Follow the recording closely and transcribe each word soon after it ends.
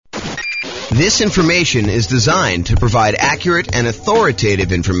This information is designed to provide accurate and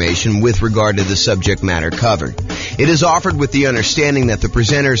authoritative information with regard to the subject matter covered. It is offered with the understanding that the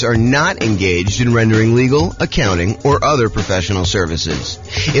presenters are not engaged in rendering legal, accounting, or other professional services.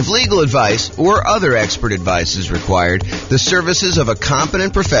 If legal advice or other expert advice is required, the services of a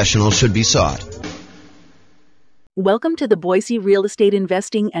competent professional should be sought. Welcome to the Boise Real Estate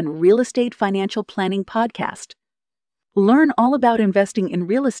Investing and Real Estate Financial Planning Podcast. Learn all about investing in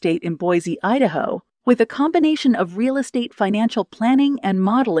real estate in Boise, Idaho, with a combination of real estate financial planning and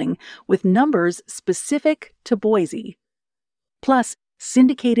modeling with numbers specific to Boise. Plus,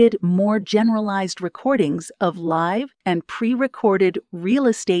 syndicated, more generalized recordings of live and pre-recorded real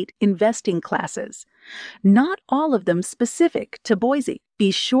estate investing classes, not all of them specific to Boise.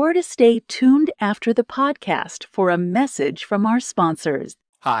 Be sure to stay tuned after the podcast for a message from our sponsors.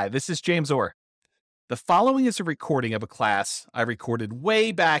 Hi, this is James Orr. The following is a recording of a class I recorded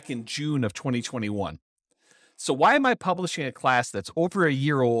way back in June of 2021. So why am I publishing a class that's over a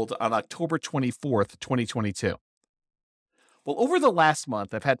year old on October 24th, 2022? Well, over the last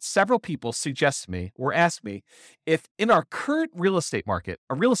month, I've had several people suggest to me or ask me if in our current real estate market,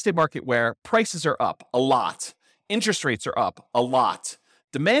 a real estate market where prices are up a lot, interest rates are up a lot,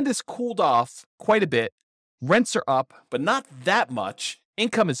 demand has cooled off quite a bit, rents are up, but not that much,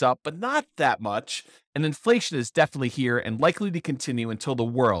 income is up, but not that much, and inflation is definitely here and likely to continue until the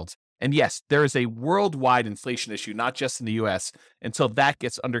world, and yes, there is a worldwide inflation issue, not just in the US, until that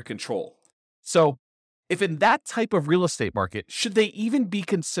gets under control. So, if in that type of real estate market, should they even be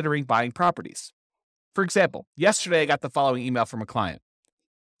considering buying properties? For example, yesterday I got the following email from a client.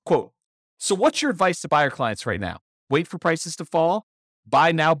 Quote, "So what's your advice to buyer clients right now? Wait for prices to fall?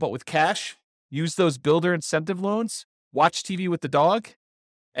 Buy now but with cash? Use those builder incentive loans? Watch TV with the dog?"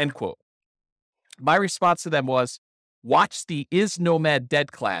 End quote. My response to them was, watch the Is Nomad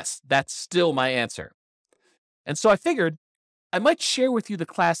Dead class. That's still my answer. And so I figured I might share with you the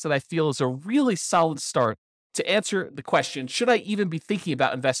class that I feel is a really solid start to answer the question, should I even be thinking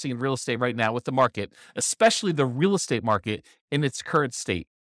about investing in real estate right now with the market, especially the real estate market in its current state?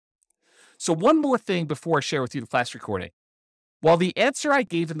 So one more thing before I share with you the class recording. While the answer I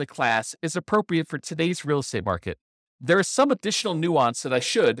gave in the class is appropriate for today's real estate market, there is some additional nuance that I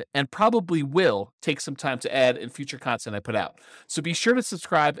should and probably will take some time to add in future content I put out. So be sure to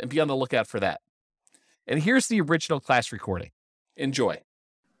subscribe and be on the lookout for that. And here's the original class recording. Enjoy.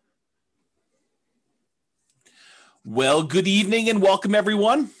 Well, good evening and welcome,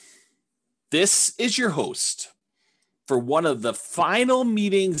 everyone. This is your host for one of the final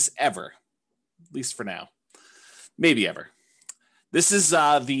meetings ever, at least for now, maybe ever. This is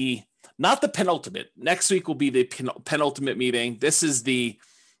not the penultimate. Next week will be the penultimate meeting. This is the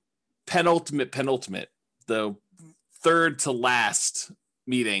penultimate, the third to last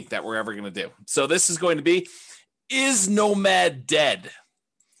meeting that we're ever going to do. So this is going to be, is Nomad dead?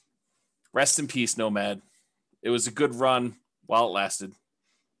 Rest in peace, Nomad. It was a good run while it lasted,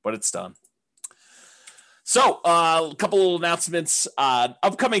 but it's done. So a couple of announcements.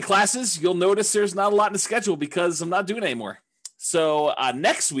 Upcoming classes, you'll notice there's not a lot in the schedule because I'm not doing it anymore. So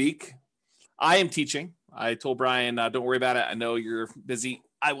next week, I am teaching. I told Brian, don't worry about it. I know you're busy.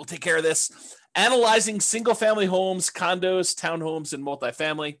 I will take care of this. Analyzing single-family homes, condos, townhomes, and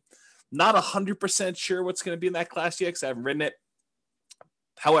multifamily. Not 100% sure what's going to be in that class yet because I haven't written it.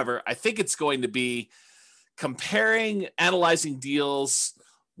 However, I think it's going to be comparing, analyzing deals,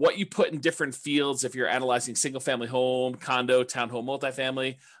 what you put in different fields if you're analyzing single-family home, condo, townhome,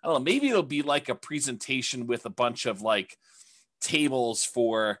 multifamily. I don't know. Maybe it'll be like a presentation with a bunch of like tables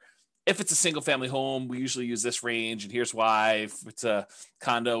for, if it's a single family home, we usually use this range, and here's why. If it's a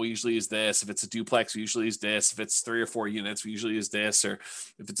condo, we usually use this. If it's a duplex, we usually use this. If it's 3 or 4 units, we usually use this. Or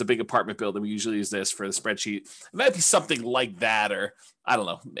if it's a big apartment building, we usually use this for the spreadsheet. It might be something like that, or I don't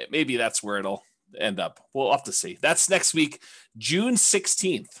know. Maybe that's where it'll end up. We'll have to see. That's next week, June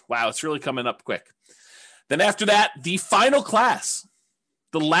 16th. Wow, it's really coming up quick. Then after that, the final class,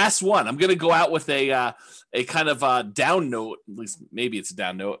 the last one. I'm going to go out with a kind of a down note, at least maybe it's a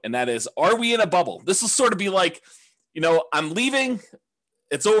down note, and that is, are we in a bubble? This will sort of be like, I'm leaving.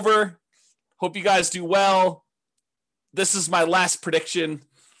 It's over. Hope you guys do well. This is my last prediction.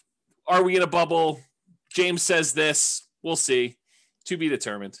 Are we in a bubble? James says this. We'll see. To be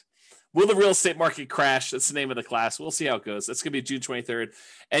determined. Will the real estate market crash? That's the name of the class. We'll see how it goes. That's going to be June 23rd.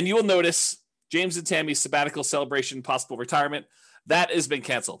 And you will notice James and Tammy's sabbatical celebration, possible retirement. That has been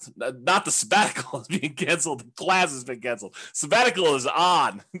canceled. Not the sabbatical is being canceled. The class has been canceled. Sabbatical is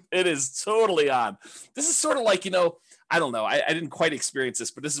on. It is totally on. This is sort of like, I don't know. I didn't quite experience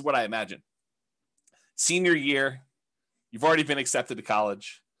this, but this is what I imagine. Senior year, you've already been accepted to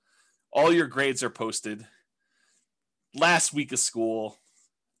college. All your grades are posted. Last week of school.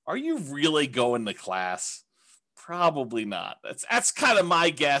 Are you really going to class? Probably not. That's kind of my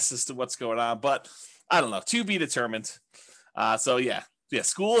guess as to what's going on, but I don't know. To be determined. So yeah,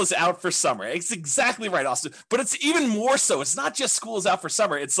 school is out for summer. It's exactly right, Austin. But it's even more so. It's not just school is out for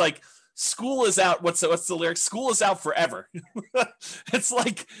summer. It's like school is out. What's the lyric? School is out forever. It's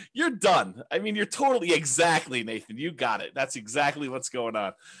like you're done. I mean, you're totally exactly, Nathan. You got it. That's exactly what's going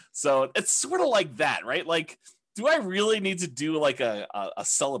on. So it's sort of like that, right? Like, do I really need to do like a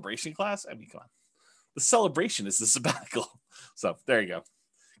celebration class? I mean, come on. The celebration is the sabbatical. So there you go.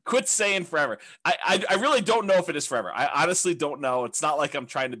 Quit saying forever. I really don't know if it is forever. I honestly don't know. It's not like I'm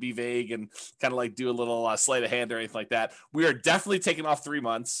trying to be vague and kind of like do a little sleight of hand or anything like that. We are definitely taking off 3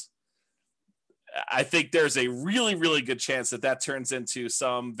 months. I think there's a really, really good chance that turns into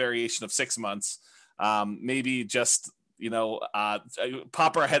some variation of 6 months. Maybe just,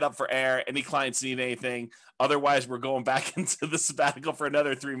 pop our head up for air. Any clients need anything. Otherwise, we're going back into the sabbatical for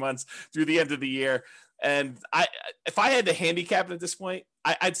another 3 months through the end of the year. And if I had to handicap it at this point,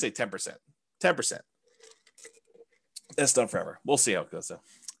 I'd say 10%. 10%. That's done forever. We'll see how it goes, though.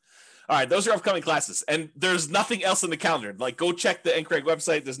 All right, those are upcoming classes. And there's nothing else in the calendar. Like, go check the NCREG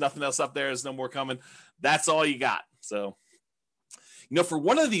website. There's nothing else up there. There's no more coming. That's all you got. So, for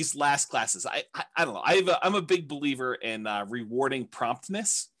one of these last classes, I don't know. I'm a big believer in rewarding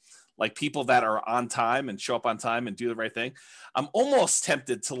promptness, like people that are on time and show up on time and do the right thing. I'm almost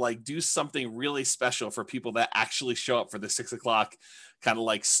tempted to like do something really special for people that actually show up for the 6 o'clock kind of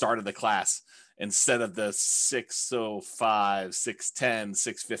like start of the class instead of the 6:05, 6:10,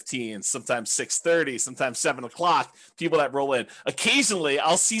 6:15, sometimes 6:30, sometimes 7 o'clock, people that roll in. Occasionally,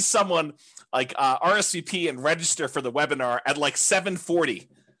 I'll see someone like RSVP and register for the webinar at like 7:40,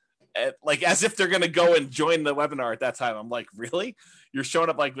 like as if they're going to go and join the webinar at that time. I'm like, really? You're showing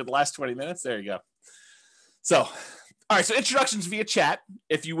up like with the last 20 minutes? There you go. So, all right. So introductions via chat,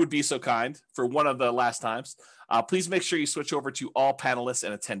 if you would be so kind, for one of the last times. Please make sure you switch over to all panelists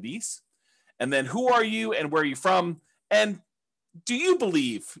and attendees. And then who are you and where are you from? And do you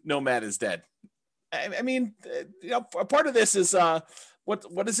believe Nomad is dead? I mean, a part of this is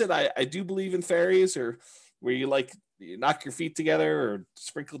what is it? I do believe in fairies, or where you knock your feet together or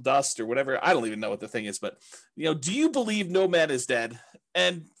sprinkle dust or whatever. I don't even know what the thing is, but do you believe Nomad is dead?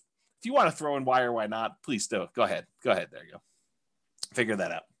 And if you want to throw in why or why not, please do. Go ahead. There you go. Figure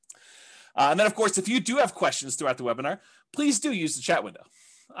that out. And then, of course, if you do have questions throughout the webinar, please do use the chat window.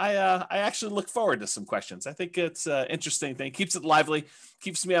 I actually look forward to some questions. I think it's an interesting thing. Keeps it lively,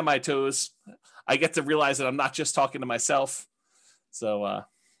 keeps me on my toes. I get to realize that I'm not just talking to myself. So,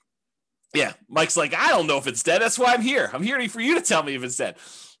 yeah, Mike's like, I don't know if it's dead. That's why I'm here. I'm here for you to tell me if it's dead.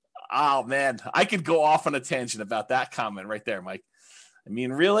 Oh, man, I could go off on a tangent about that comment right there, Mike. I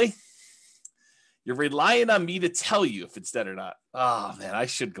mean, really? You're relying on me to tell you if it's dead or not. Oh, man, I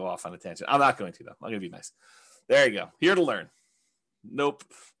should go off on a tangent. I'm not going to, though. I'm going to be nice. There you go. Here to learn. Nope.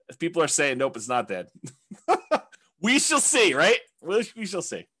 If people are saying, nope, it's not dead. We shall see, right? We shall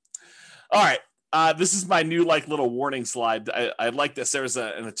see. All right. This is my new little warning slide. I like this. There was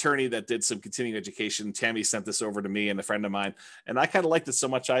an attorney that did some continuing education. Tammy sent this over to me and a friend of mine, and I kind of liked it so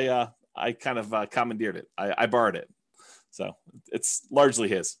much I kind of commandeered it. I borrowed it. So it's largely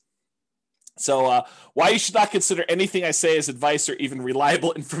his. So why you should not consider anything I say as advice or even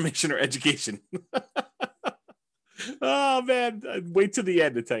reliable information or education. Oh, man. Wait to the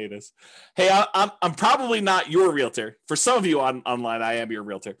end to tell you this. Hey, I'm probably not your realtor. For some of you online, I am your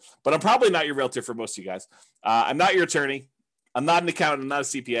realtor. But I'm probably not your realtor for most of you guys. I'm not your attorney. I'm not an accountant. I'm not a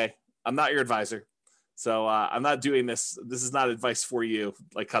CPA. I'm not your advisor. So I'm not doing this. This is not advice for you,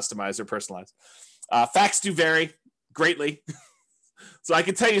 like customized or personalized. Facts do vary greatly. So I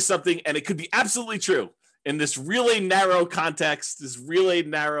can tell you something, and it could be absolutely true in this really narrow context, this really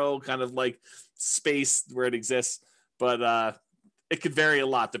narrow kind of like space where it exists. But it could vary a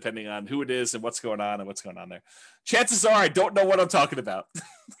lot depending on who it is and what's going on there. Chances are I don't know what I'm talking about.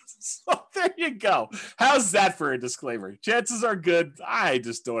 So there you go. How's that for a disclaimer? Chances are good. I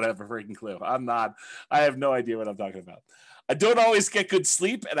just don't have a freaking clue. I have no idea what I'm talking about. I don't always get good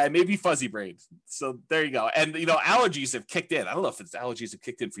sleep, and I may be fuzzy brained. So there you go. And allergies have kicked in. I don't know if it's allergies have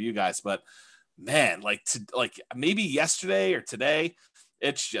kicked in for you guys, but man, maybe yesterday or today,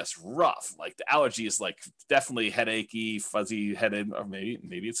 it's just rough. Like the allergy is like definitely headachy, fuzzy headed, or maybe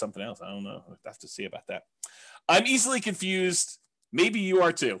it's something else. I don't know. I have to see about that. I'm easily confused. Maybe you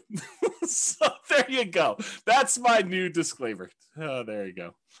are too. So there you go. That's my new disclaimer. Oh, there you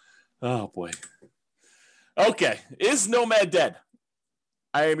go. Oh boy. Okay. Is Nomad dead?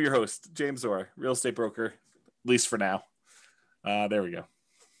 I am your host, James Orr, real estate broker, at least for now. There we go.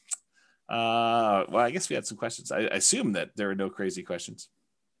 Well, I guess we had some questions. I assume that there are no crazy questions.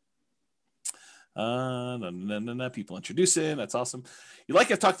 No, people introducing. That's awesome. You like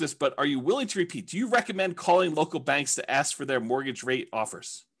I've talked this, but are you willing to repeat? Do you recommend calling local banks to ask for their mortgage rate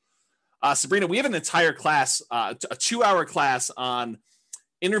offers? Sabrina, we have an entire class, a 2-hour class on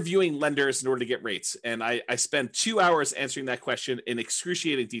interviewing lenders in order to get rates. And I spent 2 hours answering that question in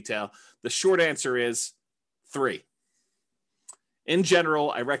excruciating detail. The short answer is 3. In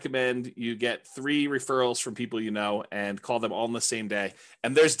general, I recommend you get 3 referrals from people you know and call them all on the same day.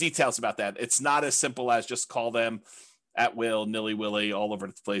 And there's details about that. It's not as simple as just call them at will, nilly-willy, all over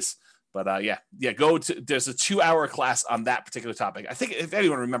the place. But there's a 2-hour class on that particular topic. I think if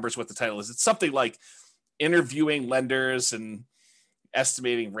anyone remembers what the title is, it's something like interviewing lenders and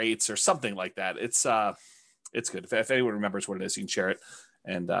estimating rates or something like that. It's good. If anyone remembers what it is, you can share it,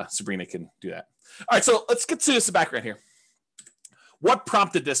 and Sabrina can do that. All right, so let's get to some background here. What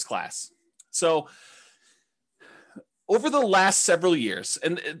prompted this class? So over the last several years,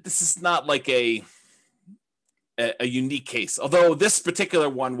 and this is not like a unique case, although this particular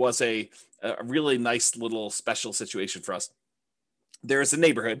one was a really nice little special situation for us. There's a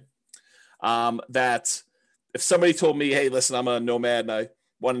neighborhood that if somebody told me, hey, listen, I'm a nomad and I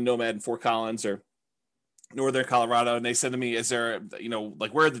want a nomad in Fort Collins or Northern Colorado, and they said to me, is there,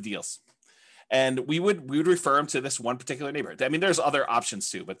 where are the deals? And we would refer them to this one particular neighborhood. I mean, there's other options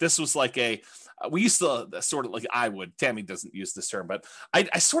too, but this was like we used to sort of like, Tammy doesn't use this term, but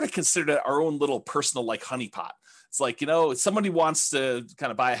I sort of considered it our own little personal like honeypot. It's like, somebody wants to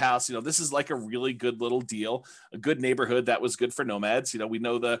kind of buy a house, this is like a really good little deal, a good neighborhood that was good for nomads. We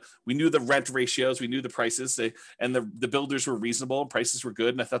knew the rent ratios, we knew the prices, and the builders were reasonable, prices were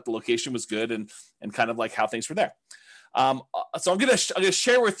good. And I thought the location was good and kind of like how things were there. So I'm gonna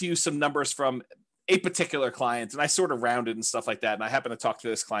share with you some numbers from a particular client, and I sort of rounded and stuff like that. And I happened to talk to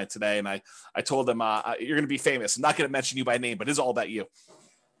this client today, and I told them, you're going to be famous. I'm not going to mention you by name, but it's all about you.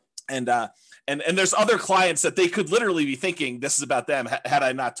 And there's other clients that they could literally be thinking this is about them. Had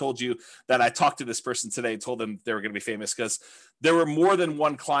I not told you that I talked to this person today and told them they were going to be famous, because there were more than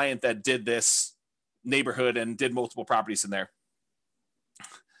one client that did this neighborhood and did multiple properties in there.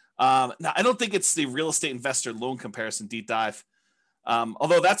 Now, I don't think it's the real estate investor loan comparison deep dive,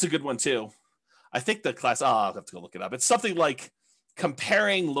 although that's a good one too. I think the class, I'll have to go look it up. It's something like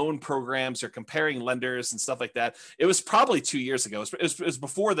comparing loan programs or comparing lenders and stuff like that. It was probably 2 years ago. It was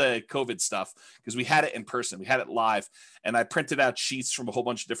before the COVID stuff, because we had it in person. We had it live, and I printed out sheets from a whole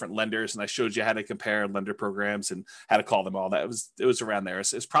bunch of different lenders, and I showed you how to compare lender programs and how to call them all. That it was around there.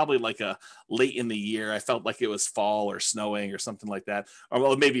 It's probably like a late in the year. I felt like it was fall or snowing or something like that. Or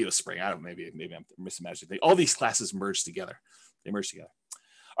well, maybe it was spring. I don't know. Maybe I'm misimagining. All these classes merged together. They merged together.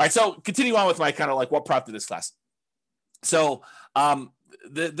 All right, so continue on with my kind of like what prompted this class. So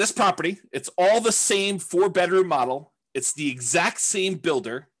this property, it's all the same 4-bedroom model. It's the exact same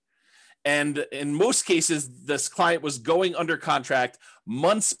builder. And in most cases, this client was going under contract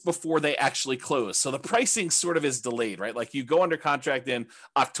months before they actually close. So the pricing sort of is delayed, right? Like you go under contract in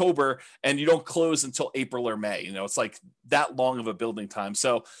October and you don't close until April or May. It's like that long of a building time.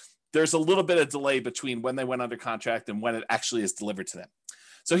 So there's a little bit of delay between when they went under contract and when it actually is delivered to them.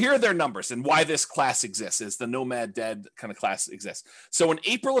 So here are their numbers and why this class exists, is the Nomad Dead kind of class exists. So in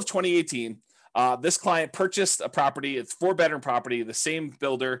April of 2018, this client purchased a property. It's 4-bedroom property, the same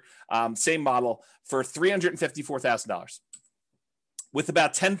builder, same model, for $354,000 with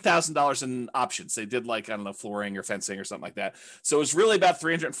about $10,000 in options. They did flooring or fencing or something like that. So it was really about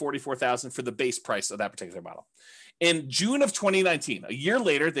 $344,000 for the base price of that particular model. In June of 2019, a year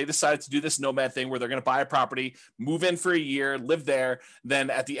later, they decided to do this nomad thing where they're going to buy a property, move in for a year, live there. Then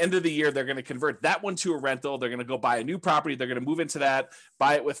at the end of the year, they're going to convert that one to a rental. They're going to go buy a new property. They're going to move into that,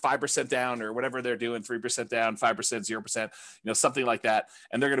 buy it with 5% down or whatever they're doing, 3% down, 5%, 0%, something like that.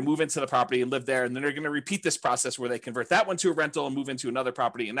 And they're going to move into the property and live there. And then they're going to repeat this process where they convert that one to a rental and move into another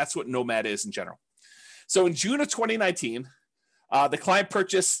property. And that's what nomad is in general. So in June of 2019, the client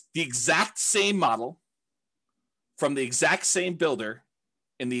purchased the exact same model from the exact same builder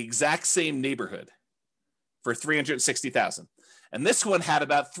in the exact same neighborhood for $360,000. And this one had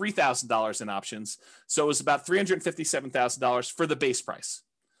about $3,000 in options. So it was about $357,000 for the base price.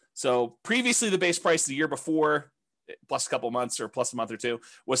 So previously the base price the year before, plus a couple months or plus a month or two,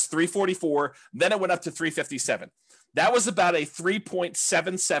 was $344. Then it went up to $357. That was about a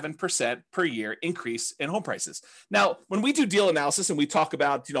 3.77% per year increase in home prices. Now, when we do deal analysis and we talk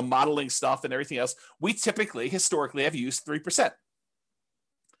about, modeling stuff and everything else, we typically, historically, have used 3%.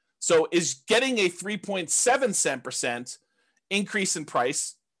 So is getting a 3.77% increase in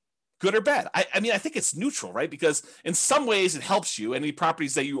price good or bad? I mean, I think it's neutral, right? Because in some ways it helps you. Any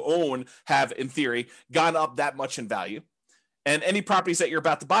properties that you own have, in theory, gone up that much in value. And any properties that you're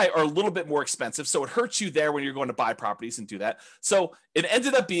about to buy are a little bit more expensive. So it hurts you there when you're going to buy properties and do that. So it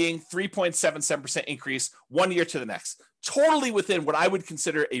ended up being 3.77% increase 1 year to the next. Totally within what I would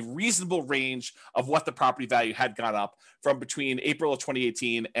consider a reasonable range of what the property value had gone up from between April of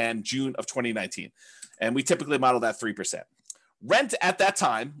 2018 and June of 2019. And we typically model that 3%. Rent at that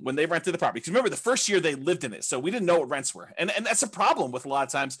time when they rented the property, because remember the first year they lived in it, so we didn't know what rents were, and that's a problem with a lot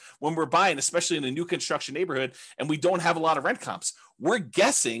of times when we're buying, especially in a new construction neighborhood, and we don't have a lot of rent comps. We're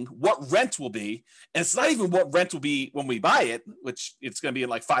guessing what rent will be, and it's not even what rent will be when we buy it, which it's going to be in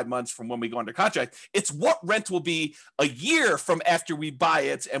like 5 months from when we go under contract. It's what rent will be a year from after we buy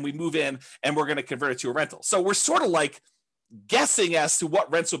it and we move in, and we're going to convert it to a rental. So we're sort of like guessing as to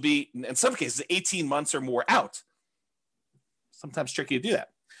what rents will be in some cases 18 months or more out. Sometimes tricky to do that.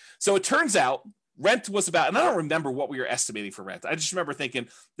 So it turns out rent was about, and I don't remember what we were estimating for rent. I just remember thinking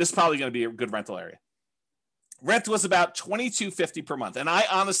this is probably going to be a good rental area. Rent was about $22.50 per month. And I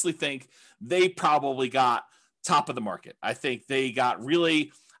honestly think they probably got top of the market. I think they got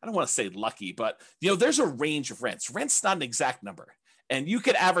really, I don't want to say lucky, but there's a range of rents. Rent's not an exact number. And you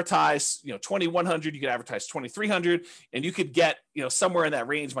could advertise, 2,100, you could advertise 2,300, and you could get, somewhere in that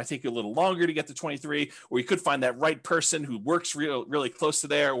range. Might take you a little longer to get to 23, or you could find that right person who works really close to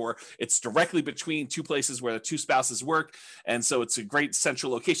there, or it's directly between two places where the two spouses work. And so it's a great central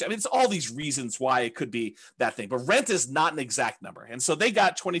location. I mean, it's all these reasons why it could be that thing, but rent is not an exact number. And so they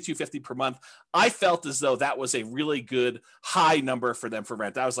got $22.50 per month. I felt as though that was a really good high number for them for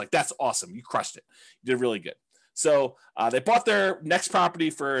rent. I was like, that's awesome. You crushed it. You did really good. So they bought their next property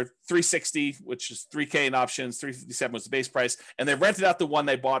for $360, which is $3K in options. $357 was the base price, and they rented out the one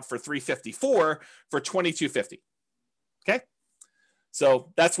they bought for $354 for $22.50. Okay,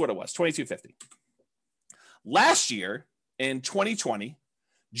 so that's what it was, $22.50. Last year in 2020,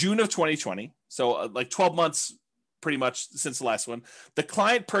 June of 2020, so like 12 months pretty much since the last one, the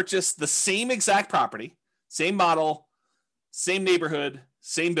client purchased the same exact property, same model, same neighborhood,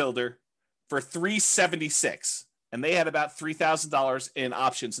 same builder, for $376, and they had about $3,000 in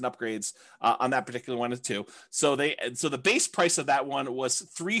options and upgrades on that particular one too. So the base price of that one was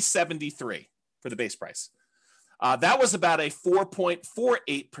 $373 for the base price. That was about a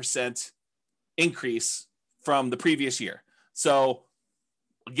 4.48% increase from the previous year. So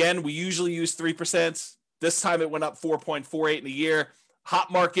again, we usually use 3%. This time it went up 4.48 in a year. Hot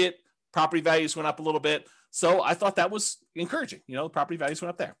market, property values went up a little bit. So I thought that was encouraging. The property values went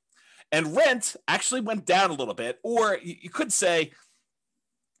up there. And rent actually went down a little bit, or you could say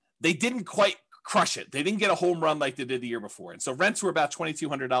they didn't quite crush it. They didn't get a home run like they did the year before. And so rents were about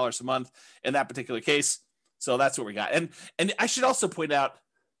 $2,200 a month in that particular case. So that's what we got. And I should also point out,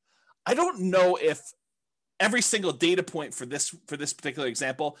 I don't know if every single data point for this particular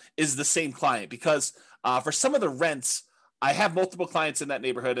example is the same client, because for some of the rents, I have multiple clients in that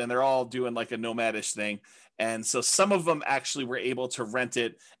neighborhood, and they're all doing like a nomadish thing. And so some of them actually were able to rent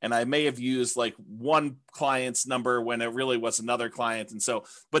it, and I may have used like one client's number when it really was another client. And so,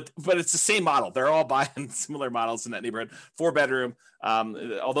 but it's the same model. They're all buying similar models in that neighborhood, 4-bedroom.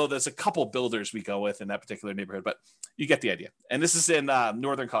 Although there's a couple builders we go with in that particular neighborhood, but you get the idea. And this is in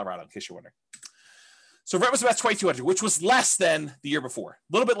northern Colorado, in case you're wondering. So rent was about $2,200, which was less than the year before,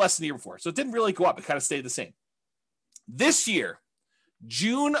 a little bit less than the year before. So it didn't really go up. It kind of stayed the same. This year,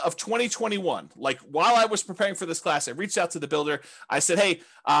 June of 2021, like while I was preparing for this class, I reached out to the builder. I said, hey,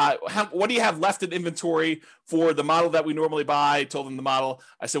 what do you have left in inventory for the model that we normally buy? I told them the model.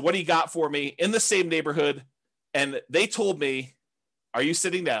 I said, what do you got for me in the same neighborhood? And they told me, are you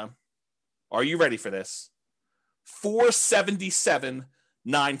sitting down? Are you ready for this?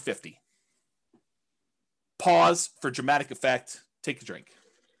 $477,950. Pause for dramatic effect. Take a drink.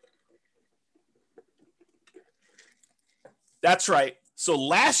 That's right. So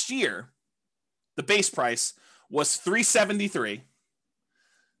last year, the base price was $373.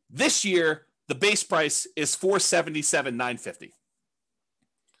 This year, the base price is $477,950.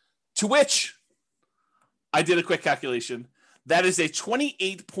 To which I did a quick calculation. That is a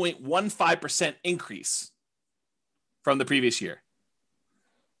 28.15% increase from the previous year.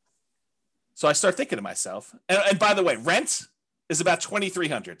 So I start thinking to myself, and by the way, rent is about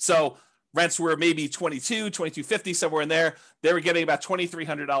 $2,300. So rents were maybe $22.50, somewhere in there. They were getting about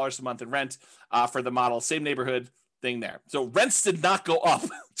 $2,300 a month in rent for the model, same neighborhood thing there. So rents did not go up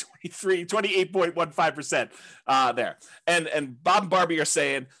 28.15% there. And Bob and Barbie are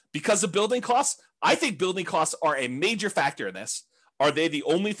saying, because of building costs, I think building costs are a major factor in this. Are they the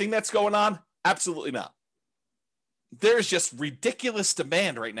only thing that's going on? Absolutely not. there's just ridiculous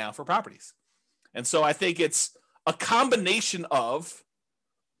demand right now for properties. And so I think it's a combination of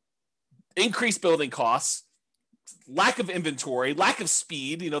increased building costs, lack of inventory, lack of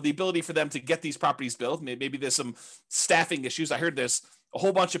speed, the ability for them to get these properties built. Maybe there's some staffing issues. I heard there's a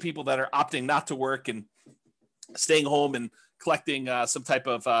whole bunch of people that are opting not to work and staying home and collecting some type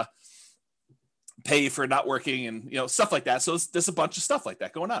of pay for not working and, stuff like that. So there's a bunch of stuff like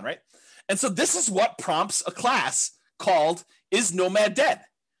that going on, right? And so this is what prompts a class called Is Nomad Dead?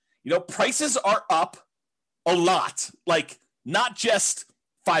 Prices are up a lot, like not just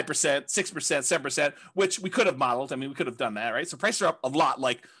 5%, 6%, 7%, which we could have modeled. I mean, we could have done that, right? So prices are up a lot,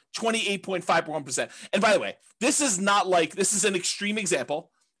 like 28.51%. And by the way, this is an extreme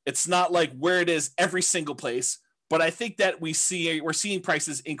example. It's not like where it is every single place, but I think that we're seeing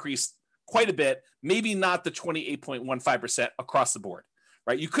prices increase quite a bit, maybe not the 28.15% across the board,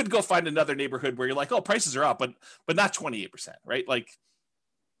 right? You could go find another neighborhood where you're like, oh, prices are up, but not 28%, right? Like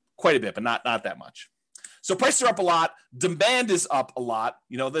quite a bit, but not that much. So prices are up a lot. Demand is up a lot.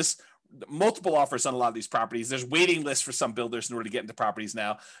 This multiple offers on a lot of these properties. There's waiting lists for some builders in order to get into properties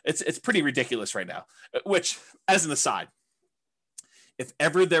now. It's pretty ridiculous right now, which, as an aside, if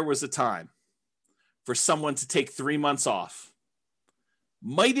ever there was a time for someone to take 3 months off,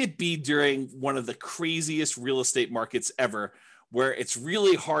 might it be during one of the craziest real estate markets ever, where it's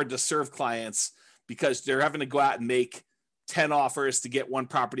really hard to serve clients because they're having to go out and make 10 offers to get one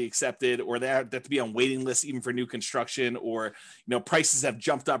property accepted, or they have to be on waiting lists even for new construction, or prices have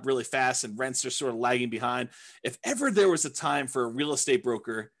jumped up really fast and rents are sort of lagging behind. If ever there was a time for a real estate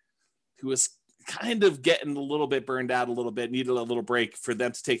broker who was kind of getting a little bit burned out a little bit, needed a little break, for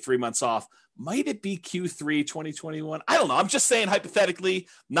them to take 3 months off, might it be Q3 2021? I don't know. I'm just saying hypothetically,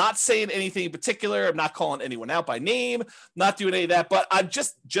 not saying anything in particular. I'm not calling anyone out by name, not doing any of that, but I'm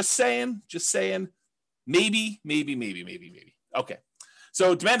just saying, maybe. Okay.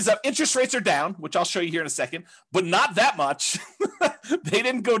 So demand is up. Interest rates are down, which I'll show you here in a second, but not that much. They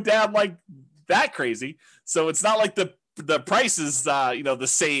didn't go down like that crazy. So it's not like the price is, the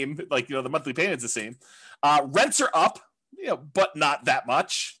same, like, the monthly payment's the same. Rents are up, but not that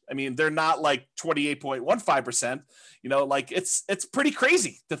much. I mean, they're not like 28.15%, like it's pretty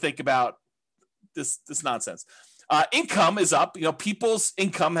crazy to think about this nonsense. Income is up. People's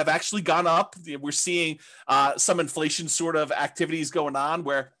income have actually gone up. We're seeing some inflation sort of activities going on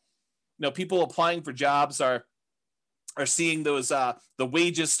where, people applying for jobs are seeing those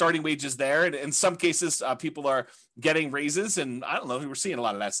the starting wages there. And in some cases, people are getting raises. And I don't know, we're seeing a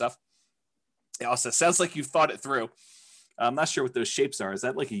lot of that stuff. It also sounds like you've thought it through. I'm not sure what those shapes are. Is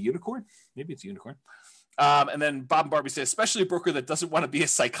that like a unicorn? Maybe it's a unicorn. And then Bob and Barbie say, especially a broker that doesn't want to be a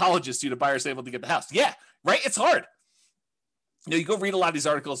psychologist due to buyers able to get the house. Yeah, right. It's hard. You go read a lot of these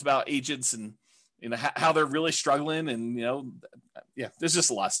articles about agents and how they're really struggling, and there's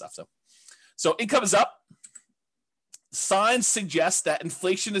just a lot of stuff. So income is up. Signs suggest that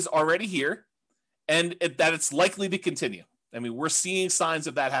inflation is already here, and that it's likely to continue. I mean, we're seeing signs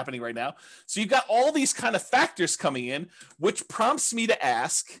of that happening right now. So you've got all these kind of factors coming in, which prompts me to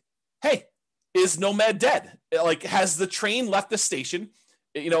ask, hey, is Nomad dead? Like, has the train left the station?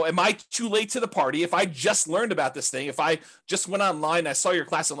 Am I too late to the party? If I just learned about this thing, if I just went online, I saw your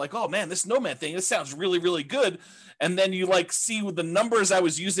class, I'm like, oh man, this Nomad thing, this sounds really, really good. And then you like see the numbers I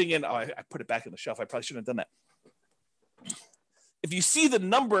was using, and I put it back on the shelf. I probably shouldn't have done that. If you see the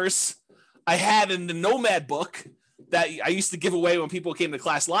numbers I had in the Nomad book that I used to give away when people came to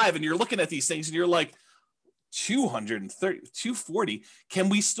class live, and you're looking at these things and you're like, 230, 240. Can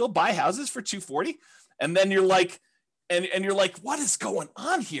we still buy houses for 240? And then you're like, and you're like, what is going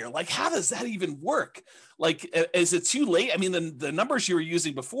on here? Like, how does that even work? Like, is it too late? I mean, the numbers you were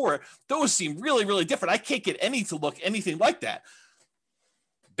using before, those seem really, really different. I can't get any to look anything like that.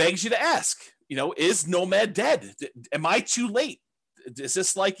 Begs you to ask, is Nomad dead? Am I too late? Is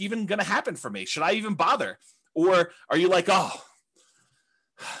this like even going to happen for me? Should I even bother? Or are you like, oh,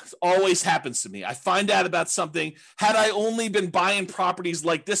 it always happens to me. I find out about something. Had I only been buying properties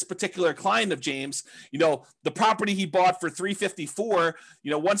like this particular client of James, the property he bought for $354,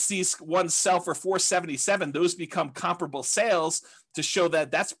 once these ones sell for $477, those become comparable sales to show that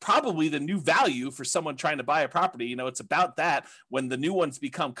that's probably the new value for someone trying to buy a property. It's about that when the new ones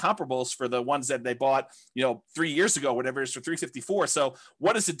become comparables for the ones that they bought, 3 years ago, whatever it is, for $354. So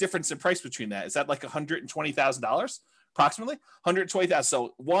what is the difference in price between that? Is that like $120,000? Approximately 120,000.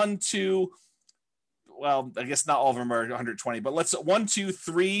 So 1, 2, well, I guess not all of them are 120, but let's 1, 2,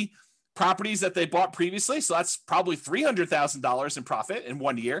 3 properties that they bought previously. So that's probably $300,000 in profit in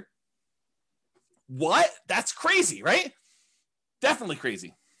 1 year. What? That's crazy, right? Definitely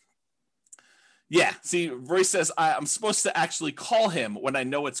crazy. Yeah. See, Royce says I'm supposed to actually call him when I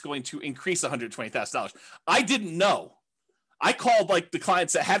know it's going to increase $120,000. I didn't know. I called like the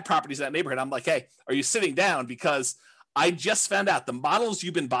clients that had properties in that neighborhood. I'm like, hey, are you sitting down? Because I just found out the models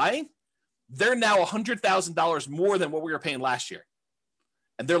you've been buying, they're now $100,000 more than what we were paying last year.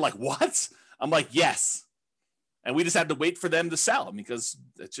 And they're like, what? I'm like, yes. And we just had to wait for them to sell because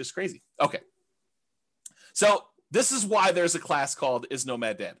it's just crazy. Okay. So this is why there's a class called Is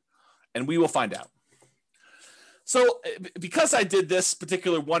Nomad Dead? And we will find out. So because I did this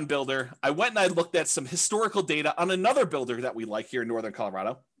particular one builder, I went and I looked at some historical data on another builder that we like here in Northern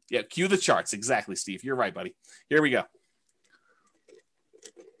Colorado. Yeah, cue the charts. Exactly, Steve. You're right, buddy. Here we go.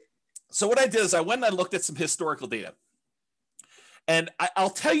 So what I did is I went and I looked at some historical data. And I'll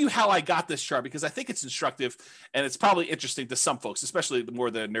tell you how I got this chart because I think it's instructive and it's probably interesting to some folks, especially the more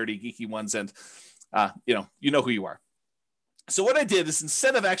the nerdy, geeky ones. And, you know who you are. So what I did is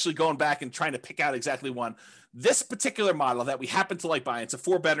instead of actually going back and trying to pick out exactly one, this particular model that we happen to like buying, it's a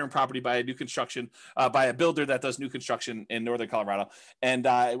 4-bedroom property by a new construction, by a builder that does new construction in Northern Colorado. And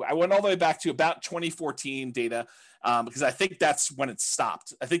I went all the way back to about 2014 data because I think that's when it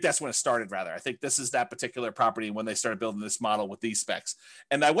stopped. I think that's when it started, rather. I think this is that particular property when they started building this model with these specs.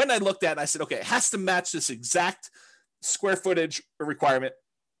 And I went and I looked at it and I said, okay, it has to match this exact square footage requirement.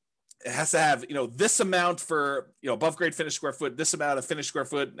 It has to have, this amount for, above grade finished square foot, this amount of finished square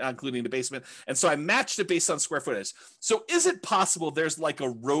foot, including the basement. And so I matched it based on square footage. So is it possible there's like a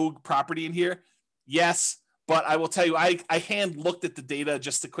rogue property in here? Yes. But I will tell you, I hand looked at the data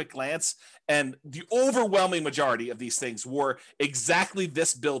just a quick glance, and the overwhelming majority of these things were exactly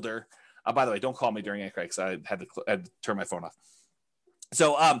this builder. By the way, don't call me during Anchor because I had to turn my phone off.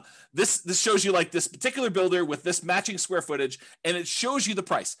 So this shows you like this particular builder with this matching square footage, and it shows you the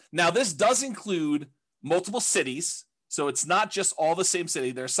price. Now, this does include multiple cities, so it's not just all the same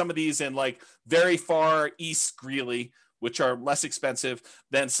city. There's some of these in like very far east Greeley, which are less expensive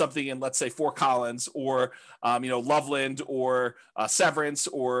than something in, let's say, Fort Collins or, Loveland or Severance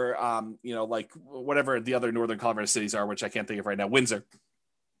or, like whatever the other Northern Colorado cities are, which I can't think of right now, Windsor,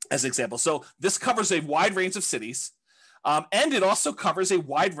 as an example. So this covers a wide range of cities. And it also covers a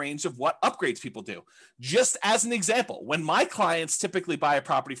wide range of what upgrades people do. Just as an example, when my clients typically buy a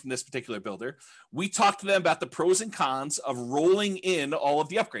property from this particular builder, we talk to them about the pros and cons of rolling in all of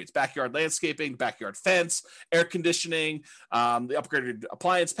the upgrades: backyard landscaping, backyard fence, air conditioning, the upgraded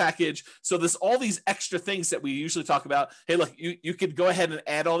appliance package. So there's all these extra things that we usually talk about. Hey, look, you could go ahead and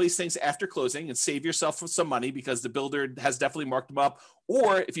add all these things after closing and save yourself some money because the builder has definitely marked them up.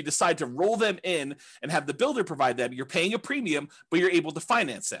 Or if you decide to roll them in and have the builder provide them, you're paying a premium, but you're able to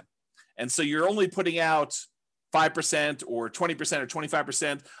finance them. And so you're only putting out 5% or 20% or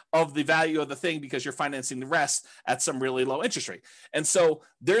 25% of the value of the thing because you're financing the rest at some really low interest rate. And so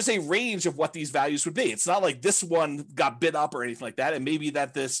there's a range of what these values would be. It's not like this one got bid up or anything like that. And maybe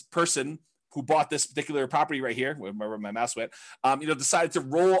that this person who bought this particular property right here, where my mouse went, decided to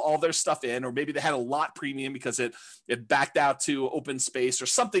roll all their stuff in, or maybe they had a lot premium because it backed out to open space or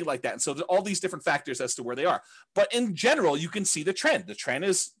something like that. And so all these different factors as to where they are. But in general, you can see the trend. The trend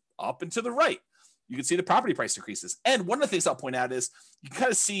is up and to the right. You can see the property price increases. And one of the things I'll point out is you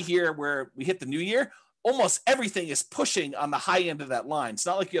kind of see here where we hit the new year, almost everything is pushing on the high end of that line. It's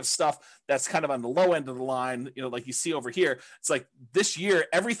not like you have stuff that's kind of on the low end of the line, like you see over here. It's like this year,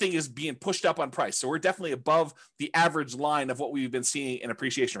 everything is being pushed up on price. So we're definitely above the average line of what we've been seeing in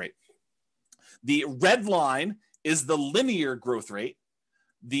appreciation rate. The red line is the linear growth rate.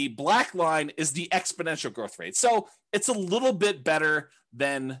 The black line is the exponential growth rate. So it's a little bit better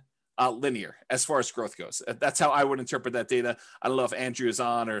than linear as far as growth goes. That's how I would interpret that data. I don't know if Andrew is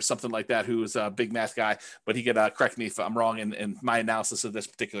on or something like that, who's a big math guy, but he could correct me if I'm wrong in my analysis of this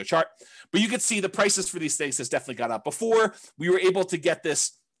particular chart. But you could see the prices for these things has definitely gone up. Before, we were able to get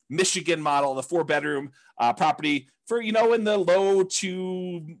this Michigan model, the 4-bedroom property for, in the low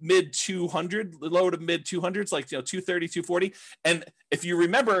to mid 200s, like, 230, 240. And if you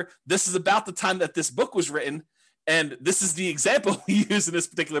remember, this is about the time that this book was written. And this is the example we use in this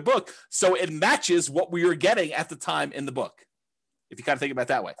particular book. So it matches what we were getting at the time in the book, if you kind of think about it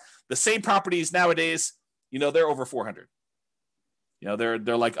that way. The same properties nowadays, they're over 400.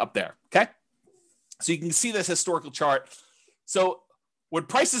 They're like up there, okay? So you can see this historical chart. So when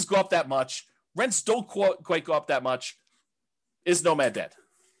prices go up that much, rents don't quite go up that much. Is Nomad dead?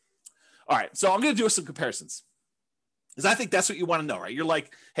 All right, so I'm going to do some comparisons, because I think that's what you want to know, right? You're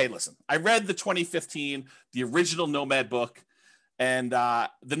like, hey, listen, I read the 2015, the original Nomad book, and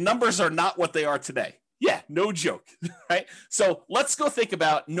the numbers are not what they are today. Yeah, no joke, right? So let's go think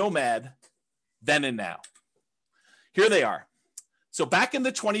about Nomad then and now. Here they are. So back in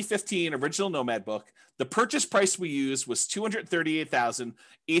the 2015 original Nomad book, the purchase price we used was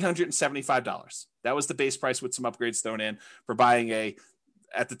 $238,875. That was the base price with some upgrades thrown in for buying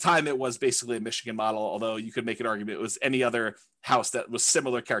at the time, it was basically a Michigan model, although you could make an argument it was any other house that was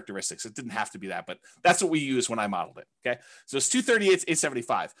similar characteristics. It didn't have to be that, but that's what we used when I modeled it. Okay. So it's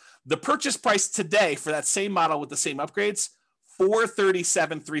 $238,875. The purchase price today for that same model with the same upgrades,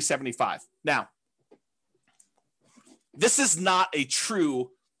 $437,375. Now, this is not a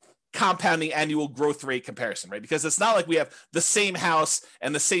true compounding annual growth rate comparison, right? Because it's not like we have the same house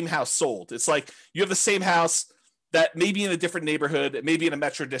and the same house sold. It's like you have the same house that may be in a different neighborhood, it may be in a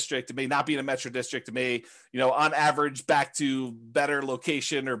metro district, it may not be in a metro district, it may, on average back to better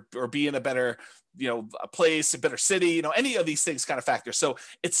location or be in a better, a place, a better city, any of these things kind of factor. So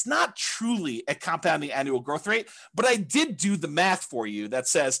it's not truly a compounding annual growth rate, but I did do the math for you that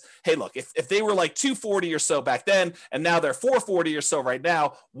says, hey, look, if they were like 240 or so back then, and now they're 440 or so right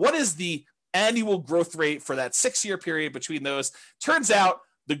now, what is the annual growth rate for that 6-year period between those? Turns out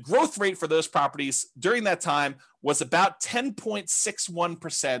the growth rate for those properties during that time was about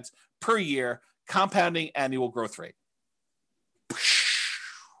 10.61% per year, compounding annual growth rate.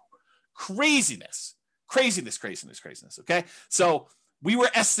 Craziness. Okay. So we were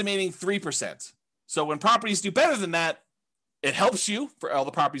estimating 3%. So when properties do better than that, it helps you for all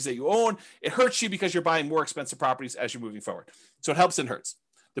the properties that you own. It hurts you because you're buying more expensive properties as you're moving forward. So it helps and hurts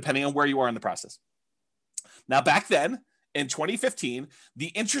depending on where you are in the process. Now, back then, in 2015, the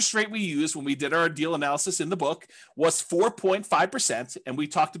interest rate we used when we did our deal analysis in the book was 4.5%. And we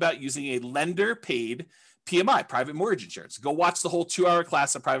talked about using a lender paid PMI, private mortgage insurance. Go watch the whole 2-hour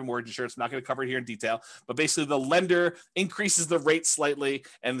class on private mortgage insurance. I'm not going to cover it here in detail, but basically the lender increases the rate slightly.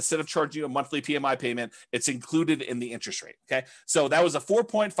 And instead of charging you a monthly PMI payment, it's included in the interest rate. Okay. So that was a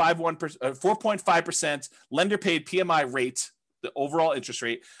 4.5% lender paid PMI rate, the overall interest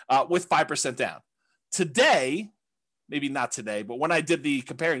rate with 5% down. Today, maybe not today, but when I did the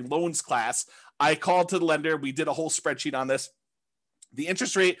comparing loans class, I called to the lender. We did a whole spreadsheet on this. The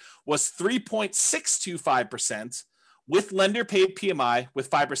interest rate was 3.625% with lender paid PMI with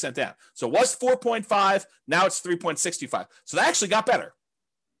 5% down. So it was 4.5. Now it's 3.625. So that actually got better.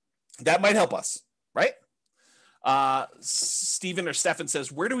 That might help us, right? Steven or Stefan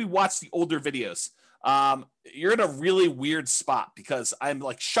says, where do we watch the older videos? You're in a really weird spot because I'm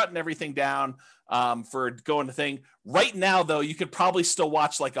like shutting everything down for going to thing. Right now, though, you could probably still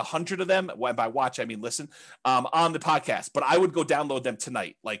watch like 100 of them. By watch, I mean listen on the podcast. But I would go download them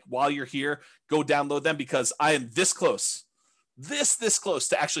tonight. Like while you're here, go download them because I am this close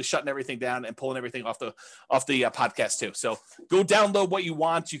to actually shutting everything down and pulling everything off the podcast too. So go download what you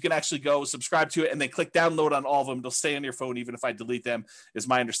want. You can actually go subscribe to it and then click download on all of them. They'll stay on your phone even if I delete them, is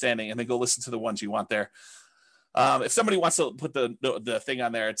my understanding. And then go listen to the ones you want there. If somebody wants to put the thing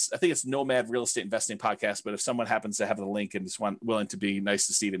on there, I think it's Nomad Real Estate Investing Podcast. But if someone happens to have the link and is willing to be nice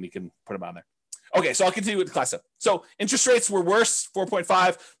to Steven, you can put them on there. Okay, so I'll continue with the class up. So interest rates were worse,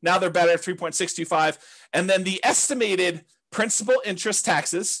 4.5. Now they're better, 3.625. And then the estimated principal, interest,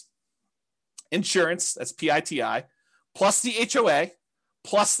 taxes, insurance, that's PITI, plus the HOA,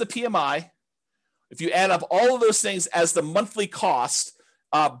 plus the PMI. If you add up all of those things as the monthly cost,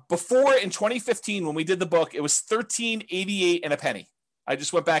 before in 2015, when we did the book, it was $13.88 and a penny. I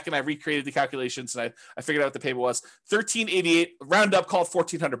just went back and I recreated the calculations and I figured out what the payment was. $13.88, round up, call it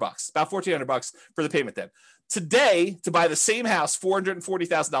 $1,400, about $1,400 for the payment then. Today, to buy the same house,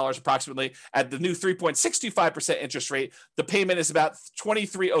 $440,000 approximately at the new 3.625% interest rate, the payment is about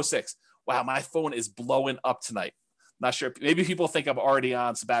 $2,306. Wow, my phone is blowing up tonight. Not sure. Maybe people think I'm already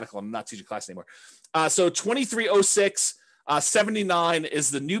on sabbatical. I'm not teaching class anymore. So $2,306, 79 is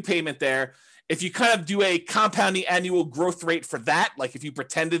the new payment there. If you kind of do a compounding annual growth rate for that, like if you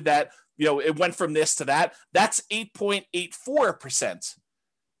pretended that, it went from this to that, that's 8.84%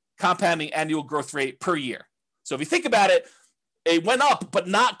 compounding annual growth rate per year. So if you think about it, it went up, but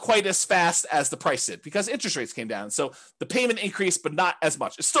not quite as fast as the price did because interest rates came down. So the payment increased, but not as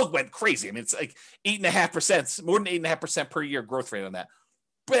much. It still went crazy. I mean, it's like 8.5%, more than 8.5% per year growth rate on that.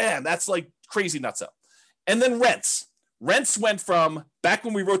 Bam, that's like crazy nuts up. And then rents. Rents went from, back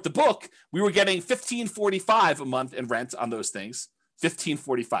when we wrote the book, we were getting $1,545 a month in rent on those things.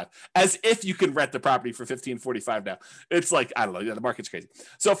 $1,545, as if you can rent the property for $1,545 now. It's like, I don't know, the market's crazy.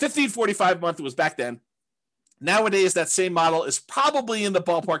 So $1,545 a month was back then. Nowadays, that same model is probably in the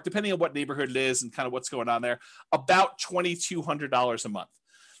ballpark, depending on what neighborhood it is and kind of what's going on there, about $2,200 a month.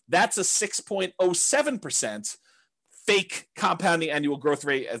 That's a 6.07% fake compounding annual growth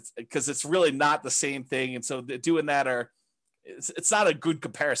rate because it's really not the same thing. And so doing that it's not a good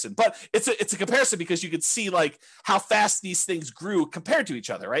comparison, but it's a comparison because you can see like how fast these things grew compared to each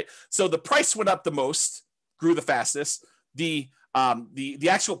other, right? So the price went up the most, grew the fastest. The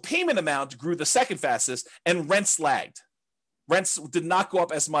actual payment amount grew the second fastest, and rents lagged. Rents did not go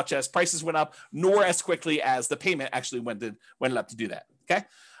up as much as prices went up, nor as quickly as the payment actually went up to do that. Okay.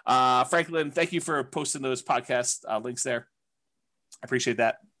 Franklin, thank you for posting those podcast links there. I appreciate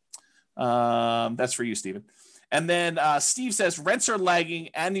that. That's for you, Stephen. And then Steve says rents are lagging.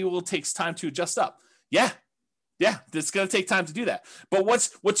 Annual takes time to adjust up. Yeah, it's going to take time to do that. But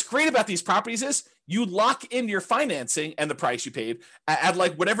what's great about these properties is you lock in your financing and the price you paid at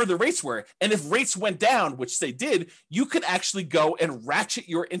like whatever the rates were. And if rates went down, which they did, you could actually go and ratchet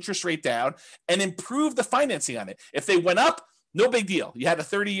your interest rate down and improve the financing on it. If they went up, no big deal. You had a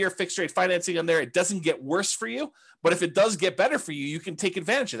 30-year fixed rate financing on there. It doesn't get worse for you. But if it does get better for you, you can take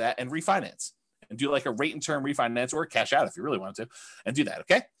advantage of that and refinance and do like a rate and term refinance or cash out if you really want to and do that.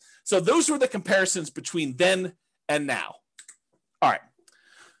 Okay. So those were the comparisons between then and now. All right.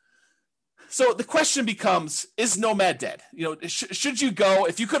 So the question becomes, is Nomad dead? Should you go,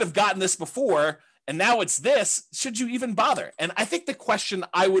 if you could have gotten this before and now it's this, should you even bother? And I think the question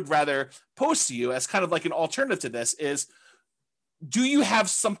I would rather pose to you as kind of like an alternative to this is, do you have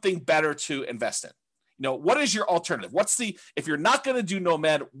something better to invest in? What is your alternative? If you're not going to do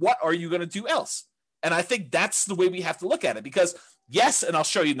Nomad, what are you going to do else? And I think that's the way we have to look at it because yes, and I'll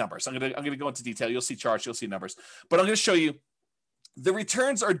show you numbers. I'm going to go into detail. You'll see charts, you'll see numbers, but I'm going to show you the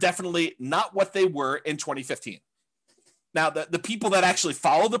returns are definitely not what they were in 2015. Now, the people that actually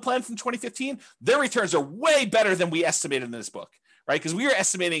follow the plan from 2015, their returns are way better than we estimated in this book, right? Because we are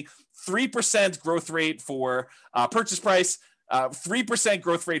estimating 3% growth rate for purchase price, 3%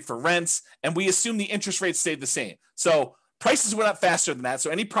 growth rate for rents, and we assume the interest rate stayed the same. So prices went up faster than that. So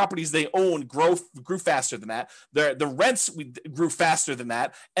any properties they own grew faster than that. The rents grew faster than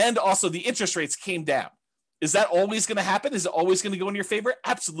that. And also the interest rates came down. Is that always going to happen? Is it always going to go in your favor?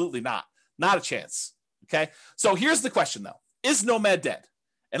 Absolutely not. Not a chance. Okay. So here's the question though. Is Nomad dead?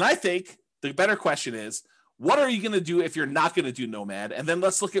 And I think the better question is, what are you going to do if you're not going to do Nomad? And then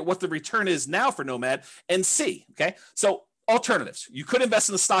let's look at what the return is now for Nomad and see. Okay. So alternatives. You could invest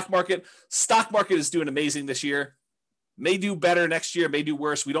in the stock market. Stock market is doing amazing this year. May do better next year, may do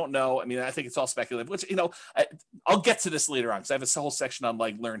worse. We don't know. I mean, I think it's all speculative, which, I'll get to this later on because I have a whole section on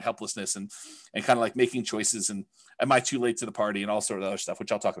like learned helplessness and kind of like making choices and am I too late to the party and all sort of other stuff,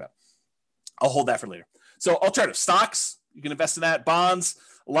 which I'll talk about. I'll hold that for later. So alternative stocks, you can invest in that. Bonds.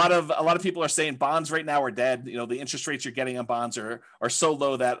 A lot of people are saying bonds right now are dead. The interest rates you're getting on bonds are so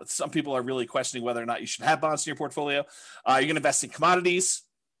low that some people are really questioning whether or not you should have bonds in your portfolio. You're going to invest in commodities.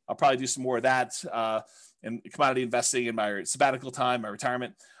 I'll probably do some more of that in commodity investing in my sabbatical time, my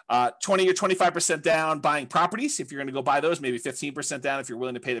retirement. 20 or 25% down buying properties. If you're going to go buy those, maybe 15% down if you're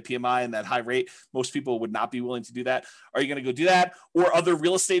willing to pay the PMI and that high rate. Most people would not be willing to do that. Are you going to go do that? Or other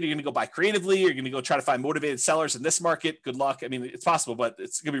real estate? Are you going to go buy creatively? You're going to go try to find motivated sellers in this market. Good luck. I mean, it's possible, but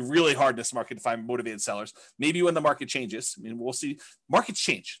it's going to be really hard in this market to find motivated sellers. Maybe when the market changes. I mean, we'll see. Markets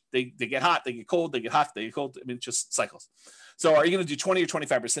change. They get hot, they get cold, they get hot, they get cold. I mean, it's just cycles. So are you going to do 20 or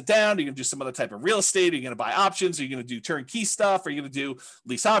 25% down? Are you going to do some other type of real estate? Are you going to buy options? Are you going to do turnkey stuff? Are you going to do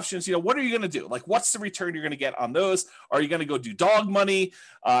lease options? What are you going to do? Like, what's the return you're going to get on those? Are you going to go do dog money?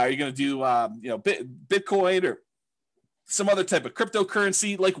 Are you going to do, Bitcoin or some other type of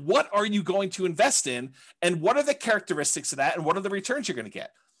cryptocurrency? Like, what are you going to invest in? And what are the characteristics of that? And what are the returns you're going to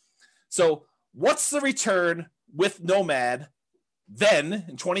get? So what's the return with Nomad then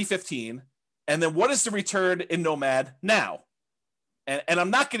in 2015? And then what is the return in Nomad now? And I'm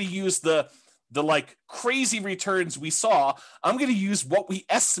not going to use the like crazy returns we saw. I'm going to use what we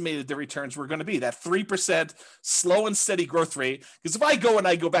estimated the returns were going to be, that 3% slow and steady growth rate. Because if I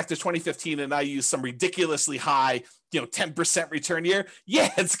go back to 2015 and I use some ridiculously high, 10% return year,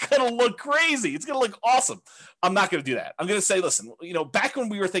 it's going to look crazy. It's going to look awesome. I'm not going to do that. I'm going to say, listen, back when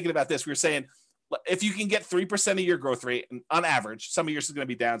we were thinking about this, we were saying, if you can get 3% a year growth rate on average, some years is going to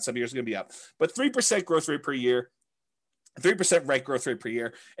be down, some years are going to be up, but 3% growth rate per year, 3% rate growth rate per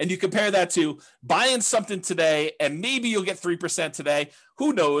year. And you compare that to buying something today and maybe you'll get 3% today.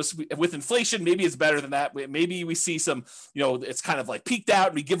 Who knows? With inflation, maybe it's better than that. Maybe we see some, it's kind of like peaked out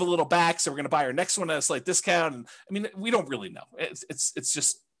and we give a little back. So we're going to buy our next one at a slight discount. And I mean, we don't really know.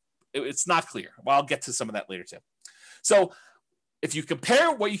 It's not clear. Well, I'll get to some of that later too. So if you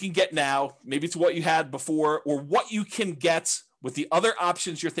compare what you can get now, maybe to what you had before, or what you can get with the other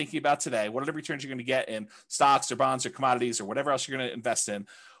options you're thinking about today, what are the returns you're going to get in stocks or bonds or commodities or whatever else you're going to invest in?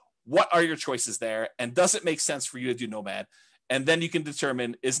 What are your choices there? And does it make sense for you to do Nomad? And then you can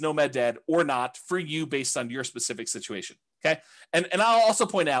determine, is Nomad dead or not for you based on your specific situation? Okay. And I'll also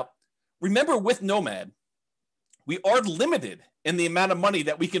point out, remember with Nomad, we are limited in the amount of money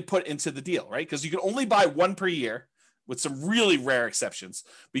that we can put into the deal, right? Because you can only buy one per year with some really rare exceptions.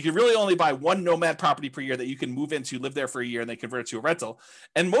 But you can really only buy one Nomad property per year that you can move into, live there for a year, and then convert it to a rental.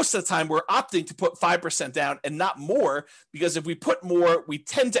 And most of the time, we're opting to put 5% down and not more, because if we put more, we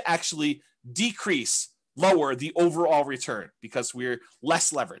tend to actually lower the overall return because we're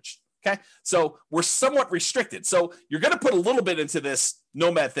less leveraged. Okay. So we're somewhat restricted. So you're going to put a little bit into this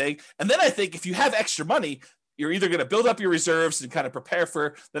Nomad thing. And then I think if you have extra money, you're either going to build up your reserves and kind of prepare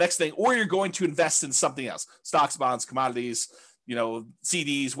for the next thing, or you're going to invest in something else, stocks, bonds, commodities,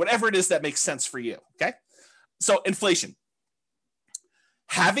 CDs, whatever it is that makes sense for you. Okay. So inflation,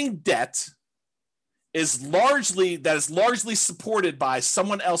 having debt is largely supported by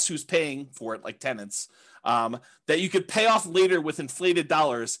someone else who's paying for it, like tenants, that you could pay off later with inflated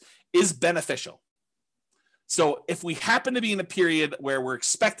dollars is beneficial. So if we happen to be in a period where we're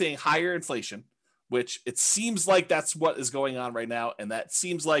expecting higher inflation, which it seems like that's what is going on right now, and that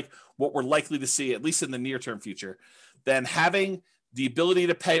seems like what we're likely to see, at least in the near-term future, then having the ability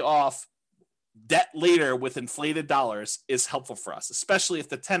to pay off debt later with inflated dollars is helpful for us, especially if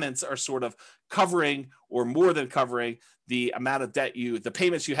the tenants are sort of covering or more than covering the amount of debt the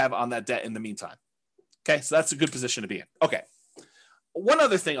payments you have on that debt in the meantime. Okay, so that's a good position to be in. Okay, one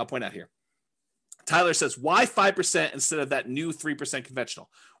other thing I'll point out here. Tyler says, why 5% instead of that new 3% conventional?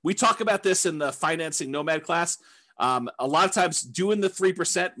 We talk about this in the Financing Nomad class. A lot of times doing the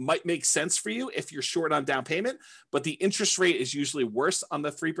 3% might make sense for you if you're short on down payment, but the interest rate is usually worse on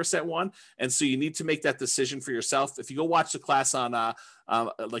the 3% one. And so you need to make that decision for yourself. If you go watch the class on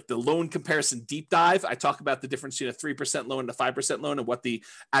like the loan comparison deep dive, I talk about the difference between a 3% loan and a 5% loan and what the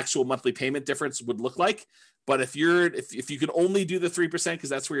actual monthly payment difference would look like. But if you can only do the 3% because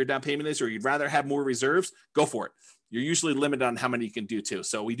that's where your down payment is, or you'd rather have more reserves, go for it. You're usually limited on how many you can do too.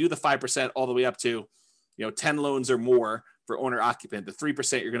 So we do the 5% all the way up to 10 loans or more for owner occupant. The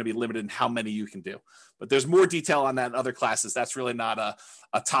 3%, you're going to be limited in how many you can do. But there's more detail on that in other classes. That's really not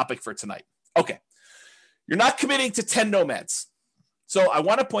a topic for tonight. Okay. You're not committing to 10 nomads. So I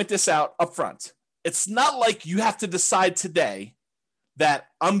want to point this out up front. It's not like you have to decide today that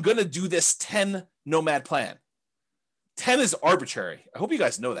I'm going to do this 10 nomad plan. 10 is arbitrary. I hope you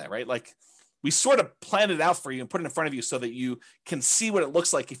guys know that, right? Like we sort of plan it out for you and put it in front of you so that you can see what it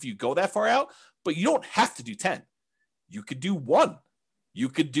looks like if you go that far out, but you don't have to do 10. You could do 1. You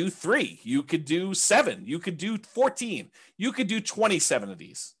could do 3. You could do 7. You could do 14. You could do 27 of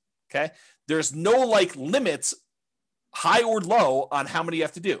these. Okay. There's no limits, high or low, on how many you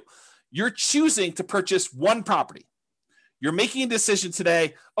have to do. You're choosing to purchase one property. You're making a decision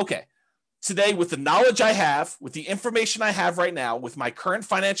today. Okay. Today, with the knowledge I have, with the information I have right now, with my current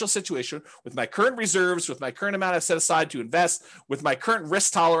financial situation, with my current reserves, with my current amount I've set aside to invest, with my current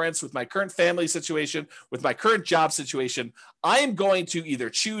risk tolerance, with my current family situation, with my current job situation, I am going to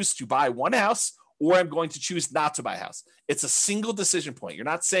either choose to buy one house or I'm going to choose not to buy a house. It's a single decision point. You're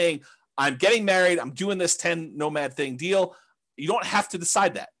not saying, I'm getting married, I'm doing this 10 nomad thing deal. You don't have to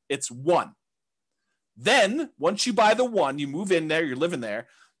decide that. It's one. Then, once you buy the one, you move in there, you're living there,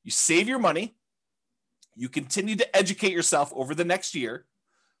 you save your money. You continue to educate yourself over the next year.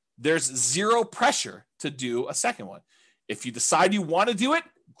 There's zero pressure to do a second one. If you decide you want to do it,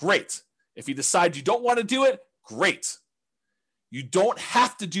 great. If you decide you don't want to do it, great. You don't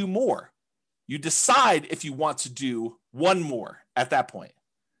have to do more. You decide if you want to do one more at that point.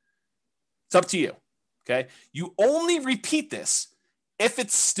 It's up to you. Okay. You only repeat this if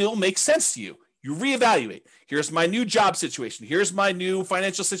it still makes sense to you. You reevaluate. Here's my new job situation. Here's my new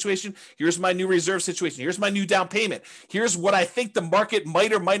financial situation. Here's my new reserve situation. Here's my new down payment. Here's what I think the market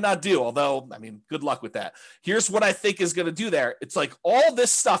might or might not do. Although, good luck with that. Here's what I think is going to do there. It's like all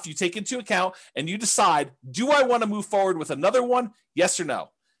this stuff you take into account and you decide, do I want to move forward with another one? Yes or no?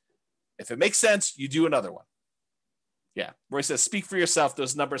 If it makes sense, you do another one. Yeah. Roy says, speak for yourself.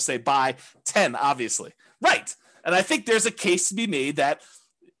 Those numbers say buy 10, obviously. Right. And I think there's a case to be made that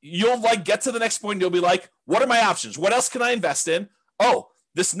you'll get to the next point and you'll be like, what are my options? What else can I invest in? Oh,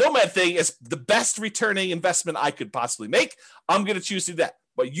 this nomad thing is the best returning investment I could possibly make. I'm going to choose to do that.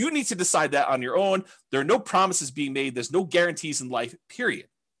 But you need to decide that on your own. There are no promises being made. There's no guarantees in life, period.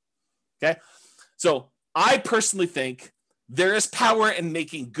 Okay. So I personally think there is power in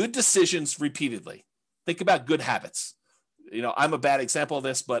making good decisions repeatedly. Think about good habits. I'm a bad example of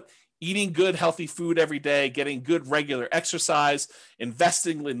this, but eating good, healthy food every day, getting good, regular exercise,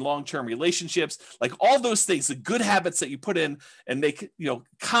 investing in long-term relationships, all those things, the good habits that you put in and make,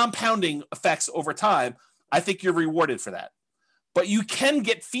 compounding effects over time, I think you're rewarded for that. but you can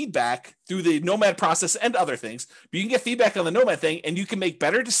get feedback through the Nomad process and other things. But you can get feedback on the Nomad thing, and you can make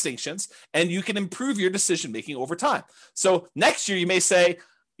better distinctions, and you can improve your decision making over time. So next year, you may say,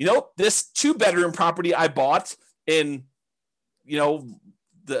 this 2-bedroom property I bought in,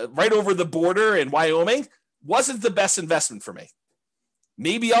 the right over the border in Wyoming wasn't the best investment for me.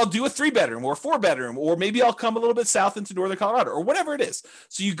 Maybe I'll do a 3-bedroom or 4-bedroom, or maybe I'll come a little bit south into northern Colorado, or whatever it is.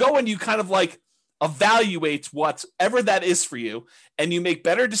 So you go and you kind of like evaluate whatever that is for you, and you make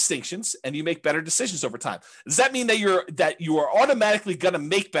better distinctions and you make better decisions over time. Does that mean that you are automatically going to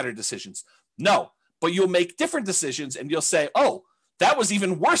make better decisions? No, but you'll make different decisions, and you'll say, oh, that was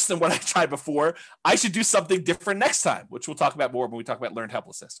even worse than what I tried before. I should do something different next time, which we'll talk about more when we talk about learned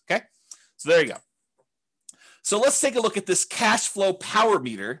helplessness. Okay, so there you go. So let's take a look at this cash flow power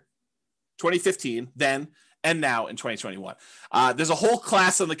meter, 2015, then and now in 2021. There's a whole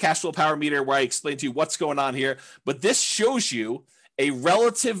class on the cash flow power meter where I explain to you what's going on here, but this shows you a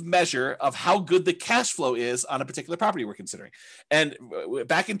relative measure of how good the cash flow is on a particular property we're considering. And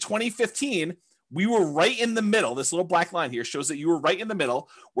back in 2015, we were right in the middle. This little black line here shows that you were right in the middle,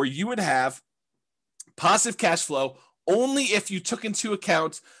 where you would have positive cash flow only if you took into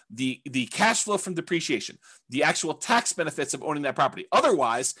account the cash flow from depreciation, the actual tax benefits of owning that property.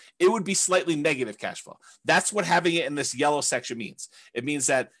 Otherwise, it would be slightly negative cash flow. That's what having it in this yellow section means. It means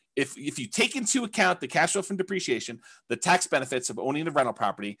that if you take into account the cash flow from depreciation, the tax benefits of owning the rental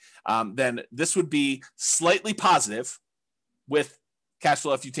property, then this would be slightly positive with cash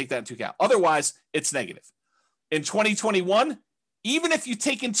flow if you take that into account. Otherwise, it's negative. In 2021, even if you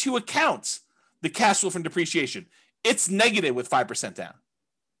take into account the cash flow from depreciation, it's negative with 5% down.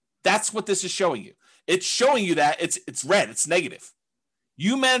 That's what this is showing you. It's showing you that it's red, it's negative.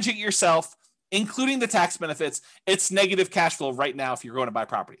 You manage it yourself, including the tax benefits, it's negative cash flow right now if you're going to buy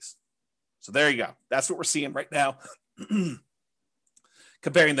properties. So there you go. That's what we're seeing right now.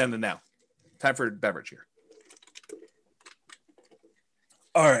 Comparing them to now. Time for a beverage here.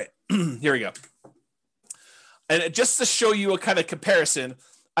 All right, here we go. And just to show you a kind of comparison,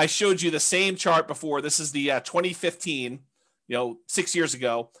 I showed you the same chart before. This is the 2015, 6 years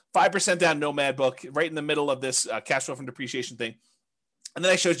ago, 5% down Nomad book, right in the middle of this cash flow from depreciation thing. And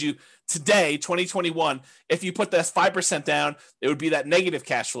then I showed you today, 2021, if you put this 5% down, it would be that negative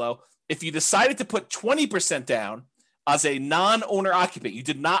cash flow. If you decided to put 20% down as a non-owner occupant, you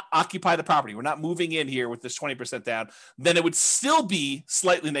did not occupy the property, we're not moving in here with this 20% down, then it would still be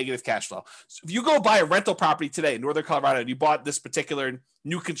slightly negative cash flow. So if you go buy a rental property today in northern Colorado and you bought this particular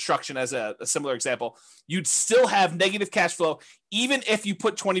new construction as a similar example, you'd still have negative cash flow even if you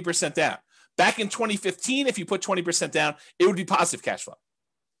put 20% down. Back in 2015, if you put 20% down, it would be positive cash flow.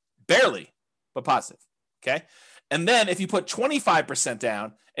 Barely, but positive, okay? And then if you put 25%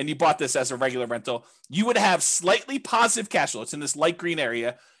 down and you bought this as a regular rental, you would have slightly positive cash flow. It's in this light green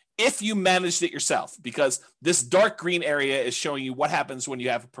area if you managed it yourself, because this dark green area is showing you what happens when you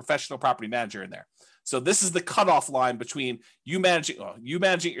have a professional property manager in there. So this is the cutoff line between you managing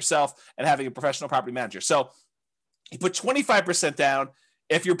it yourself and having a professional property manager. So you put 25% down.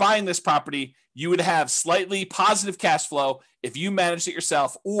 If you're buying this property, you would have slightly positive cash flow if you managed it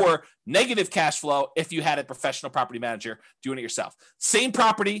yourself, or negative cash flow if you had a professional property manager doing it yourself. Same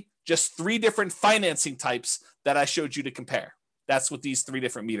property, just 3 different financing types that I showed you to compare. That's what these 3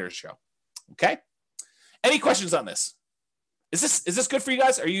 different meters show. Okay. Any questions on this? Is this good for you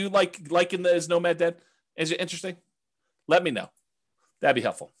guys? Are you liking this Nomad Dead? Is it interesting? Let me know. That'd be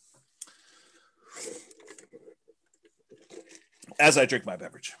helpful. As I drink my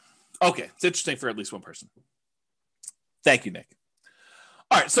beverage. Okay, it's interesting for at least one person. Thank you, Nick.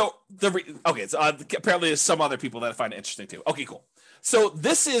 All right, so apparently there's some other people that find it interesting too. Okay, cool. So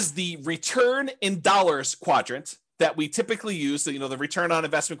this is the return in dollars quadrant that we typically use. The return on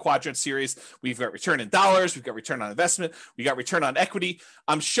investment quadrant series. We've got return in dollars, we've got return on investment, we got return on equity.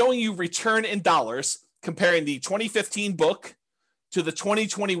 I'm showing you return in dollars, comparing the 2015 book to the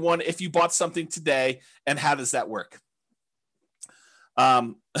 2021 if you bought something today, and how does that work?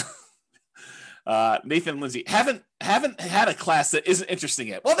 Nathan and Lindsay haven't had a class that isn't interesting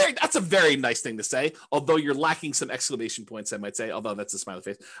yet. Well, that's a very nice thing to say, although you're lacking some exclamation points, I might say, although that's a smiley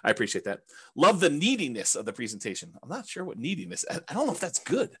face. I appreciate that. Love the neediness of the presentation. I'm not sure what neediness. I don't know if that's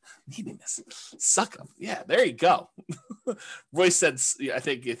good. Neediness. Suck up. Yeah, there you go. Royce said, I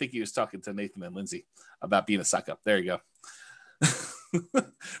think he was talking to Nathan and Lindsay about being a suck up. There you go.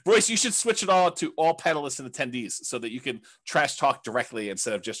 Royce, you should switch it all to all panelists and attendees so that you can trash talk directly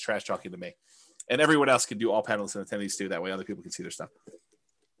instead of just trash talking to me. And everyone else can do all panelists and attendees too. That way other people can see their stuff.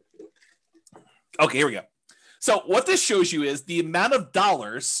 Okay, here we go. So what this shows you is the amount of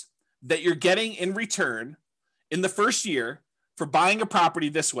dollars that you're getting in return in the first year for buying a property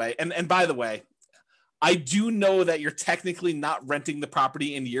this way, and by the way, I do know that you're technically not renting the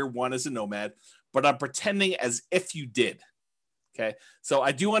property in year one as a nomad, but I'm pretending as if you did. Okay. So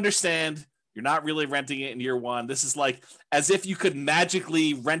I do understand you're not really renting it in year one. This is like as if you could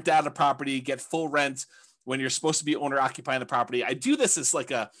magically rent out a property, get full rent when you're supposed to be owner occupying the property. I do this as like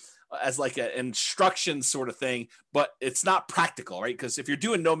an instruction sort of thing, but it's not practical, right? Because if you're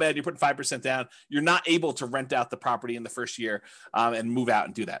doing nomad, you're putting 5% down, you're not able to rent out the property in the first year and move out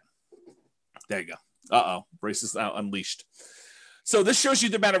and do that. There you go. Race is now unleashed. So this shows you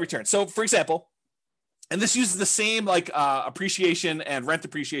the amount of return. So for example, and this uses the same appreciation and rent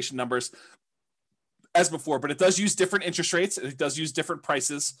appreciation numbers as before, but it does use different interest rates. It does use different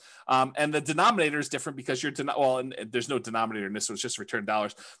prices. And the denominator is different because and there's no denominator in this, so it's just return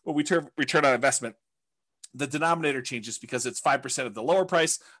dollars. But we return on investment. The denominator changes because it's 5% of the lower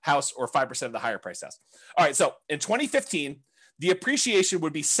price house or 5% of the higher price house. All right. So in 2015, the appreciation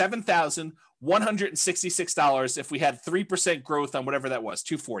would be $7,166 if we had 3% growth on whatever that was,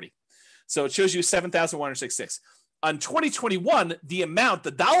 240. So it shows you 7,166. On 2021, the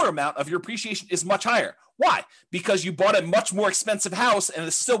dollar amount of your appreciation is much higher. Why? Because you bought a much more expensive house and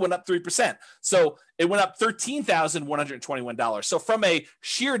it still went up 3%. So it went up $13,121. So from a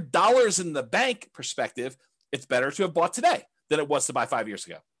sheer dollars in the bank perspective, it's better to have bought today than it was to buy 5 years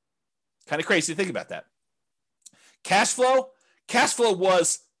ago. Kind of crazy to think about that. Cash flow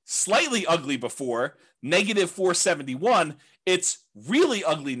was slightly ugly before, negative 471. It's really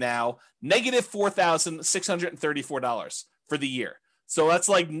ugly now, negative $4,634 for the year. So that's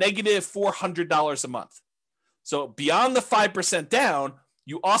like negative $400 a month. So beyond the 5% down,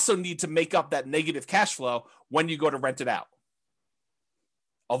 you also need to make up that negative cash flow when you go to rent it out.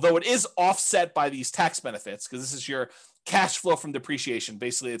 Although it is offset by these tax benefits, because this is your cash flow from depreciation.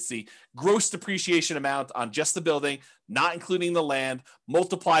 Basically, it's the gross depreciation amount on just the building, not including the land,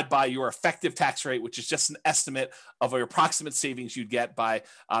 multiplied by your effective tax rate, which is just an estimate of your approximate savings you'd get by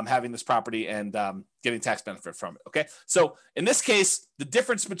having this property and getting tax benefit from it. Okay. So in this case, the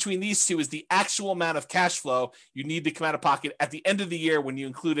difference between these two is the actual amount of cash flow you need to come out of pocket at the end of the year when you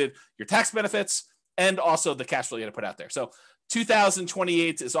included your tax benefits and also the cash flow you had to put out there. So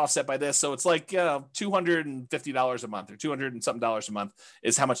 2028 is offset by this. So it's like $250 a month or 200 and something dollars a month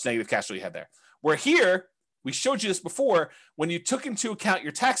is how much negative cash flow you had there. Where here, we showed you this before, when you took into account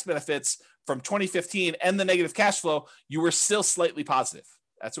your tax benefits from 2015 and the negative cash flow, you were still slightly positive.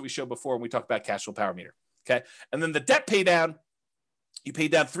 That's what we showed before when we talked about cash flow power meter. Okay. And then the debt pay down, you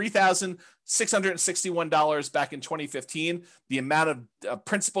paid down $3,661 back in 2015. The amount of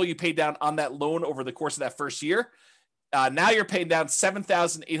principal you paid down on that loan over the course of that first year. Now you're paying down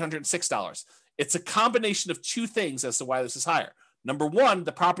 $7,806. It's a combination of two things as to why this is higher. Number one,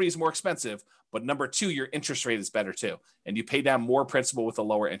 the property is more expensive, but number two, your interest rate is better too. And you pay down more principal with a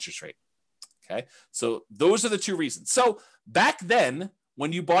lower interest rate. Okay. So those are the two reasons. So back then,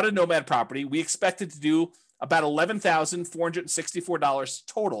 when you bought a Nomad property, we expected to do about $11,464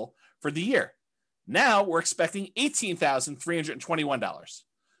 total for the year. Now we're expecting $18,321.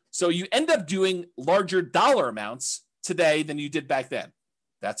 So you end up doing larger dollar amounts today than you did back then.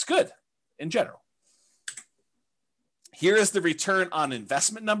 That's good in general. Here is the return on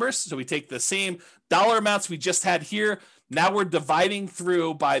investment numbers. So we take the same dollar amounts we just had here. Now we're dividing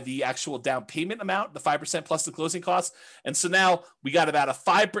through by the actual down payment amount, the 5% plus the closing costs. And so now we got about a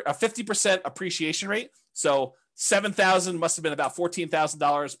 50% appreciation rate. So 7,000 must have been about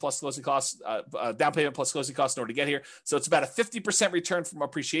 $14,000 plus closing costs, down payment plus closing costs in order to get here. So it's about a 50% return from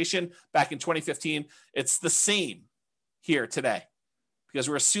appreciation back in 2015. It's the same here today because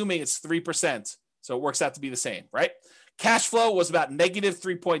we're assuming it's 3%. So it works out to be the same, right? Cash flow was about negative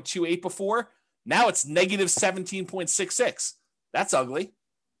 3.28 before. Now it's negative 17.66. That's ugly.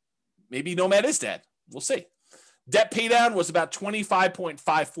 Maybe Nomad is dead. We'll see. Debt paydown was about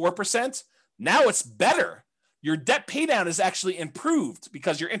 25.54%. Now it's better. Your debt paydown is actually improved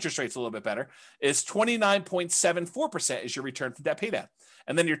because your interest rate's a little bit better. Is 29.74% is your return for debt paydown.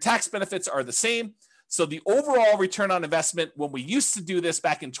 And then your tax benefits are the same. So the overall return on investment when we used to do this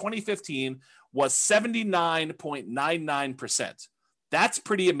back in 2015 was 79.99%. That's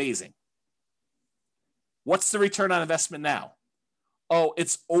pretty amazing. What's the return on investment now? Oh,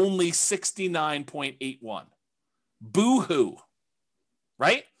 it's only 69.81. Boo-hoo,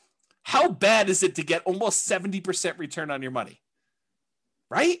 right? How bad is it to get almost 70% return on your money?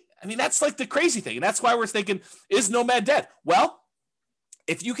 Right? I mean, that's like the crazy thing. And that's why we're thinking, is Nomad dead? Well,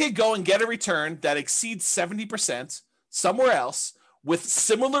 if you could go and get a return that exceeds 70% somewhere else with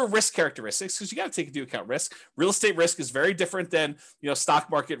similar risk characteristics, because you got to take into account risk. Real estate risk is very different than, stock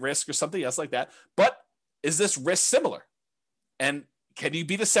market risk or something else like that. But is this risk similar? And can you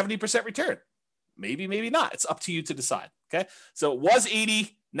beat a 70% return? Maybe, maybe not. It's up to you to decide. Okay. So it was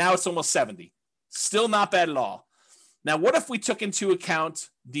 80. Now it's almost 70. Still not bad at all. Now, what if we took into account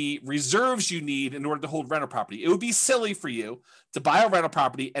the reserves you need in order to hold rental property? It would be silly for you to buy a rental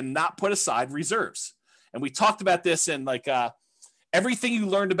property and not put aside reserves. And we talked about this in everything you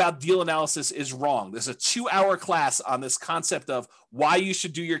learned about deal analysis is wrong. There's a 2-hour class on this concept of why you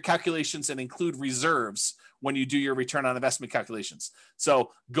should do your calculations and include reserves when you do your return on investment calculations.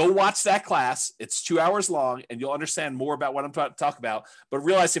 So go watch that class. It's 2 hours long, and you'll understand more about what I'm about to talk about. But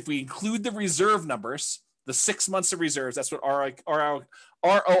realize if we include the reserve numbers, the 6 months of reserves, that's what ROIQ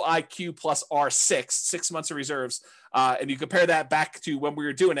plus R6, 6 months of reserves, and you compare that back to when we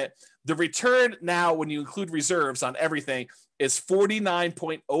were doing it, the return now when you include reserves on everything is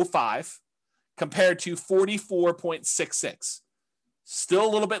 49.05 compared to 44.66. Still a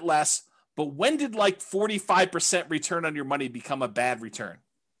little bit less, but when did 45% return on your money become a bad return?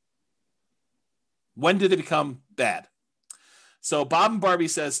 When did it become bad? So Bob and Barbie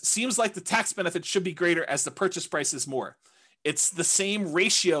says, seems like the tax benefit should be greater as the purchase price is more. It's the same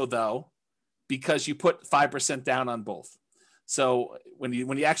ratio, though, because you put 5% down on both. So when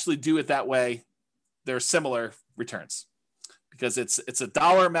you actually do it that way, they're similar returns because it's a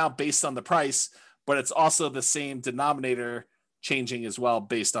dollar amount based on the price, but it's also the same denominator changing as well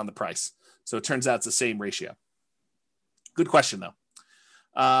based on the price. So it turns out it's the same ratio. Good question, though.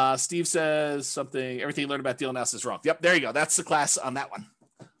 Steve says something, everything you learned about deal analysis is wrong. Yep, there you go. That's the class on that one.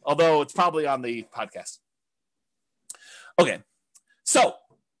 Although it's probably on the podcast. Okay, so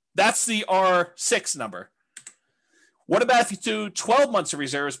that's the R6 number. What about if you do 12 months of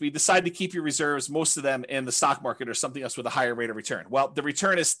reserves, but you decide to keep your reserves, most of them in the stock market or something else with a higher rate of return? Well, the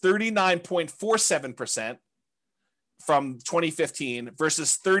return is 39.47% from 2015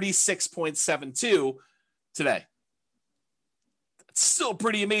 versus 36.72 today. It's still a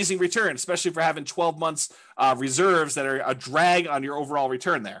pretty amazing return, especially for having 12 months reserves that are a drag on your overall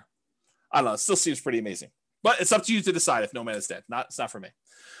return there. I don't know. It still seems pretty amazing. But it's up to you to decide if Nomad is dead. It's not for me.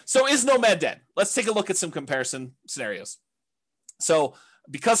 So is Nomad dead? Let's take a look at some comparison scenarios. So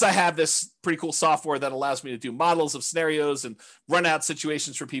because I have this pretty cool software that allows me to do models of scenarios and run out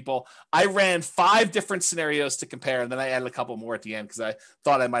situations for people, I ran 5 different scenarios to compare, and then I added a couple more at the end because I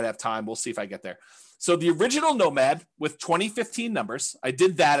thought I might have time. We'll see if I get there. So the original Nomad with 2015 numbers, I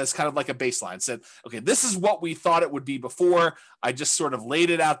did that as kind of like a baseline. Said, okay, this is what we thought it would be before. I just sort of laid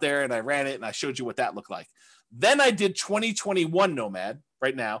it out there and I ran it and I showed you what that looked like. Then I did 2021 Nomad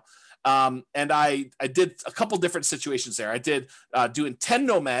right now. And I did a couple different situations there. I did doing 10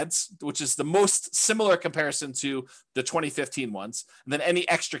 Nomads, which is the most similar comparison to the 2015 ones. And then any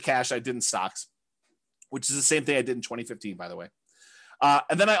extra cash I did in stocks, which is the same thing I did in 2015, by the way.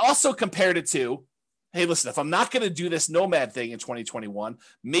 And then I also compared it to, hey, listen, if I'm not going to do this Nomad thing in 2021,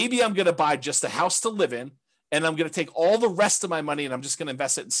 maybe I'm going to buy just a house to live in, and I'm going to take all the rest of my money and I'm just going to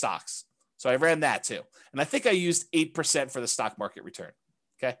invest it in stocks. So I ran that too. And I think I used 8% for the stock market return.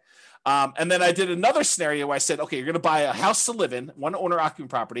 Okay. And then I did another scenario where I said, okay, you're going to buy a house to live in, one owner occupant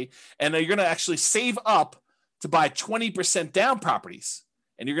property, and you're going to actually save up to buy 20% down properties.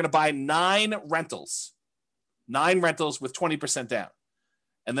 And you're going to buy 9 rentals with 20% down.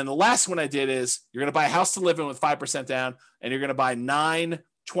 And then the last one I did is you're going to buy a house to live in with 5% down, and you're going to buy 9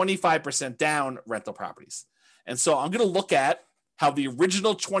 25% down rental properties. And so I'm going to look at how the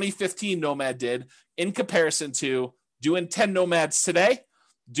original 2015 Nomad did in comparison to doing 10 Nomads today,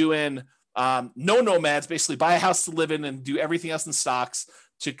 doing no Nomads, basically buy a house to live in and do everything else in stocks,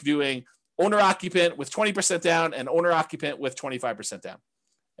 to doing owner occupant with 20% down and owner occupant with 25% down.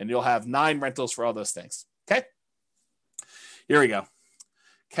 And you'll have 9 rentals for all those things. Okay. Here we go.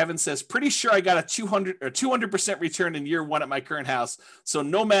 Kevin says, pretty sure I got a 200% return in year 1 at my current house. So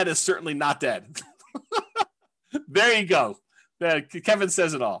Nomad is certainly not dead. There you go. Kevin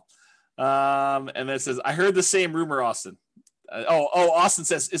says it all. And then it says, I heard the same rumor, Austin. Austin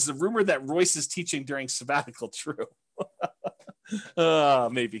says, is the rumor that Royce is teaching during sabbatical true?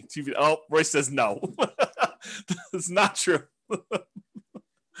 Maybe. Royce says no. It's not true.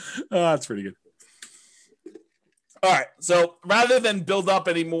 That's pretty good. All right, so rather than build up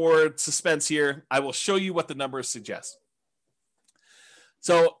any more suspense here, I will show you what the numbers suggest.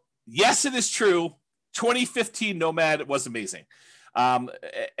 So, yes, it is true. 2015 Nomad was amazing.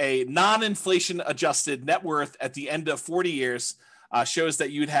 A non-inflation adjusted net worth at the end of 40 years shows that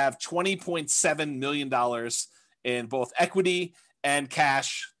you'd have $20.7 million in both equity and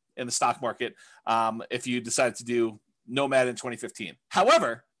cash in the stock market if you decided to do Nomad in 2015.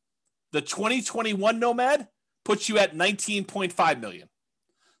 However, the 2021 Nomad puts you at 19.5 million.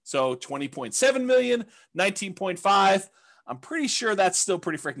 So 20.7 million, 19.5. I'm pretty sure that's still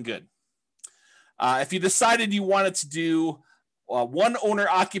pretty freaking good. If you decided you wanted to do one owner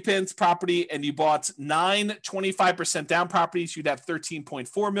occupant property and you bought 9 25% down properties, you'd have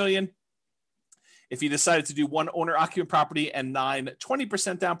 13.4 million. If you decided to do one owner occupant property and 9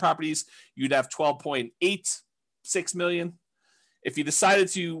 20% down properties, you'd have 12.86 million. If you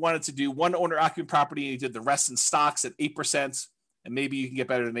decided you wanted to do one owner occupant property and you did the rest in stocks at 8%, and maybe you can get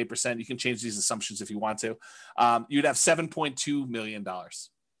better than 8%, you can change these assumptions if you want to, you'd have $7.2 million.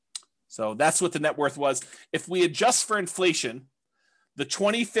 So that's what the net worth was. If we adjust for inflation, the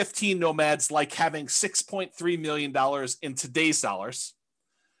 2015 nomads like having $6.3 million in today's dollars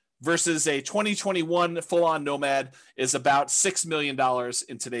versus a 2021 full-on nomad is about $6 million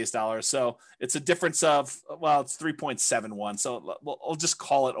in today's dollars. So it's a difference of, well, it's 3.71. So I'll just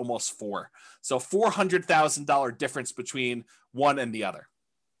call it almost 4. So $400,000 difference between one and the other,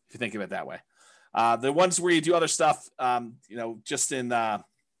 if you think of it that way. The ones where you do other stuff, just in,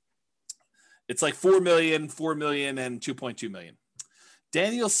 it's like 4 million, and 2.2 million.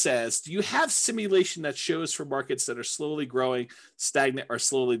 Daniel says, do you have simulation that shows for markets that are slowly growing, stagnant, or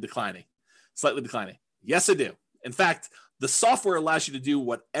slowly declining? Slightly declining. Yes, I do. In fact, the software allows you to do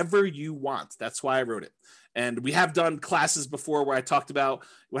whatever you want. That's why I wrote it. And we have done classes before where I talked about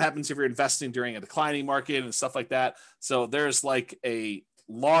what happens if you're investing during a declining market and stuff like that. So there's like a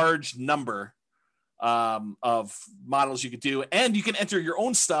large number of models you could do, and you can enter your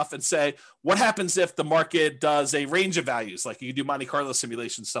own stuff and say, what happens if the market does a range of values? Like you can do Monte Carlo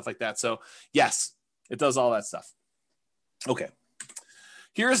simulations, stuff like that. So yes, it does all that stuff. Okay.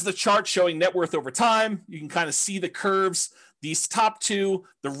 Here's the chart showing net worth over time. You can kind of see the curves. These top two,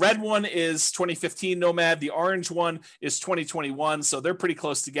 the red one is 2015 Nomad. The orange one is 2021. So they're pretty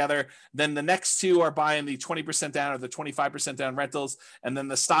close together. Then the next two are buying the 20% down or the 25% down rentals. And then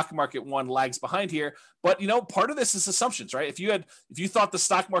the stock market one lags behind here. But, part of this is assumptions, right? If you thought the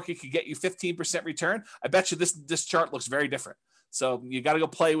stock market could get you 15% return, I bet you this chart looks very different. So you got to go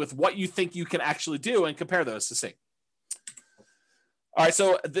play with what you think you can actually do and compare those to see. All right,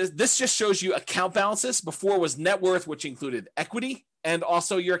 so this just shows you account balances. Before was net worth, which included equity, and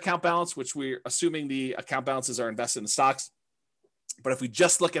also your account balance, which we're assuming the account balances are invested in stocks. But if we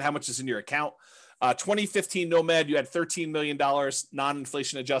just look at how much is in your account, 2015 Nomad, you had $13 million,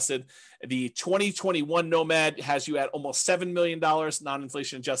 non-inflation adjusted. The 2021 Nomad has you at almost $7 million,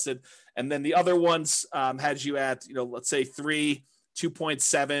 non-inflation adjusted. And then the other ones had you at, let's say 3,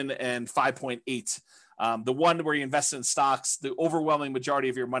 2.7, and 5.8. The one where you invest in stocks, the overwhelming majority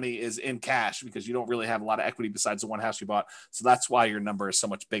of your money is in cash because you don't really have a lot of equity besides the one house you bought. So that's why your number is so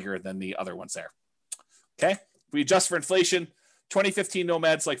much bigger than the other ones there. Okay. If we adjust for inflation, 2015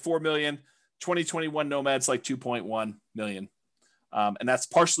 Nomads like 4 million, 2021 Nomads like 2.1 million. And that's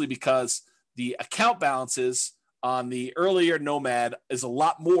partially because the account balances on the earlier Nomad is a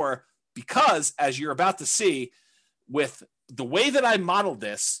lot more because, as you're about to see, with the way that I modeled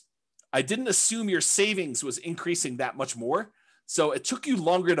this, I didn't assume your savings was increasing that much more. So it took you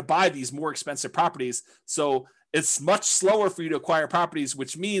longer to buy these more expensive properties. So it's much slower for you to acquire properties,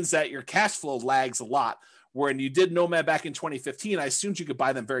 which means that your cash flow lags a lot. When you did Nomad back in 2015, I assumed you could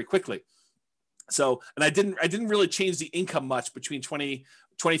buy them very quickly. So, and I didn't really change the income much between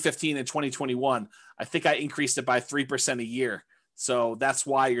 2015 and 2021. I think I increased it by 3% a year. So that's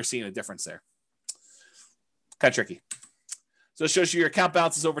why you're seeing a difference there. Kind of tricky. So it shows you your account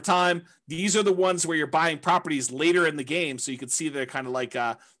balances over time. These are the ones where you're buying properties later in the game. So you can see they're kind of like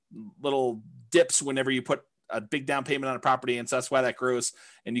little dips whenever you put a big down payment on a property. And so that's why that grows.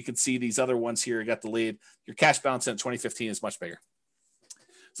 And you can see these other ones here got the lead. Your cash balance in 2015 is much bigger.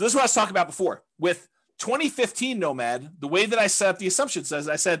 So this is what I was talking about before. With 2015 Nomad, the way that I set up the assumptions is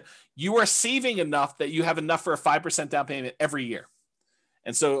I said, you are saving enough that you have enough for a 5% down payment every year.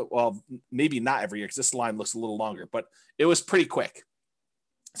 And so, well, maybe not every year because this line looks a little longer, but it was pretty quick.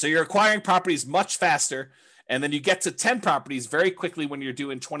 So you're acquiring properties much faster, and then you get to 10 properties very quickly when you're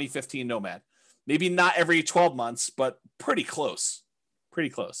doing 2015 Nomad. Maybe not every 12 months, but pretty close. Pretty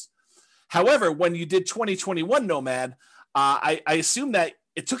close. However, when you did 2021 Nomad, I assume that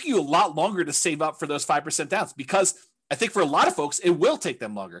it took you a lot longer to save up for those 5% downs because I think for a lot of folks, it will take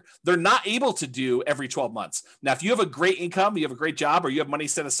them longer. They're not able to do every 12 months. Now, if you have a great income, you have a great job, or you have money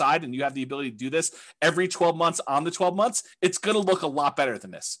set aside and you have the ability to do this every 12 months on the 12 months, it's going to look a lot better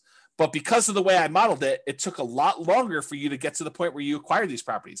than this. But because of the way I modeled it, it took a lot longer for you to get to the point where you acquire these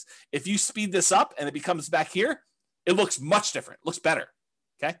properties. If you speed this up and it becomes back here, it looks much different. It looks better.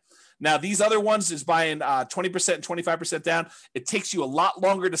 Okay. Now, these other ones is buying 20% and 25% down. It takes you a lot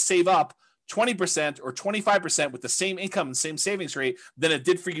longer to save up 20% or 25% with the same income and same savings rate than it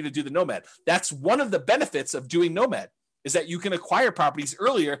did for you to do the Nomad. That's one of the benefits of doing Nomad. is that you can acquire properties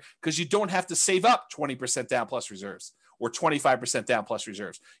earlier because you don't have to save up 20% down plus reserves or 25% down plus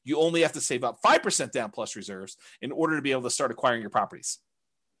reserves. You only have to save up 5% down plus reserves in order to be able to start acquiring your properties.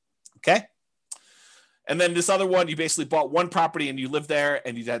 Okay? And then this other one, you basically bought one property and you lived there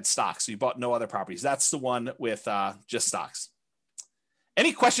and you had stocks. So you bought no other properties. That's the one with just stocks.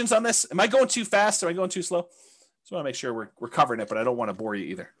 Any questions on this? Am I going too fast? Am I going too slow? Just want to make sure we're covering it, but I don't want to bore you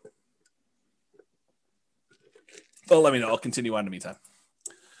either. Oh, let me know. I'll continue on in the meantime.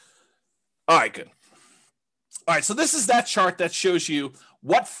 All right, good. All right, so this is that chart that shows you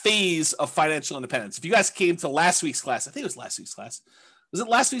what phase of financial independence. If you guys came to last week's class, I think it was last week's class. Was it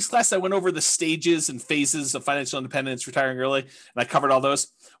last week's class I went over the stages and phases of financial independence, retiring early, and I covered all those?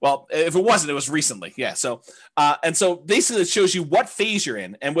 Well, if it wasn't, it was recently. Yeah. So, and so basically it shows you what phase you're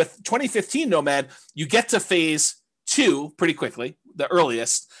in. And with 2015 Nomad, you get to phase 2 pretty quickly, the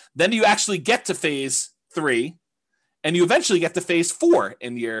earliest. Then you actually get to phase 3, and you eventually get to phase 4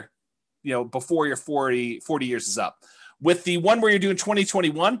 in your, before your 40 years is up. With the one where you're doing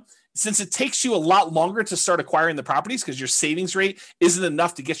 2021, since it takes you a lot longer to start acquiring the properties because your savings rate isn't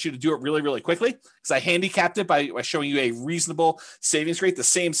enough to get you to do it really, really quickly, because I handicapped it by showing you a reasonable savings rate, the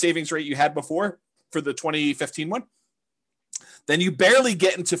same savings rate you had before for the 2015 one. Then you barely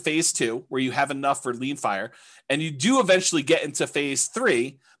get into phase 2 where you have enough for lean fire. And you do eventually get into phase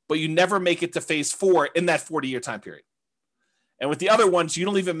 3, but you never make it to phase 4 in that 40-year time period. And with the other ones, you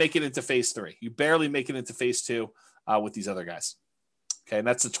don't even make it into phase 3. You barely make it into phase 2 with these other guys. Okay, and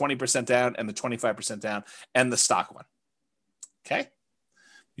that's the 20% down and the 25% down and the stock one. Okay,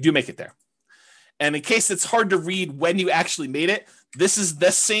 you do make it there. And in case it's hard to read when you actually made it, this is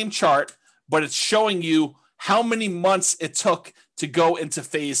the same chart, but it's showing you how many months it took to go into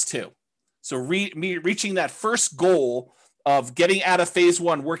phase 2. So reaching that first goal of getting out of phase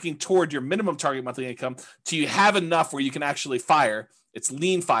 1, working toward your minimum target monthly income till you have enough where you can actually fire. It's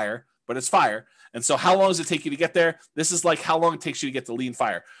lean fire, but it's fire. And so how long does it take you to get there? This is like how long it takes you to get to lean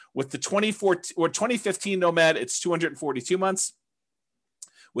fire. With the 2015 Nomad, it's 242 months.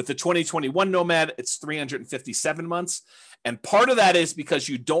 With the 2021 Nomad, it's 357 months. And part of that is because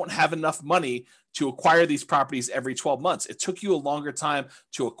you don't have enough money to acquire these properties every 12 months. It took you a longer time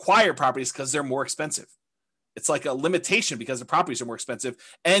to acquire properties because they're more expensive. It's like a limitation because the properties are more expensive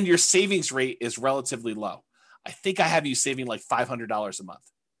and your savings rate is relatively low. I think I have you saving like $500 a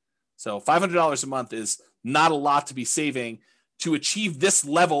month. So $500 a month is not a lot to be saving to achieve this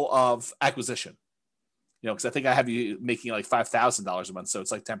level of acquisition. Because I think I have you making like $5,000 a month. So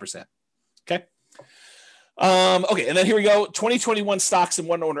it's like 10%. Okay. Okay. And then here we go. 2021 stocks and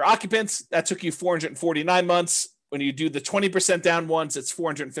one owner occupants. That took you 449 months. When you do the 20% down ones, it's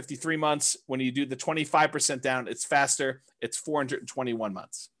 453 months. When you do the 25% down, it's faster. It's 421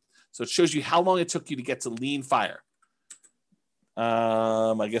 months. So it shows you how long it took you to get to lean fire.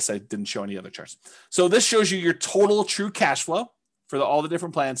 I guess I didn't show any other charts. So this shows you your total true cash flow for all the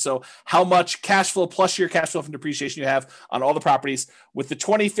different plans. So how much cash flow plus your cash flow from depreciation you have on all the properties. With the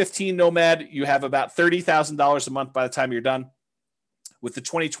 2015 Nomad, you have about $30,000 a month by the time you're done. With the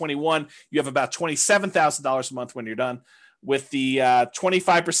 2021, you have about $27,000 a month when you're done. With the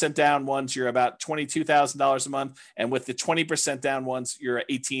 25% down ones, you're about $22,000 a month. And with the 20% down ones, you're at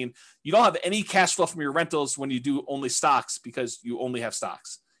 18. You don't have any cash flow from your rentals when you do only stocks because you only have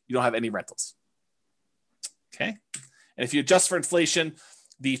stocks. You don't have any rentals. Okay. And if you adjust for inflation,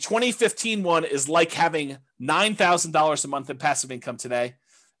 the 2015 one is like having $9,000 a month in passive income today.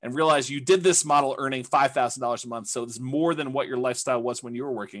 And realize you did this model earning $5,000 a month. So it's more than what your lifestyle was when you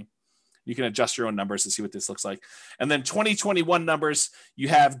were working. You can adjust your own numbers to see what this looks like. And then 2021 numbers, you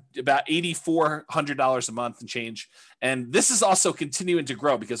have about $8,400 a month and change. And this is also continuing to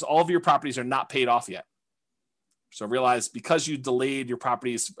grow because all of your properties are not paid off yet. So realize because you delayed your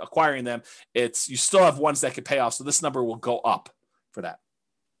properties acquiring them, you still have ones that could pay off. So this number will go up for that.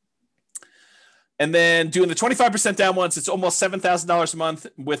 And then doing the 25% down ones, it's almost $7,000 a month.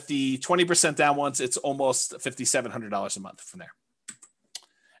 With the 20% down ones, it's almost $5,700 a month from there.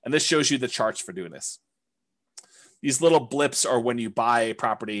 And this shows you the charts for doing this. These little blips are when you buy a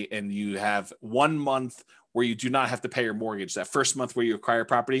property and you have 1 month where you do not have to pay your mortgage. That first month where you acquire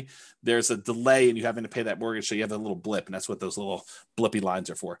property, there's a delay and you having to pay that mortgage. So you have a little blip, and that's what those little blippy lines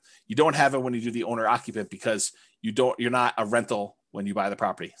are for. You don't have it when you do the owner occupant because you're not a rental when you buy the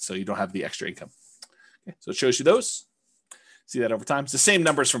property. So you don't have the extra income. Okay, so it shows you those. See that over time. It's the same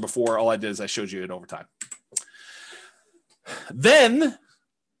numbers from before. All I did is I showed you it over time. Then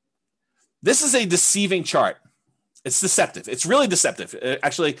this is a deceiving chart. It's deceptive. It's really deceptive.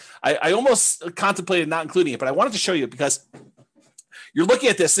 Actually, I almost contemplated not including it, but I wanted to show you because you're looking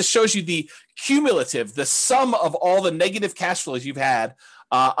at this. This shows you the cumulative, the sum of all the negative cash flows you've had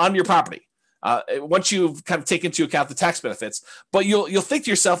on your property. Once you've kind of taken into account the tax benefits, but you'll think to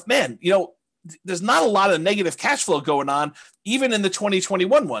yourself, man, there's not a lot of negative cash flow going on, even in the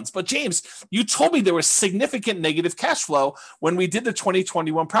 2021 ones. But James, you told me there was significant negative cash flow when we did the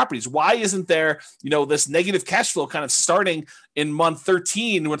 2021 properties. Why isn't there, this negative cash flow kind of starting in month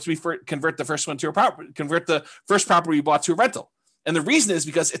 13 once we convert the first one to a property, convert the first property we bought to a rental? And the reason is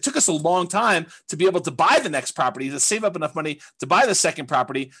because it took us a long time to be able to buy the next property, to save up enough money to buy the second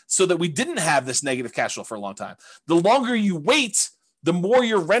property so that we didn't have this negative cash flow for a long time. The longer you wait, the more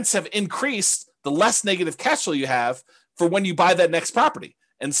your rents have increased, the less negative cash flow you have for when you buy that next property.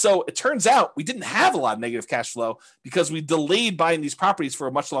 And so it turns out we didn't have a lot of negative cash flow because we delayed buying these properties for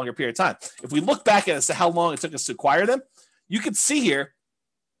a much longer period of time. If we look back at as to how long it took us to acquire them, you can see here,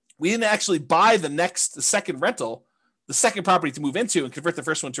 we didn't actually buy the second rental, the second property to move into and convert the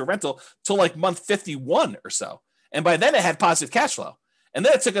first one to a rental till like month 51 or so. And by then it had positive cash flow. And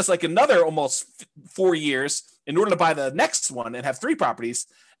then it took us like another almost 4 years in order to buy the next one and have 3 properties.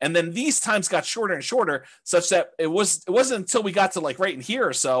 And then these times got shorter and shorter, such that it wasn't until we got to like right in here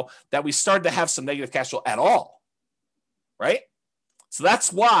or so that we started to have some negative cash flow at all, right? So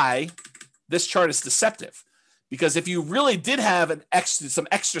that's why this chart is deceptive. Because if you really did have some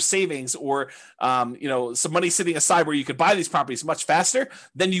extra savings or some money sitting aside where you could buy these properties much faster,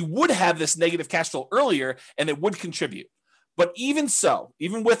 then you would have this negative cash flow earlier and it would contribute. But even so,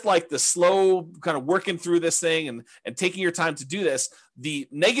 even with like the slow kind of working through this thing and taking your time to do this, the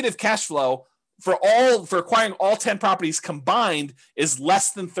negative cash flow for acquiring all 10 properties combined is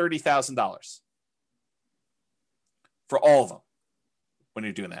less than $30,000 for all of them when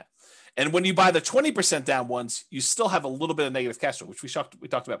you're doing that. And when you buy the 20% down ones, you still have a little bit of negative cash flow, which we talked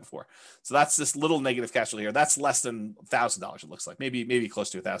about before. So that's this little negative cash flow here. That's less than $1,000. It looks like maybe close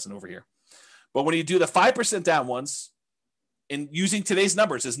to 1,000 over here. But when you do the 5% down ones, and using today's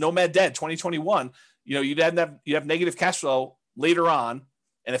numbers as Nomad Dead 2021, you'd have negative cash flow later on,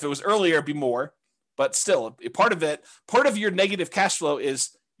 and if it was earlier, it'd be more. But still, part of your negative cash flow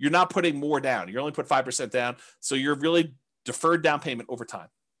is you're not putting more down. You're only put 5% down, so you're really deferred down payment over time.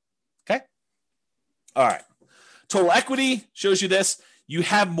 Okay. All right. Total equity shows you this. You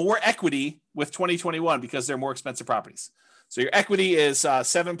have more equity with 2021 because they're more expensive properties. So your equity is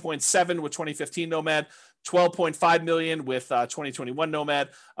 7.7 with 2015 Nomad, 12.5 million with 2021 Nomad,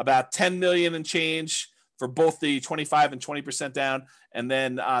 about 10 million and change for both the 25 and 20% down. And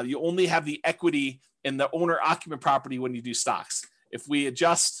then you only have the equity in the owner occupant property when you do stocks. If we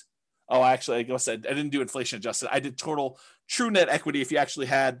adjust, I guess I didn't do inflation adjusted. I did total true net equity if you actually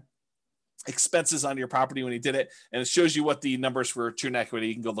had expenses on your property when you did it. And it shows you what the numbers for true net equity.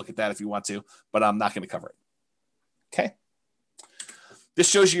 You can go look at that if you want to, but I'm not going to cover it. Okay. This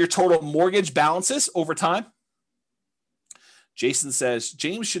shows you your total mortgage balances over time. Jason says,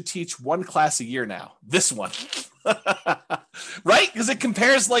 James should teach one class a year now. This one. Right? Because it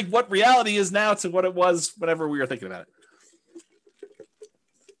compares like what reality is now to what it was whenever we were thinking about it.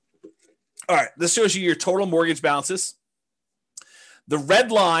 All right. This shows you your total mortgage balances. The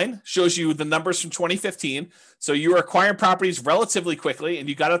red line shows you the numbers from 2015. So you were acquiring properties relatively quickly, and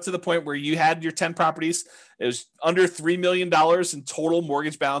you got up to the point where you had your 10 properties. It was under $3 million in total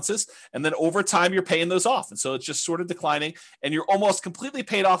mortgage balances. And then over time, you're paying those off. And so it's just sort of declining, and you're almost completely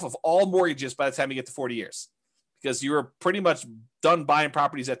paid off of all mortgages by the time you get to 40 years because you were pretty much done buying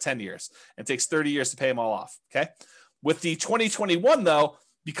properties at 10 years. It takes 30 years to pay them all off. Okay. With the 2021, though,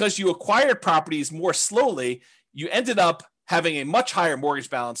 because you acquired properties more slowly, you ended up having a much higher mortgage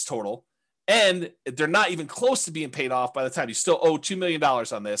balance total, and they're not even close to being paid off by the time you still owe $2 million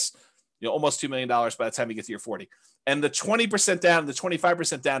on this, almost $2 million by the time you get to your 40. And the 20% down, the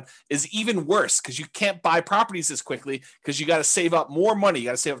 25% down is even worse because you can't buy properties as quickly because you got to save up more money. You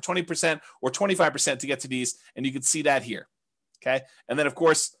got to save up 20% or 25% to get to these. And you can see that here. Okay. And then of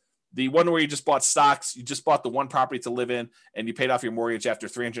course, the one where you just bought stocks, you just bought the one property to live in and you paid off your mortgage after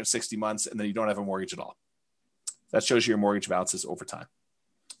 360 months. And then you don't have a mortgage at all. That shows you your mortgage balances over time.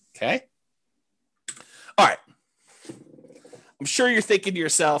 Okay. All right. I'm sure you're thinking to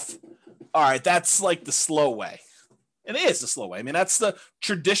yourself, all right, that's like the slow way. And it is the slow way. I mean, that's the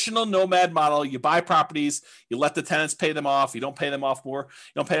traditional nomad model. You buy properties, you let the tenants pay them off. You don't pay them off more.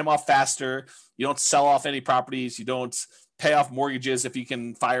 You don't pay them off faster. You don't sell off any properties. You don't pay off mortgages if you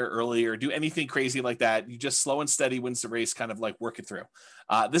can fire early or do anything crazy like that. You just slow and steady wins the race, kind of like work it through.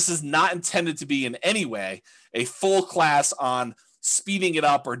 This is not intended to be in any way a full class on speeding it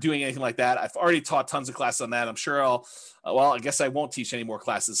up or doing anything like that. I've already taught tons of classes on that. I'm sure I guess I won't teach any more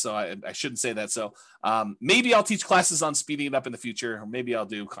classes, so I shouldn't say that. So maybe I'll teach classes on speeding it up in the future, or maybe I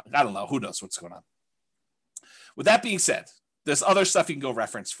don't know. Who knows what's going on? With that being said, there's other stuff you can go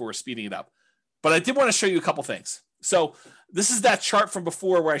reference for speeding it up. But I did want to show you a couple things. So this is that chart from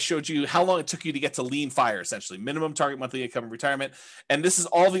before where I showed you how long it took you to get to lean fire, essentially, minimum target monthly income in retirement. And this is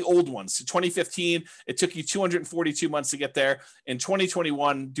all the old ones. So 2015, it took you 242 months to get there. In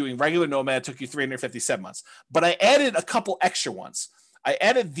 2021, doing regular Nomad took you 357 months. But I added a couple extra ones. I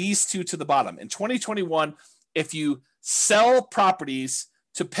added these two to the bottom. In 2021, if you sell properties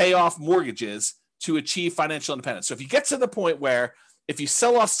to pay off mortgages to achieve financial independence. So if you get to the point where if you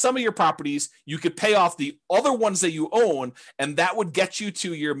sell off some of your properties, you could pay off the other ones that you own, and that would get you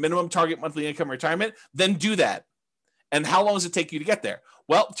to your minimum target monthly income retirement, then do that. And how long does it take you to get there?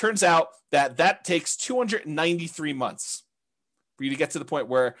 Well, it turns out that takes 293 months for you to get to the point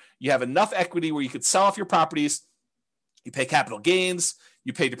where you have enough equity where you could sell off your properties, you pay capital gains,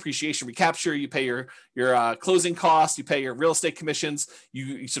 you pay depreciation recapture, you pay your closing costs, you pay your real estate commissions,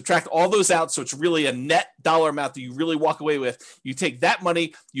 you subtract all those out. So it's really a net dollar amount that you really walk away with. You take that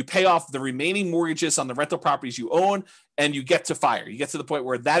money, you pay off the remaining mortgages on the rental properties you own, and you get to fire. You get to the point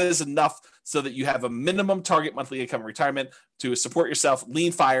where that is enough so that you have a minimum target monthly income in retirement to support yourself,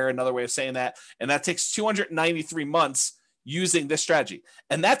 lean fire, another way of saying that. And that takes 293 months using this strategy.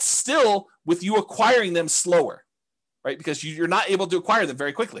 And that's still with you acquiring them slower, right? Because you're not able to acquire them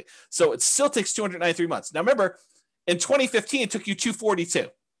very quickly. So it still takes 293 months. Now, remember, in 2015, it took you 242.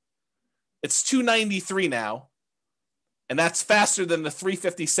 It's 293 now, and that's faster than the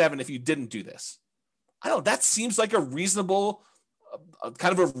 357 if you didn't do this. I don't know. That seems like a reasonable,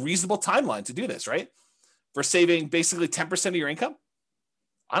 kind of a reasonable timeline to do this, right? For saving basically 10% of your income.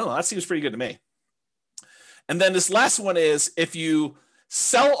 I don't know. That seems pretty good to me. And then this last one is if you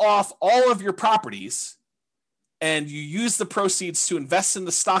sell off all of your properties and you use the proceeds to invest in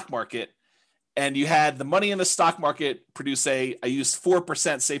the stock market, and you had the money in the stock market produce I used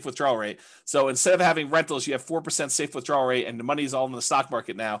 4% safe withdrawal rate. So instead of having rentals, you have 4% safe withdrawal rate, and the money's all in the stock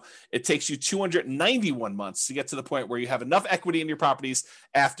market now. It takes you 291 months to get to the point where you have enough equity in your properties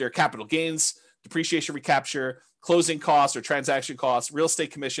after capital gains, depreciation recapture, closing costs or transaction costs, real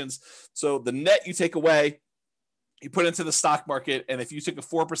estate commissions. So the net you take away, you put into the stock market, and if you took a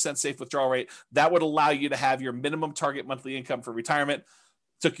 4% safe withdrawal rate, that would allow you to have your minimum target monthly income for retirement.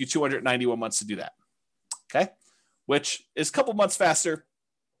 It took you 291 months to do that, okay? Which is a couple months faster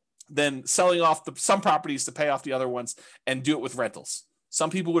than selling off some properties to pay off the other ones and do it with rentals. Some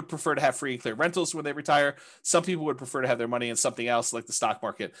people would prefer to have free and clear rentals when they retire. Some people would prefer to have their money in something else like the stock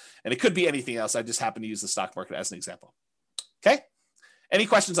market, and it could be anything else. I just happen to use the stock market as an example, okay? Any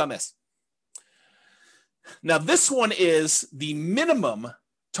questions on this? Now, this one is the minimum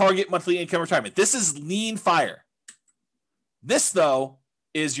target monthly income retirement. This is lean fire. This, though,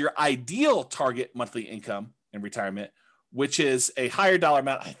 is your ideal target monthly income in retirement, which is a higher dollar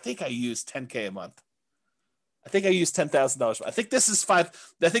amount. I think I used $10K a month. I think I used $10,000. I think this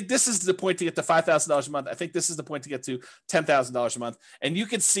is the point to get to $5,000 a month. I think this is the point to get to $10,000 a month. And you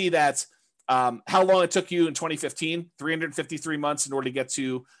can see that how long it took you in 2015, 353 months in order to get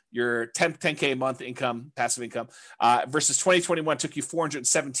to your 10K a month income, passive income, versus 2021 took you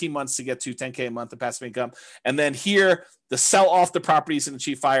 417 months to get to 10K a month of passive income. And then here, the sell off the properties and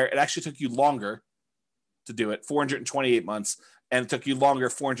achieve fire, it actually took you longer to do it, 428 months, and it took you longer,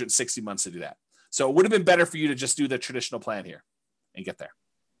 460 months to do that. So it would have been better for you to just do the traditional plan here and get there.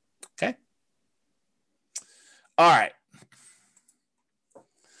 Okay. All right.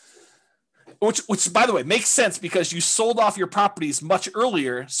 Which, by the way, makes sense because you sold off your properties much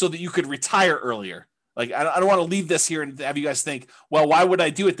earlier so that you could retire earlier. Like, I don't want to leave this here and have you guys think, well, why would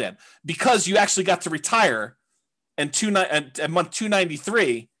I do it then? Because you actually got to retire at month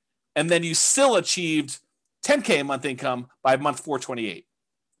 293, and then you still achieved 10K a month income by month 428.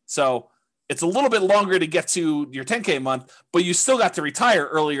 So it's a little bit longer to get to your 10K a month, but you still got to retire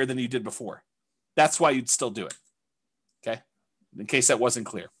earlier than you did before. That's why you'd still do it. Okay? In case that wasn't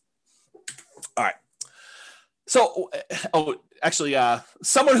clear. All right. So, actually,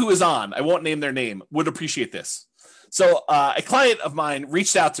 someone who is on, I won't name their name, would appreciate this. So a client of mine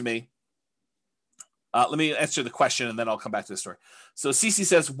reached out to me. Let me answer the question, and then I'll come back to the story. So Cece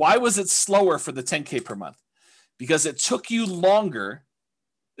says, why was it slower for the 10K per month? Because it took you longer.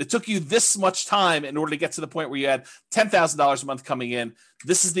 It took you this much time in order to get to the point where you had $10,000 a month coming in.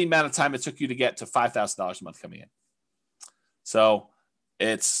 This is the amount of time it took you to get to $5,000 a month coming in. So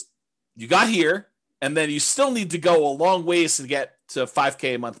you got here, and then you still need to go a long ways to get to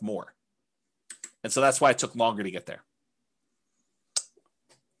 5K a month more. And so that's why it took longer to get there.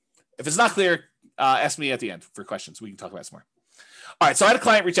 If it's not clear, ask me at the end for questions. We can talk about some more. All right. So I had a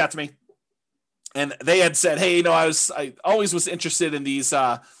client reach out to me, and they had said, hey, I always was interested in these,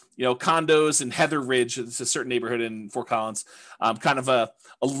 condos in Heather Ridge. It's a certain neighborhood in Fort Collins, kind of a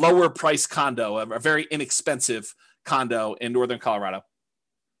lower price condo, a very inexpensive condo in Northern Colorado.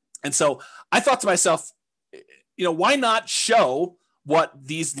 And so I thought to myself, why not show what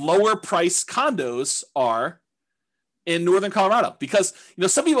these lower price condos are in Northern Colorado? Because,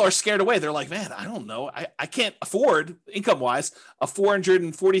 some people are scared away. They're like, man, I don't know. I can't afford, income wise, a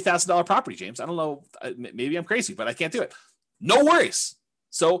 $440,000 property, James. I don't know. Maybe I'm crazy, but I can't do it. No worries.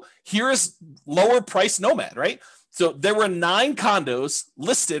 So here's lower price Nomad, right? So there were 9 condos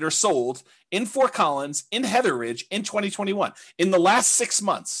listed or sold in Fort Collins, in Heather Ridge in 2021, in the last 6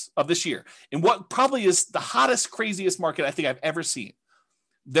 months of this year, in what probably is the hottest, craziest market I think I've ever seen.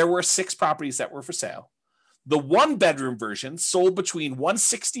 There were 6 properties that were for sale. The 1-bedroom version sold between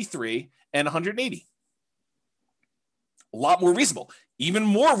 $163,000 and $180,000. A lot more reasonable, even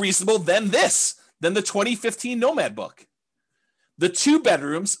more reasonable than the 2015 Nomad book. The 2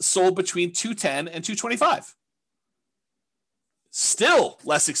 bedrooms sold between $210,000 and $225,000. Still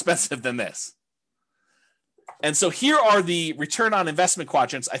less expensive than this. And so here are the return on investment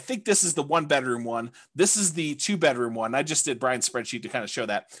quadrants. I think this is the 1-bedroom one. This is the 2-bedroom one. I just did Brian's spreadsheet to kind of show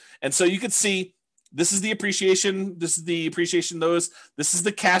that. And so you can see this is the appreciation. This is the appreciation. This is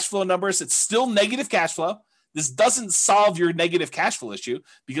the cash flow numbers. It's still negative cash flow. This doesn't solve your negative cash flow issue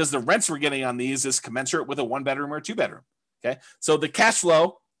because the rents we're getting on these is commensurate with a 1-bedroom or a 2-bedroom. Okay. So the cash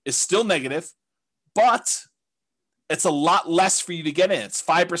flow is still negative, but it's a lot less for you to get in. It's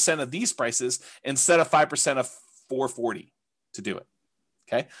 5% of these prices instead of 5% of 440 to do it.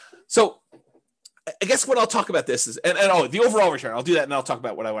 Okay. So I guess what I'll talk about this is, the overall return, I'll do that and I'll talk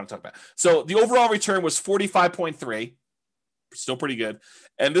about what I want to talk about. So the overall return was 45.3, still pretty good.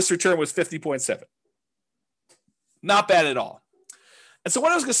 And this return was 50.7. Not bad at all. And so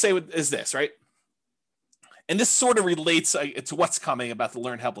what I was going to say is this, right? And this sort of relates to what's coming about the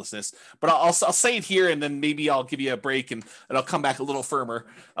learned helplessness, but I'll say it here, and then maybe I'll give you a break, and I'll come back a little firmer,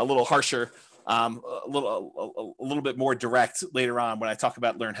 a little harsher, a little bit more direct later on when I talk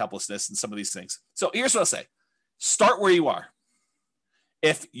about learned helplessness and some of these things. So here's what I'll say: start where you are.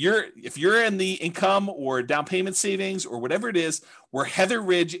 If you're in the income or down payment savings or whatever it is, where Heather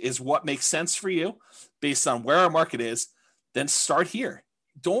Ridge is what makes sense for you based on where our market is, then start here.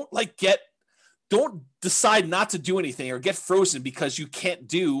 Don't decide not to do anything or get frozen because you can't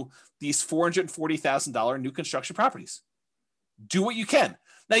do these $440,000 new construction properties. Do what you can.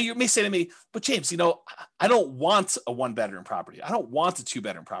 Now you may say to me, but James, I don't want a 1-bedroom property. I don't want a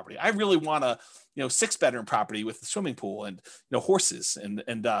 2-bedroom property. I really want a 6-bedroom property with a swimming pool and horses and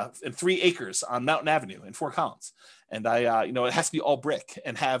 3 acres on Mountain Avenue in Fort Collins. And it has to be all brick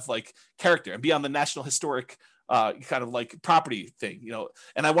and have like character and be on the National Historic kind of like property thing,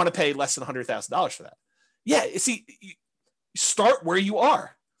 and I want to pay less than $100,000 for that. Yeah. See, start where you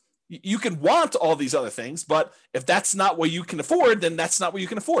are. You can want all these other things, but if that's not what you can afford, then that's not what you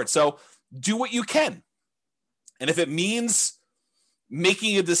can afford. So do what you can. And if it means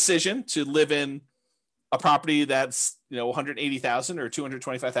making a decision to live in a property that's, $180,000 or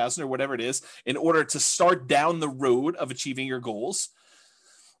 $225,000 or whatever it is, in order to start down the road of achieving your goals,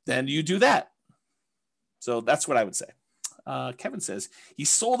 then you do that. So that's what I would say. Kevin says he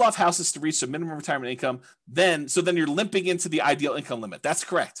sold off houses to reach a minimum retirement income. Then you're limping into the ideal income limit. That's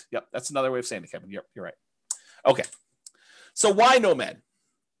correct. Yep. That's another way of saying it, Kevin. Yep. You're right. Okay. So why Nomad?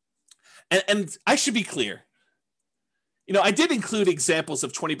 And I should be clear. I did include examples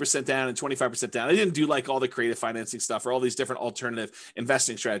of 20% down and 25% down. I didn't do like all the creative financing stuff or all these different alternative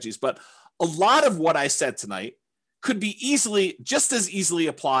investing strategies, but a lot of what I said tonight could be just as easily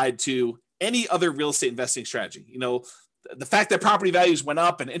applied to any other real estate investing strategy. The fact that property values went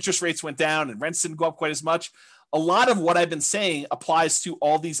up and interest rates went down and rents didn't go up quite as much. A lot of what I've been saying applies to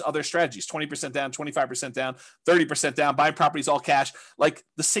all these other strategies: 20% down, 25% down, 30% down, buying properties all cash. Like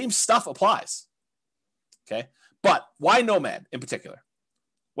the same stuff applies. Okay. But why Nomad in particular?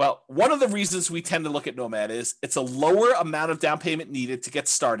 Well, one of the reasons we tend to look at Nomad is it's a lower amount of down payment needed to get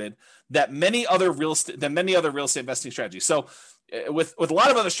started than many other real estate investing strategies. So with a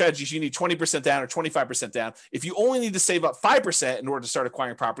lot of other strategies, you need 20% down or 25% down. If you only need to save up 5% in order to start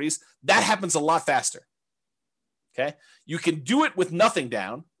acquiring properties, that happens a lot faster. Okay. You can do it with nothing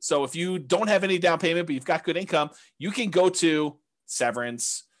down. So if you don't have any down payment, but you've got good income, you can go to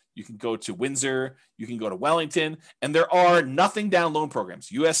Severance, you can go to Windsor, you can go to Wellington, and there are nothing down loan programs,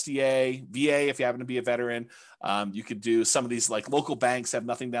 USDA, VA, if you happen to be a veteran. You could do some of these like local banks have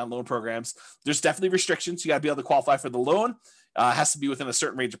nothing down loan programs. There's definitely restrictions. You got to be able to qualify for the loan. has to be within a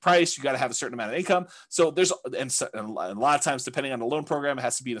certain range of price. You got to have a certain amount of income. So and a lot of times, depending on the loan program, it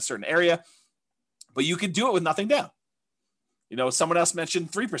has to be in a certain area. But you can do it with nothing down. Someone else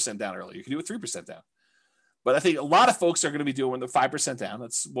mentioned 3% down earlier. You can do it 3% down. But I think a lot of folks are going to be doing the 5% down.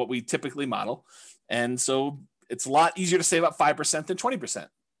 That's what we typically model. And so it's a lot easier to save up 5% than 20%.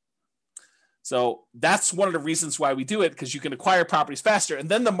 So that's one of the reasons why we do it, because you can acquire properties faster, and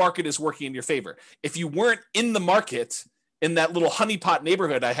then the market is working in your favor. If you weren't in the market in that little honeypot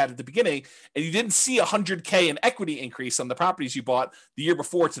neighborhood I had at the beginning, and you didn't see $100K in equity increase on the properties you bought the year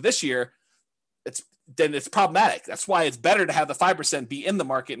before to this year, then it's problematic. That's why it's better to have the 5% be in the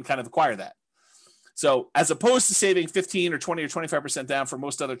market and kind of acquire that. So as opposed to saving 15 or 20 or 25% down for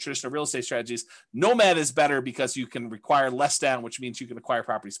most other traditional real estate strategies, Nomad is better because you can require less down, which means you can acquire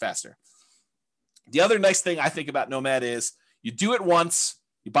properties faster. The other nice thing I think about Nomad is you do it once,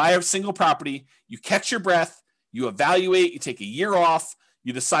 you buy a single property, you catch your breath, you evaluate, you take a year off,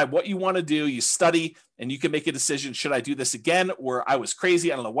 you decide what you want to do, you study, and you can make a decision. Should I do this again? Or I was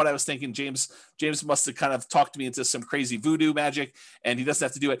crazy. I don't know what I was thinking. James must have kind of talked me into some crazy voodoo magic, and he doesn't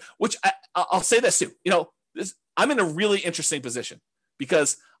have to do it, which I'll say this too. I'm in a really interesting position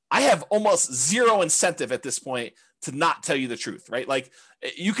because I have almost zero incentive at this point to not tell you the truth, right? Like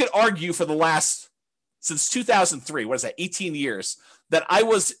you could argue for the last, since 2003, what is that, 18 years, that I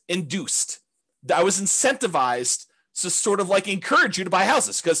was induced, that I was incentivized to sort of like encourage you to buy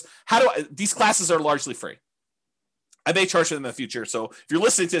houses. Because these classes are largely free. I may charge them in the future. So if you're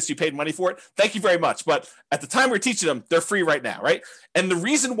listening to this, you paid money for it. Thank you very much. But at the time we're teaching them, they're free right now, right? And the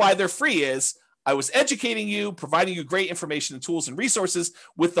reason why they're free is I was educating you, providing you great information and tools and resources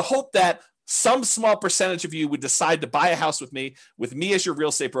with the hope that some small percentage of you would decide to buy a house with me as your real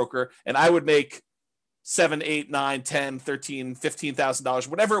estate broker, and I would make $7, $8, $9, $10, $13, $15,000,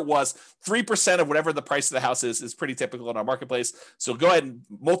 whatever it was. 3% of whatever the price of the house is pretty typical in our marketplace. So go ahead and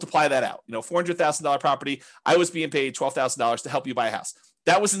multiply that out. $400,000 property, I was being paid $12,000 to help you buy a house.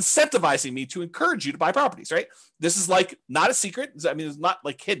 That was incentivizing me to encourage you to buy properties, right? This is like not a secret. I mean, it's not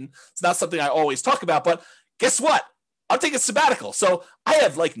like hidden. It's not something I always talk about, but guess what? I'm taking sabbatical. So I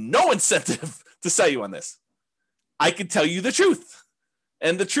have like no incentive to sell you on this. I can tell you the truth.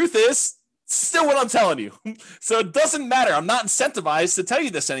 And the truth is still what I'm telling you. So it doesn't matter. I'm not incentivized to tell you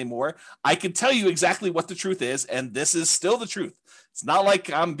this anymore. I can tell you exactly what the truth is. And this is still the truth. It's not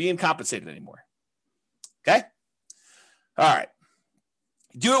like I'm being compensated anymore. Okay. All right.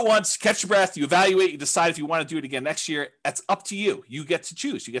 Do it once, catch your breath, you evaluate, you decide if you want to do it again next year. That's up to you. You get to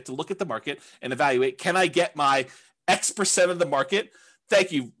choose. You get to look at the market and evaluate, can I get my X percent of the market?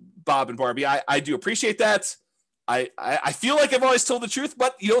 Thank you, Bob and Barbie. I do appreciate that. I feel like I've always told the truth,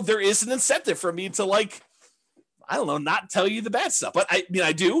 but there is an incentive for me to not tell you the bad stuff. But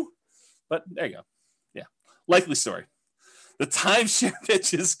I do. But there you go. Yeah. Likely story. The timeshare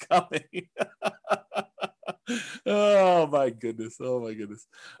pitch is coming. Oh my goodness.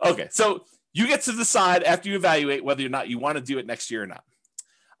 Okay. So you get to decide after you evaluate whether or not you want to do it next year or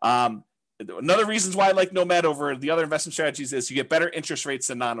not. Another reasons why I like Nomad over the other investment strategies is you get better interest rates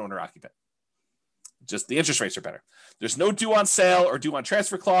than non-owner occupant. Just the interest rates are better. There's no due on sale or due on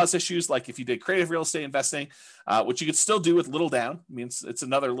transfer clause issues like if you did creative real estate investing, which you could still do with little down. I mean, it's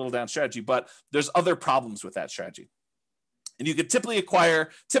another little down strategy, but there's other problems with that strategy. And you could typically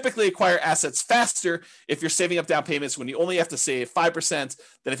acquire assets faster if you're saving up down payments when you only have to save 5%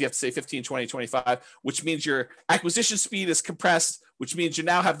 than if you have to save 15, 20, 25, which means your acquisition speed is compressed, which means you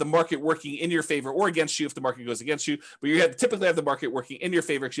now have the market working in your favor or against you if the market goes against you. But you typically have the market working in your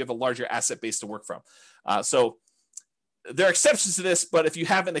favor because you have a larger asset base to work from. So there are exceptions to this, but if you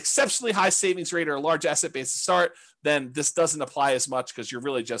have an exceptionally high savings rate or a large asset base to start, then this doesn't apply as much because you're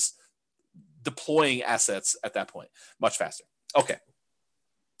really just deploying assets at that point much faster. Okay.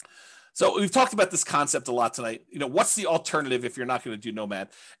 So we've talked about this concept a lot tonight. What's the alternative if you're not going to do Nomad?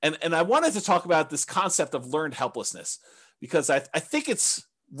 And I wanted to talk about this concept of learned helplessness because I think it's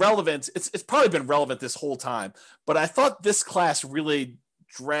relevant. It's probably been relevant this whole time, but I thought this class really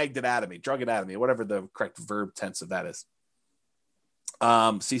drug it out of me, whatever the correct verb tense of that is.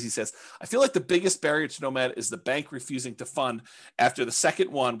 Cece says, I feel like the biggest barrier to Nomad is the bank refusing to fund after the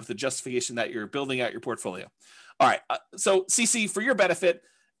second one with the justification that you're building out your portfolio. All right. So Cece, for your benefit,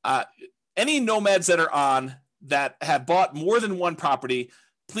 any Nomads that are on that have bought more than one property,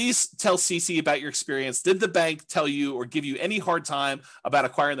 please tell Cece about your experience. Did the bank tell you or give you any hard time about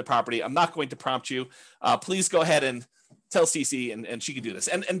acquiring the property? I'm not going to prompt you. Please go ahead and tell Cece and she can do this.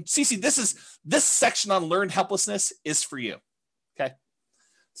 And Cece, this section on learned helplessness is for you. Okay.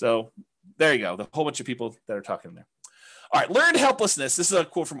 So there you go. The whole bunch of people that are talking there. All right. Learned helplessness. This is a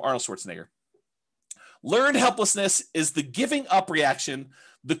quote from Arnold Schwarzenegger. Learned helplessness is the giving up reaction,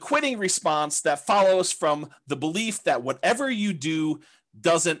 the quitting response that follows from the belief that whatever you do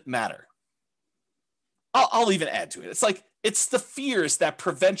doesn't matter. I'll even add to it. It's like, it's the fears that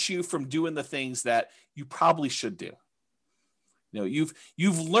prevent you from doing the things that you probably should do.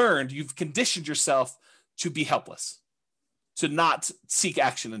 You've learned, you've conditioned yourself to be helpless, to not seek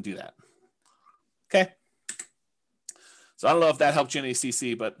action and do that. Okay. So I don't know if that helped you in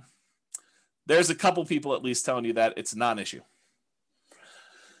ACC, but there's a couple people at least telling you that it's not an issue.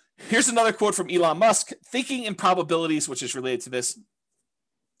 Here's another quote from Elon Musk. Thinking in probabilities, which is related to this.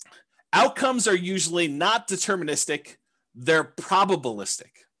 Outcomes are usually not deterministic. They're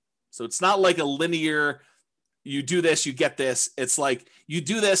probabilistic. So it's not like a linear, you do this, you get this. It's like you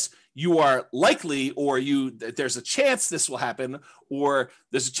do this, you are likely, or there's a chance this will happen, or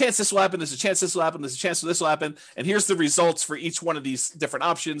there's a chance this will happen, there's a chance this will happen, there's a chance this will happen. And here's the results for each one of these different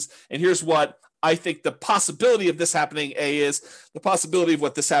options. And here's what I think the possibility of this happening A is, the possibility of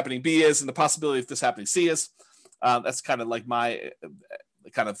what this happening B is, and the possibility of this happening C is. That's kind of like my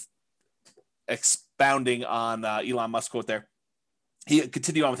kind of expounding on Elon Musk quote there. He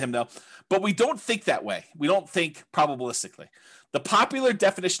continued on with him though, but we don't think that way. We don't think probabilistically. The popular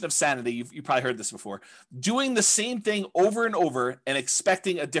definition of sanity, you've probably heard this before, doing the same thing over and over and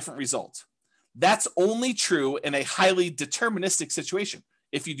expecting a different result. That's only true in a highly deterministic situation.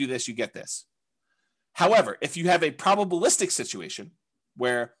 If you do this, you get this. However, if you have a probabilistic situation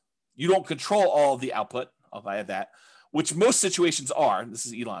where you don't control all of the output, I'll add that, which most situations are, this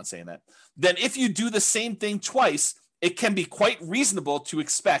is Elon saying that, then if you do the same thing twice, it can be quite reasonable to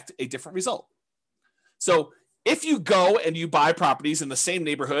expect a different result. So if you go and you buy properties in the same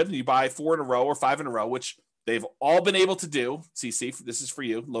neighborhood and you buy 4 in a row or 5 in a row, which they've all been able to do, CC, this is for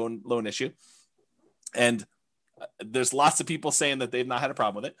you, loan issue. And there's lots of people saying that they've not had a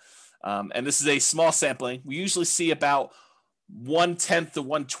problem with it. And this is a small sampling. We usually see about 1/10 to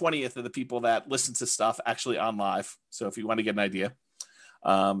 1/20th of the people that listen to stuff actually on live. So if you want to get an idea,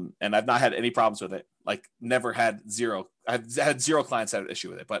 and I've not had any problems with it, like never had zero. I've had 0 clients had an issue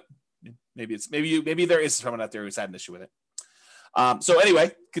with it, but maybe there is someone out there who's had an issue with it. So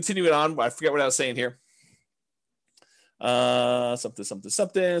anyway, continuing on, I forget what I was saying here. Something,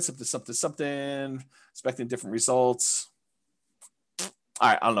 expecting different results. All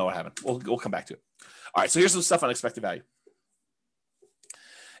right, I don't know what happened. We'll come back to it. All right, so here's some stuff on expected value.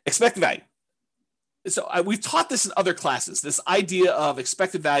 Expected value. So we've taught this in other classes, this idea of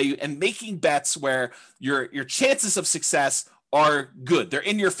expected value and making bets where your chances of success are good. They're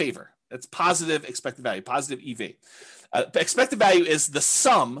in your favor. That's positive expected value, positive EV. Expected value is the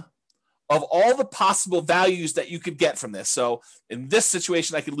sum of all the possible values that you could get from this. So in this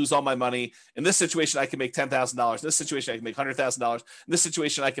situation, I could lose all my money. In this situation, I can make $10,000. In this situation, I can make $100,000. In this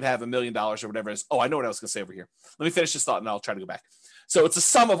situation, I could have $1 million or whatever it is. Oh, I know what I was going to say over here. Let me finish this thought and I'll try to go back. So it's a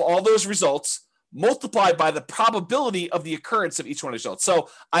sum of all those results multiplied by the probability of the occurrence of each one of the results. So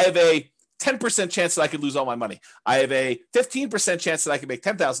I have a 10% chance that I could lose all my money. I have a 15% chance that I could make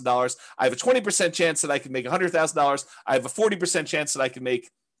 $10,000. I have a 20% chance that I could make $100,000. I have a 40% chance that I could make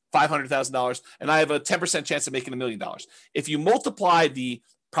 $500,000, and I have a 10% chance of making $1 million. If you multiply the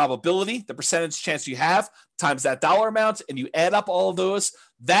probability, the percentage chance you have, times that dollar amount, and you add up all of those,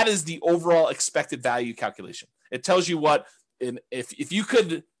 that is the overall expected value calculation. It tells you what, if you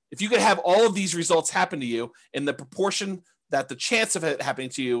could have all of these results happen to you in the proportion that the chance of it happening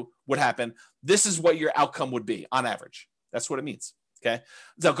to you would happen, this is what your outcome would be on average. That's what it means. Okay.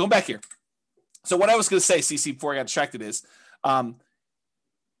 So going back here. So what I was going to say, CC, before I got distracted is,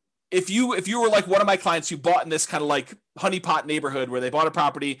 if you were like one of my clients who bought in this kind of like honeypot neighborhood where they bought a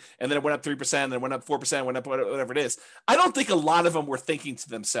property and then it went up 3%, then it went up 4%, went up whatever it is, I don't think a lot of them were thinking to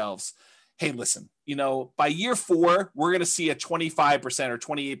themselves, hey, listen, by year 4, we're going to see a 25% or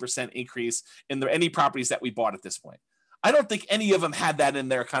 28% increase in any properties that we bought at this point. I don't think any of them had that in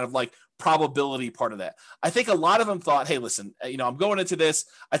their kind of like probability part of that. I think a lot of them thought, hey, listen, I'm going into this.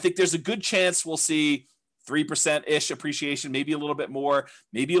 I think there's a good chance we'll see 3%-ish appreciation, maybe a little bit more,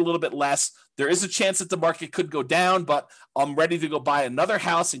 maybe a little bit less. There is a chance that the market could go down, but I'm ready to go buy another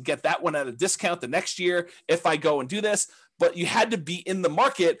house and get that one at a discount the next year if I go and do this. But you had to be in the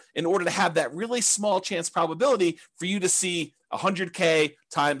market in order to have that really small chance probability for you to see 100K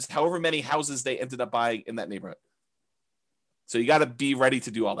times however many houses they ended up buying in that neighborhood. So you got to be ready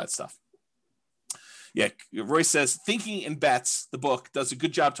to do all that stuff. Yeah, Roy says, Thinking in Bets, the book, does a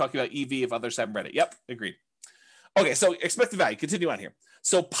good job talking about EV if others haven't read it. Yep, agreed. Okay, so expected value. Continue on here.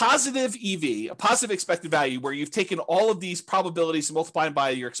 So positive EV, a positive expected value, where you've taken all of these probabilities and multiplied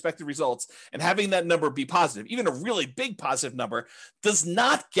by your expected results and having that number be positive, even a really big positive number, does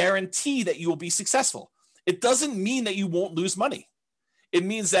not guarantee that you will be successful. It doesn't mean that you won't lose money. It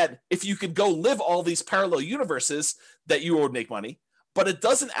means that if you could go live all these parallel universes, that you would make money, but it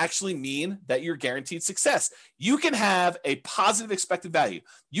doesn't actually mean that you're guaranteed success. You can have a positive expected value.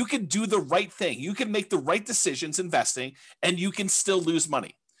 You can do the right thing. You can make the right decisions investing, and you can still lose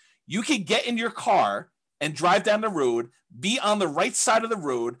money. You can get in your car and drive down the road, be on the right side of the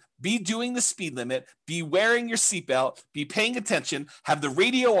road, be doing the speed limit, be wearing your seatbelt, be paying attention, have the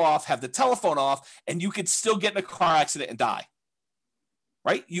radio off, have the telephone off, and you could still get in a car accident and die.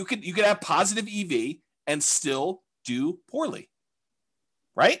 Right? You could have positive EV and still do poorly.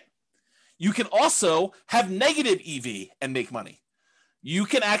 Right? You can also have negative EV and make money. You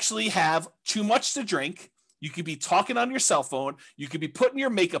can actually have too much to drink. You could be talking on your cell phone. You could be putting your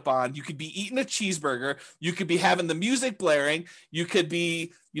makeup on. You could be eating a cheeseburger. You could be having the music blaring. You could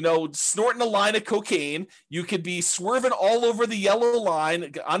be, snorting a line of cocaine. You could be swerving all over the yellow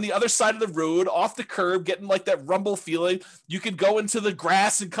line on the other side of the road, off the curb, getting like that rumble feeling. You could go into the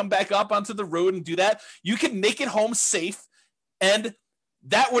grass and come back up onto the road and do that. You can make it home safe, and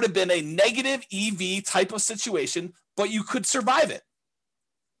that would have been a negative EV type of situation, but you could survive it.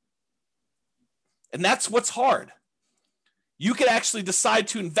 And that's what's hard. You could actually decide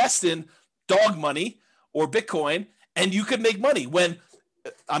to invest in dog money or Bitcoin, and you could make money. When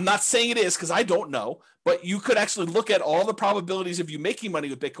I'm not saying it is, because I don't know, but you could actually look at all the probabilities of you making money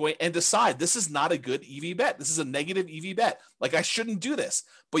with Bitcoin and decide this is not a good EV bet. This is a negative EV bet. Like, I shouldn't do this.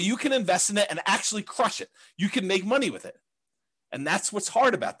 But you can invest in it and actually crush it. You can make money with it. And that's what's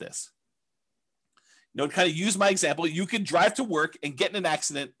hard about this. To kind of use my example, you could drive to work and get in an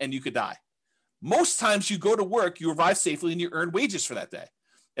accident and you could die. Most times you go to work, you arrive safely, and you earn wages for that day.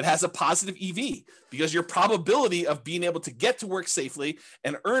 It has a positive EV because your probability of being able to get to work safely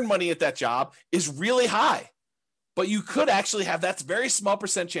and earn money at that job is really high. But you could actually have that very small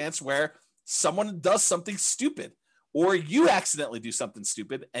percent chance where someone does something stupid, or you accidentally do something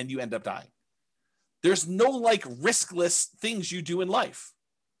stupid and you end up dying. There's no riskless things you do in life.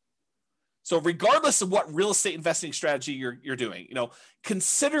 So regardless of what real estate investing strategy you're doing,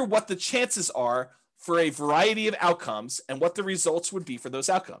 consider what the chances are for a variety of outcomes and what the results would be for those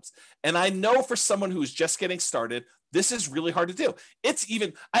outcomes. And I know for someone who's just getting started, this is really hard to do. It's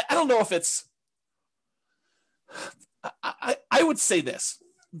even, I don't know if it's, I would say this,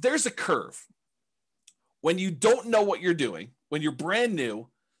 there's a curve. When you don't know what you're doing, when you're brand new,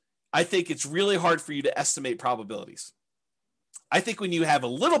 I think it's really hard for you to estimate probabilities. I think when you have a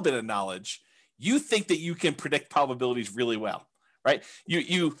little bit of knowledge, you think that you can predict probabilities really well, right?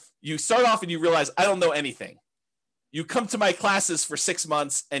 You start off and you realize, I don't know anything. You come to my classes for 6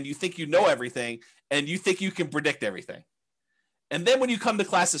 months and you think you know everything and you think you can predict everything. And then when you come to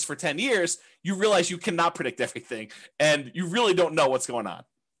classes for 10 years, you realize you cannot predict everything and you really don't know what's going on.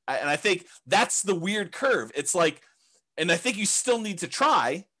 And I think that's the weird curve. It's like, and I think you still need to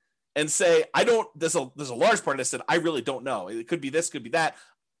try and say, there's a large part of this that I really don't know. It could be this, could be that.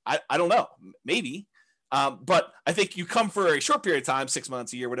 I don't know, maybe. But I think you come for a short period of time, 6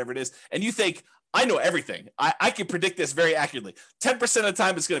 months, a year, whatever it is, and you think, I know everything. I can predict this very accurately. 10% of the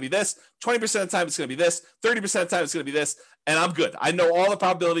time it's going to be this, 20% of the time it's going to be this, 30% of the time it's going to be this, and I'm good. I know all the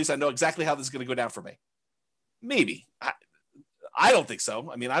probabilities. I know exactly how this is going to go down for me. Maybe. I don't think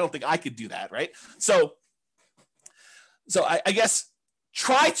so. I mean, I don't think I could do that, right? So I guess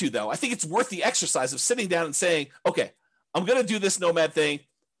try to, though. I think it's worth the exercise of sitting down and saying, okay, I'm going to do this Nomad thing.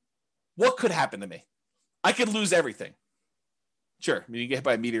 What could happen to me? I could lose everything. Sure. I mean, you get hit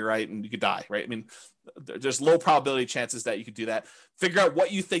by a meteorite and you could die, right? I mean, there's low probability chances that you could do that. Figure out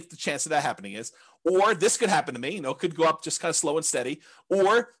what you think the chance of that happening is. Or this could happen to me, it could go up just kind of slow and steady.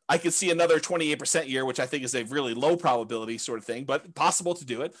 Or I could see another 28% year, which I think is a really low probability sort of thing, but possible to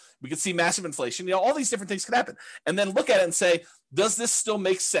do it. We could see massive inflation. All these different things could happen. And then look at it and say, does this still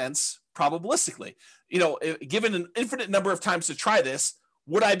make sense probabilistically? Given an infinite number of times to try this,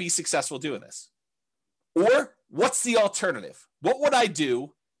 would I be successful doing this? Or what's the alternative? What would I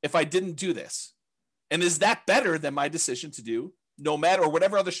do if I didn't do this? And is that better than my decision to do Nomad or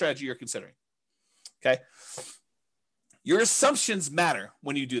whatever other strategy you're considering? Okay. Your assumptions matter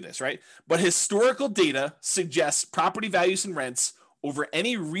when you do this, right? But historical data suggests property values and rents over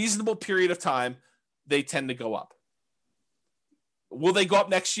any reasonable period of time, they tend to go up. Will they go up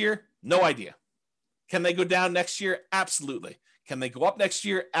next year? No idea. Can they go down next year? Absolutely. Can they go up next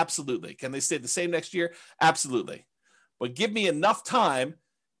year? Absolutely. Can they stay the same next year? Absolutely. But give me enough time,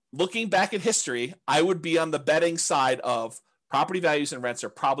 looking back at history, I would be on the betting side of Property values and rents are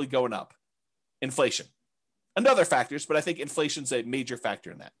probably going up. Inflation and other factors, but I think inflation's a major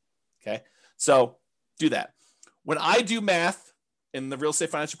factor in that. Okay. So do that. When I do math in the real estate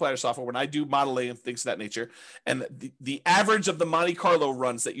financial planner software, when I do modeling and things of that nature, and the average of the Monte Carlo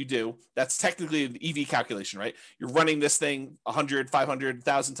runs that you do, that's technically an EV calculation, right? You're running this thing 100, 500,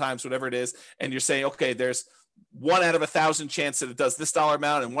 1,000 times, whatever it is. And you're saying, okay, there's 1 out of 1,000 chance that it does this dollar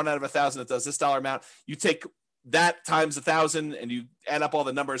amount and 1 out of 1,000 it does this dollar amount. You take that times 1,000 and you add up all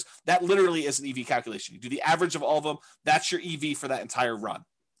the numbers. That literally is an EV calculation. You do the average of all of them. That's your EV for that entire run.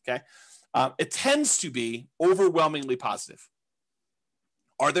 Okay. It tends to be overwhelmingly positive.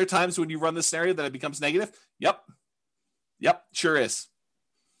 Are there times when you run the scenario that it becomes negative? Yep, sure is.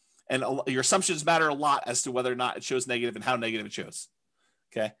 And your assumptions matter a lot as to whether or not it shows negative and how negative it shows.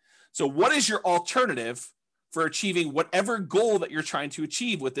 Okay. So what is your alternative for achieving whatever goal that you're trying to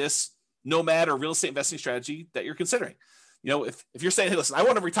achieve with this nomad or real estate investing strategy that you're considering? If you're saying, hey, listen, I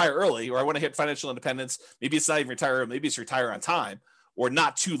want to retire early, or I want to hit financial independence, maybe it's not even retire, maybe it's retire on time, or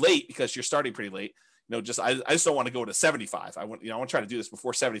not too late because you're starting pretty late. I just don't want to go to 75. I want to try to do this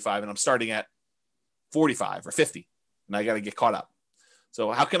before 75, and I'm starting at 45 or 50, and I got to get caught up.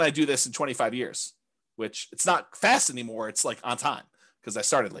 So how can I do this in 25 years? Which it's not fast anymore. It's like on time because I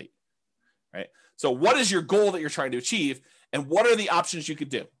started late, right? So what is your goal that you're trying to achieve? And what are the options you could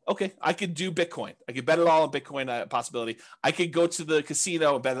do? Okay, I could do Bitcoin. I could bet it all on Bitcoin possibility. I could go to the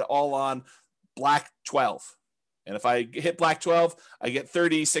casino and bet it all on Black 12. And if I hit Black 12, I get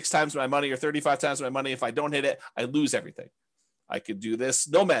 36 times my money or 35 times my money. If I don't hit it, I lose everything. I could do this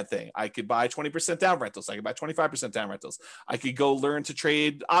Nomad thing. I could buy 20% down rentals. I could buy 25% down rentals. I could go learn to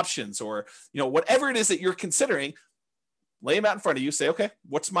trade options or, whatever it is that you're considering. Lay them out in front of you. Say, okay,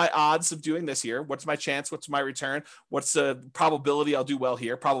 what's my odds of doing this here? What's my chance? What's my return? What's the probability I'll do well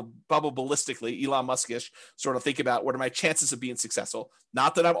here? Probabilistically, Elon Musk-ish, sort of think about what are my chances of being successful?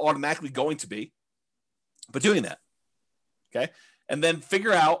 Not that I'm automatically going to be, but doing that. Okay. And then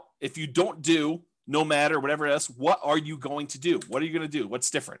figure out if you don't do Nomad or whatever else, what are you going to do? What are you going to do? What's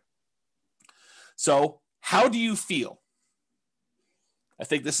different? So how do you feel? I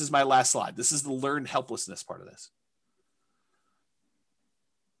think this is my last slide. This is the learned helplessness part of this.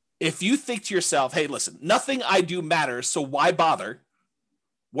 If you think to yourself, hey, listen, nothing I do matters, so why bother?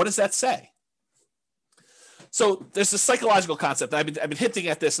 What does that say? So there's a psychological concept. I've been hinting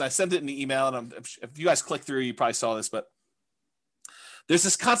at this, and I sent it in the email, and if you guys click through, you probably saw this, but there's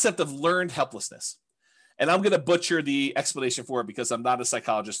this concept of learned helplessness. And I'm going to butcher the explanation for it because I'm not a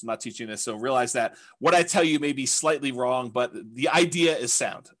psychologist. I'm not teaching this. So realize that what I tell you may be slightly wrong, but the idea is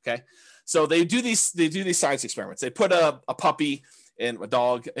sound. Okay. So they do these science experiments. They put a puppy and a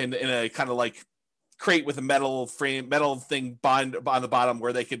dog in a kind of like crate with a metal thing bind on the bottom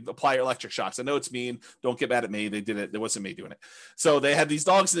where they could apply electric shocks. I know it's mean. Don't get mad at me. They did it. It wasn't me doing it. So they had these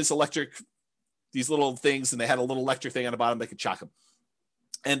dogs in these little things, and they had a little electric thing on the bottom. They could shock them.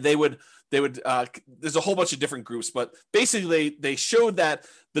 And they would there's a whole bunch of different groups, but basically they showed that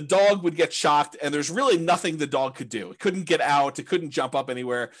the dog would get shocked and there's really nothing the dog could do. It couldn't get out. It couldn't jump up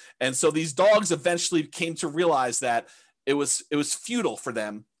anywhere. And so these dogs eventually came to realize that it was futile for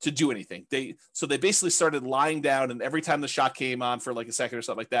them to do anything. So they basically started lying down, and every time the shock came on for like a second or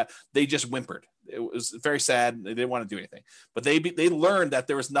something like that, they just whimpered. It was very sad. They didn't want to do anything, but they learned that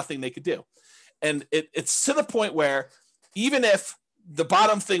there was nothing they could do. And it's to the point where even if the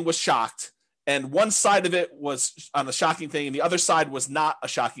bottom thing was shocked and one side of it was on a shocking thing and the other side was not a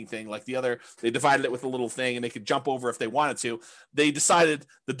shocking thing, like they divided it with a little thing and they could jump over if they wanted to. They decided,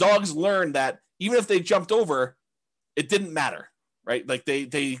 the dogs learned that even if they jumped over, it didn't matter, right? Like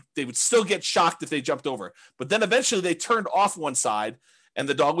they would still get shocked if they jumped over. But then eventually they turned off one side and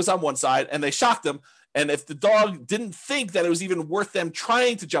the dog was on one side and they shocked them. And if the dog didn't think that it was even worth them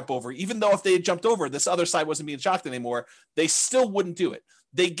trying to jump over, even though if they had jumped over, this other side wasn't being shocked anymore, they still wouldn't do it.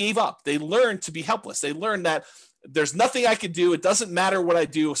 They gave up. They learned to be helpless. They learned that there's nothing I could do. It doesn't matter what I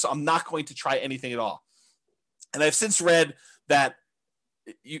do, so I'm not going to try anything at all. And I've since read that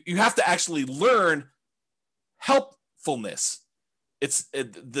you have to actually learn helpfulness.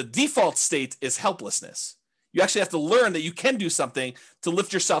 The default state is helplessness. You actually have to learn that you can do something to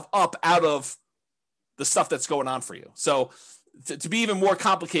lift yourself up out of the stuff that's going on for you. So to be even more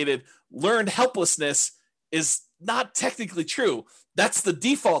complicated, learned helplessness is not technically true. That's the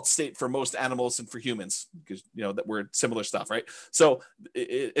default state for most animals and for humans, because that we're similar stuff, right? So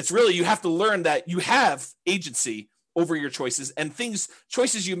it's really, you have to learn that you have agency over your choices, and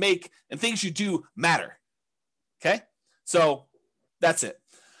choices you make and things you do matter. Okay. So that's it.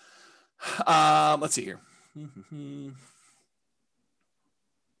 Let's see here.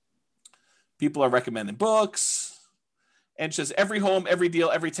 People are recommending books, And says, every home, every deal,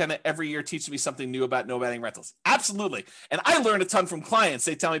 every tenant, every year teaches me something new about nomading rentals. Absolutely. And I learn a ton from clients.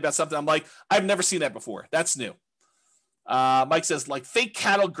 They tell me about something. I'm like, I've never seen that before. That's new. Mike says, like fake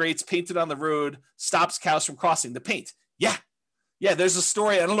cattle grates painted on the road stops cows from crossing the paint. Yeah, there's a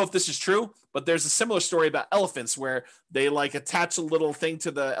story. I don't know if this is true, but there's a similar story about elephants where they like attach a little thing to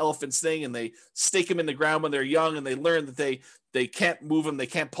the elephant's thing and they stake them in the ground when they're young, and they learn that they can't move them, they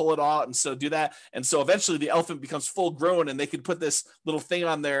can't pull it out, and so do that. And so eventually the elephant becomes full grown, and they could put this little thing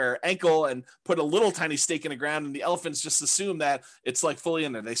on their ankle and put a little tiny stake in the ground, and the elephants just assume that it's like fully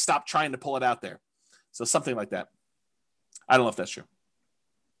in there. They stop trying to pull it out there. So something like that. I don't know if that's true.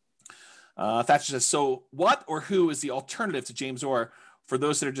 Thatcher says, so what or who is the alternative to James Orr for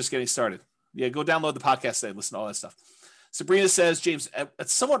those that are just getting started? Yeah, go download the podcast today, listen to all that stuff. Sabrina says, James, a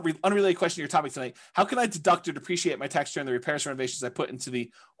somewhat unrelated question to your topic tonight. How can I deduct or depreciate my tax return the repairs and renovations I put into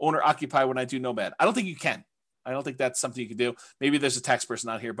the owner-occupied when I do Nomad? I don't think you can. I don't think that's something you can do. Maybe there's a tax person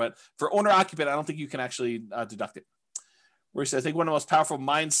out here, but for owner-occupied, I don't think you can actually deduct it. Where he said, I think one of the most powerful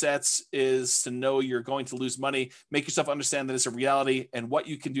mindsets is to know you're going to lose money. Make yourself understand that it's a reality and what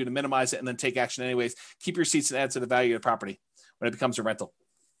you can do to minimize it, and then take action anyways. Keep your receipts and add to the value of the property when it becomes a rental.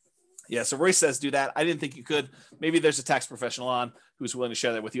 Yeah, so Royce says do that. I didn't think you could. Maybe there's a tax professional on who's willing to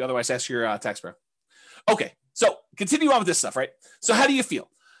share that with you. Otherwise, ask your tax pro. Okay, so continue on with this stuff, right? So how do you feel?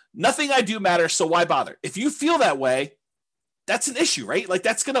 Nothing I do matters, so why bother? If you feel that way, that's an issue, right? Like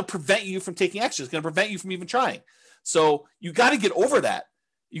that's going to prevent you from taking action. It's going to prevent you from even trying. So you got to get over that.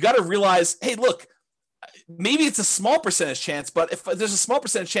 You got to realize, hey, look, maybe it's a small percentage chance, but if there's a small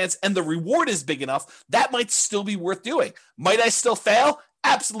percentage chance and the reward is big enough, that might still be worth doing. Might I still fail?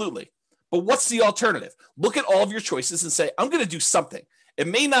 Absolutely. But what's the alternative? Look at all of your choices and say, I'm going to do something. It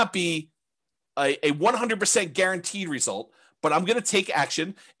may not be a 100% guaranteed result, but I'm going to take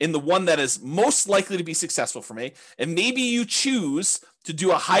action in the one that is most likely to be successful for me. And maybe you choose to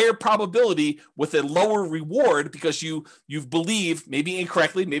do a higher probability with a lower reward because you believe, maybe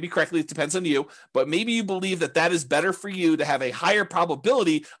incorrectly, maybe correctly, it depends on you, but maybe you believe that that is better for you to have a higher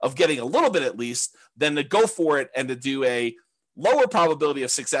probability of getting a little bit at least than to go for it and to do a lower probability of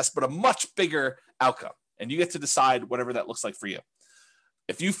success, but a much bigger outcome. And you get to decide whatever that looks like for you.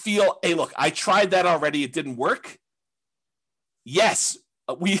 If you feel, hey, look, I tried that already, it didn't work. Yes,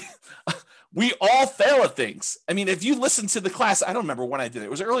 we all fail at things. I mean, if you listen to the class, I don't remember when I did it.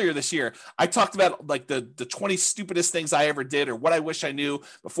 It was earlier this year. I talked about like the 20 stupidest things I ever did or what I wish I knew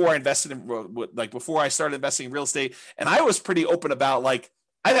before I invested in, like before I started investing in real estate. And I was pretty open about like,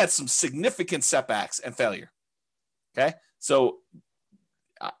 I've had some significant setbacks and failure. Okay. So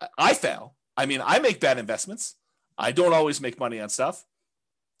I fail. I mean, I make bad investments. I don't always make money on stuff.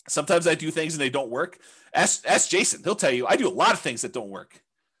 Sometimes I do things and they don't work. Ask Jason. He'll tell you I do a lot of things that don't work,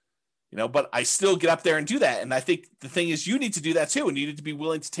 but I still get up there and do that. And I think the thing is you need to do that too. And you need to be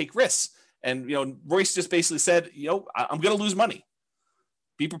willing to take risks. And, Royce just basically said, I'm going to lose money.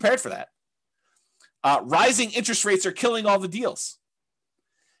 Be prepared for that. Rising interest rates are killing all the deals.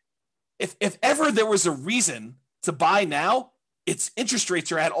 If ever there was a reason to buy now, it's interest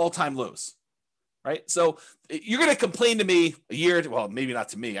rates are at all-time lows. Right. So you're going to complain to me a year, well, maybe not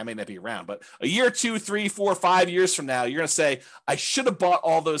to me, I may not be around, but a year, 2, 3, 4, 5 years from now, you're going to say, I should have bought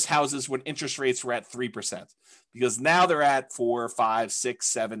all those houses when interest rates were at 3%, because now they're at 4, 5, 6,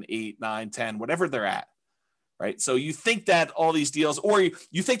 7, 8, 9, 10, whatever they're at. Right. So you think that all these deals, or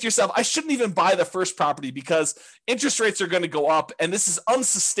you think to yourself, I shouldn't even buy the first property because interest rates are going to go up. And this is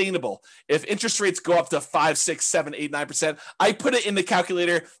unsustainable. If interest rates go up to 5, 6, 7, 8, 9%, I put it in the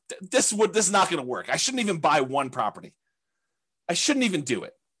calculator. This is not going to work. I shouldn't even buy one property. I shouldn't even do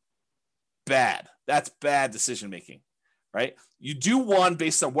it. Bad. That's bad decision making. Right. You do one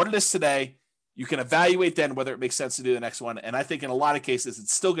based on what it is today. You can evaluate then whether it makes sense to do the next one. And I think in a lot of cases,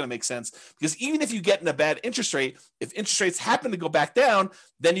 it's still going to make sense because even if you get in a bad interest rate, if interest rates happen to go back down,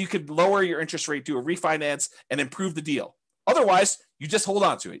 then you could lower your interest rate, do a refinance and improve the deal. Otherwise, you just hold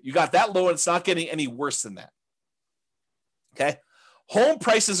on to it. You got that low and it's not getting any worse than that. Okay. Home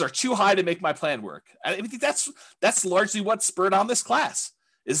prices are too high to make my plan work. I think that's largely what spurred on this class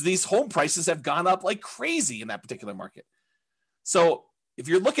is these home prices have gone up like crazy in that particular market. So if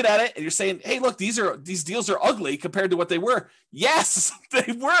you're looking at it and you're saying, hey, look, these deals are ugly compared to what they were. Yes,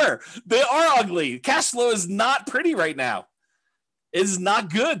 they were. They are ugly. Cash flow is not pretty right now. It is not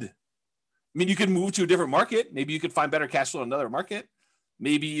good. I mean, you can move to a different market. Maybe you could find better cash flow in another market.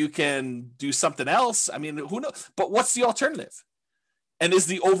 Maybe you can do something else. I mean, who knows? But what's the alternative? And is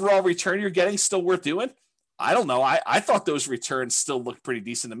the overall return you're getting still worth doing? I don't know. I thought those returns still looked pretty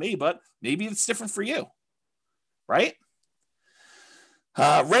decent to me, but maybe it's different for you, right?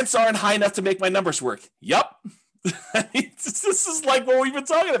 Rents aren't high enough to make my numbers work. Yup. This is like what we've been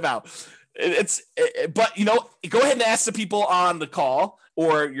talking about. But go ahead and ask the people on the call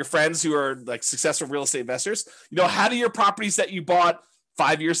or your friends who are like successful real estate investors. How do your properties that you bought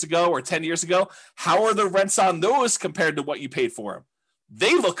 5 years ago or 10 years ago, how are the rents on those compared to what you paid for them?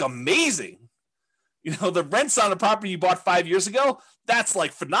 They look amazing. The rents on a property you bought 5 years ago, that's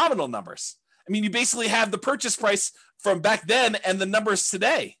like phenomenal numbers. I mean, you basically have the purchase price from back then and the numbers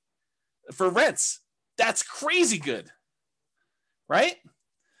today for rents. That's crazy good, right?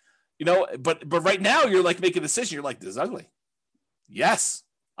 But right now you're like making a decision. You're like, this is ugly. Yes,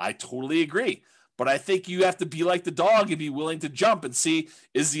 I totally agree. But I think you have to be like the dog and be willing to jump and see,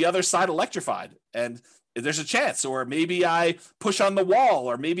 is the other side electrified? And there's a chance, or maybe I push on the wall,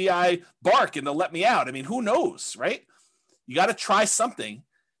 or maybe I bark and they'll let me out. I mean, who knows, right? You got to try something.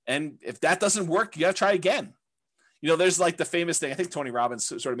 And if that doesn't work, you got to try again. There's like the famous thing. I think Tony Robbins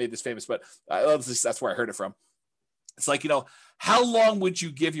sort of made this famous, but that's where I heard it from. It's like, how long would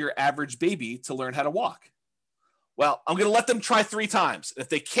you give your average baby to learn how to walk? Well, I'm going to let them try 3 times. If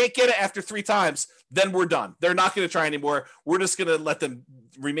they can't get it after 3 times, then we're done. They're not going to try anymore. We're just going to let them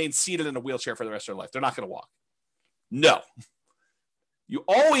remain seated in a wheelchair for the rest of their life. They're not going to walk. No. You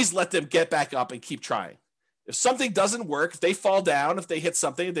always let them get back up and keep trying. If something doesn't work, if they fall down, if they hit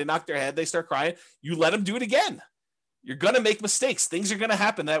something, they knock their head, they start crying, you let them do it again. You're going to make mistakes. Things are going to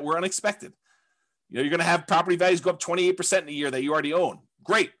happen that were unexpected. You're going to have property values go up 28% in a year that you already own.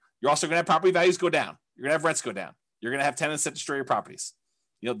 Great. You're also going to have property values go down. You're going to have rents go down. You're going to have tenants that destroy your properties.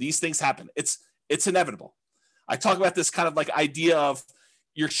 These things happen. It's inevitable. I talk about this kind of like idea of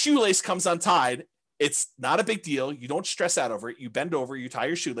your shoelace comes untied. It's not a big deal. You don't stress out over it. You bend over, you tie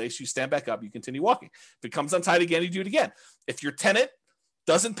your shoelace, you stand back up, you continue walking. If it comes untied again, you do it again. If your tenant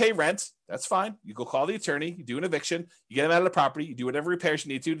doesn't pay rent, that's fine. You go call the attorney, you do an eviction, you get them out of the property, you do whatever repairs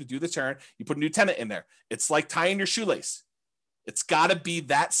you need to do the turn, you put a new tenant in there. It's like tying your shoelace. It's got to be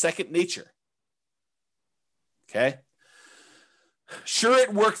that second nature. Okay? Sure,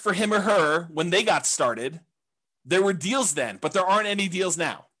 it worked for him or her when they got started. There were deals then, but there aren't any deals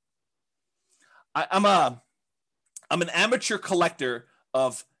now. I'm an amateur collector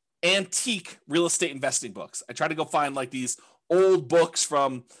of antique real estate investing books. I try to go find like these old books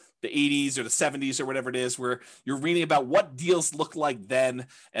from the 80s or the 70s or whatever it is, where you're reading about what deals look like then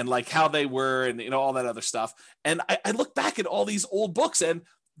and like how they were and all that other stuff. And I look back at all these old books and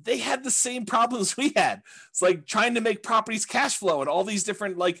they had the same problems we had. It's like trying to make properties cash flow and all these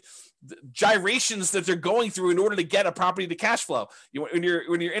different like gyrations that they're going through in order to get a property to cash flow. When you're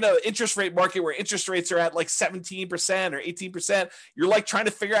in an interest rate market where interest rates are at like 17% or 18%, you're like trying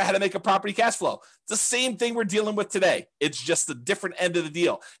to figure out how to make a property cash flow. It's the same thing we're dealing with today. It's just the different end of the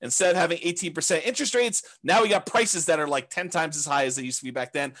deal. Instead of having 18% interest rates, now we got prices that are like 10 times as high as they used to be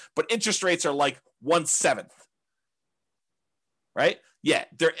back then, but interest rates are like 1/7. Right? Yeah,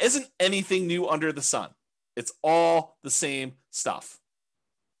 there isn't anything new under the sun. It's all the same stuff.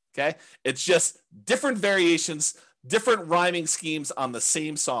 Okay? It's just different variations, different rhyming schemes on the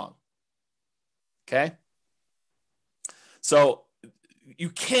same song. Okay? So you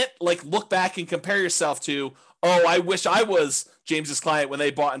can't like look back and compare yourself to, oh, I wish I was James's client when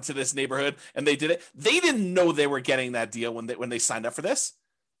they bought into this neighborhood and they did it. They didn't know they were getting that deal when they signed up for this.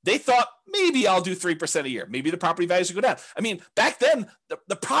 They thought maybe I'll do 3% a year. Maybe the property values would go down. I mean, back then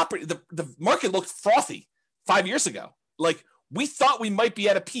the market looked frothy 5 years ago. Like we thought we might be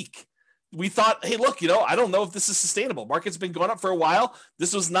at a peak. We thought, hey, look, I don't know if this is sustainable. Market's been going up for a while.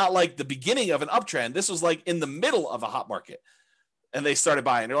 This was not like the beginning of an uptrend. This was like in the middle of a hot market. And they started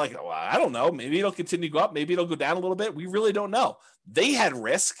buying. They're like, well, I don't know. Maybe it'll continue to go up. Maybe it'll go down a little bit. We really don't know. They had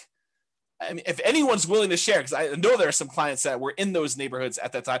risk. I mean, if anyone's willing to share, because I know there are some clients that were in those neighborhoods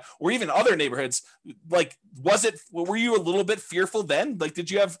at that time, or even other neighborhoods, like, were you a little bit fearful then? Like, did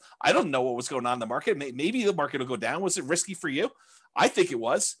you have, I don't know what was going on in the market. Maybe the market will go down. Was it risky for you? I think it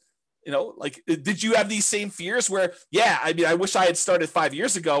was. Like, did you have these same fears where, yeah, I mean, I wish I had started 5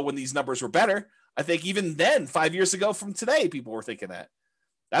 years ago when these numbers were better. I think even then, 5 years ago from today, people were thinking that.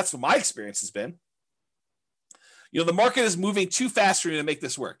 That's what my experience has been. The market is moving too fast for me to make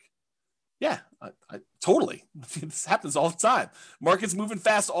this work. Yeah, I totally. This happens all the time. Market's moving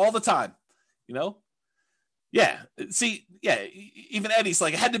fast all the time, Yeah. See, yeah, even Eddie's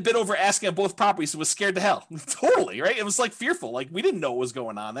like, I had to bid over asking on both properties, so was scared to hell. Totally, right? It was like fearful. Like we didn't know what was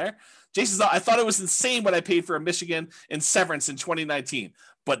going on there. Jason's, I thought it was insane what I paid for a Michigan in severance in 2019.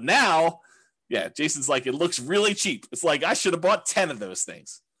 But now, yeah, Jason's like, it looks really cheap. It's like, I should have bought 10 of those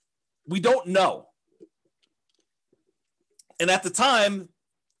things. We don't know. And at the time,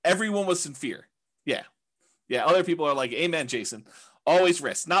 everyone was in fear. Yeah. Yeah. Other people are like, amen, Jason. Always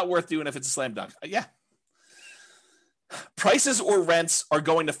risk. Not worth doing if it's a slam dunk. Yeah. prices or rents are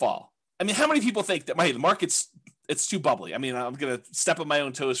going to fall. I mean, how many people think that the market's it's too bubbly? I mean, I'm going to step on my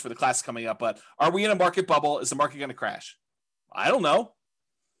own toes for the class coming up, but are we in a market bubble? Is the market going to crash? I don't know.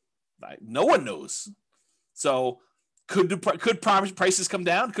 No one knows. So could prices come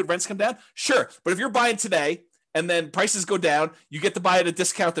down? Could rents come down? Sure. But if you're buying today and then prices go down, you get to buy at a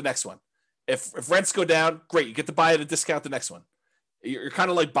discount the next one. If rents go down, great. You get to buy at a discount the next one. You're kind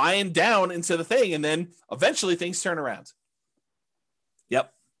of like buying down into the thing, and then eventually things turn around.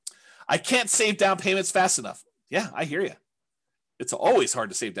 Yep. I can't save down payments fast enough. Yeah, I hear you. It's always hard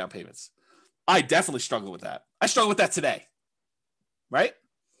to save down payments. I definitely struggle with that. I struggle with that today. Right?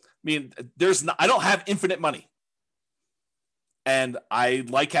 I mean, I don't have infinite money. And I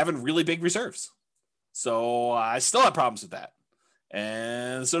like having really big reserves. So I still have problems with that.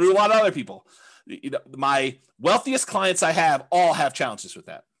 And so do a lot of other people. You know, my wealthiest clients I have all have challenges with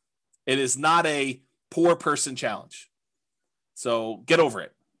that. It is not a poor person challenge. So get over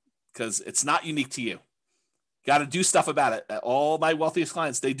it, because it's not unique to you. Got to do stuff about it. All my wealthiest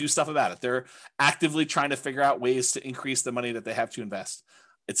clients, they do stuff about it. They're actively trying to figure out ways to increase the money that they have to invest.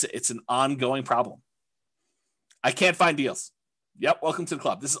 It's an ongoing problem. I can't find deals. Yep, welcome to the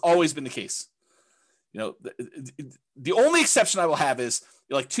club. This has always been the case. You know, the only exception I will have is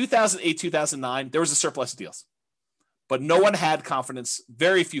like 2008, 2009, there was a surplus of deals. But no one had confidence.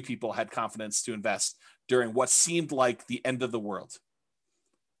 Very few people had confidence to invest during what seemed like the end of the world.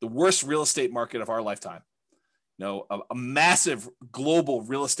 The worst real estate market of our lifetime. You know, a massive global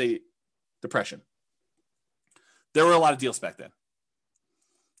real estate depression. There were a lot of deals back then.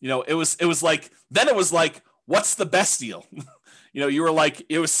 You know, it was like, what's the best deal? You know, you were like,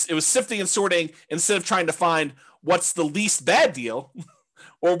 it was sifting and sorting instead of trying to find what's the least bad deal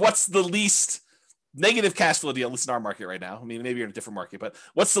or what's the least negative cash flow deal, at least in our market right now. I mean, maybe you're in a different market, but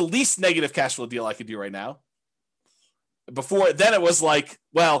what's the least negative cash flow deal I could do right now? Before then it was like,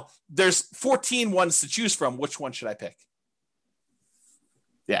 well, there's 14 ones to choose from. Which one should I pick?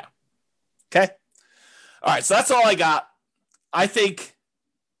 Yeah. Okay. All right. So that's all I got. I think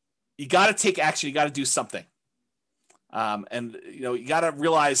you got to take action. You got to do something. And you know, you got to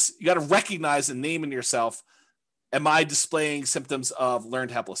realize, you got to recognize and name in yourself, am I displaying symptoms of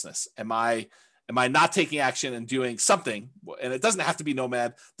learned helplessness? Am I not taking action and doing something? And it doesn't have to be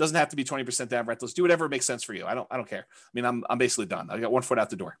Nomad, doesn't have to be 20% down rentals. Do whatever makes sense for you. I don't care. I mean, I'm basically done. I got one foot out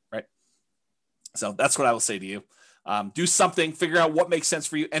the door, right? So that's what I will say to you. Do something, figure out what makes sense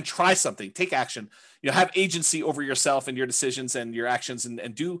for you, and try something. Take action. You know, have agency over yourself and your decisions and your actions,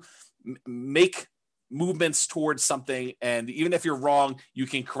 and make movements towards something. And even if you're wrong, you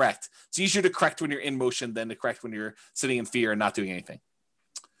can correct. It's easier to correct when you're in motion than to correct when you're sitting in fear and not doing anything.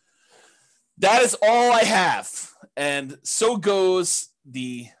 That is all I have. And so goes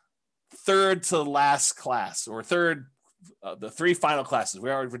the third to last class, or the three final classes.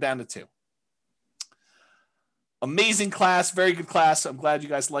 We're down to two. Amazing class, very good class. I'm glad you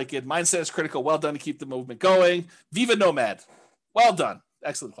guys like it. Mindset is critical. Well done to keep the movement going. Viva Nomad. Well done.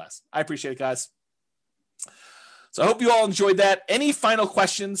 Excellent class. I appreciate it, guys. So I hope you all enjoyed that. Any final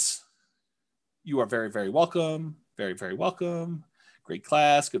questions? You are very, very welcome. Very, very welcome. Great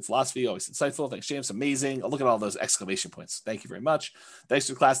class. Good philosophy. Always insightful. Thanks, James. Amazing. Look at all those exclamation points. Thank you very much. Thanks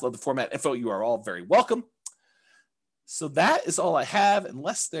for the class. Love the format info. You are all very welcome. So that is all I have,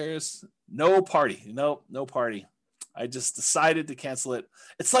 unless there's no party. No party. I just decided to cancel it.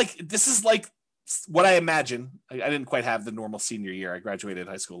 It's like, this is like what I imagine. I didn't quite have the normal senior year. I graduated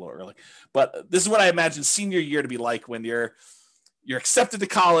high school a little early, but this is what I imagine senior year to be like when you're accepted to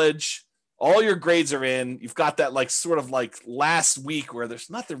college, all your grades are in, you've got that like sort of like last week where there's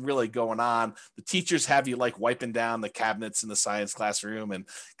nothing really going on. The teachers have you like wiping down the cabinets in the science classroom and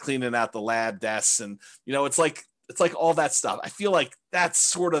cleaning out the lab desks. And, you know, it's like all that stuff. I feel like that's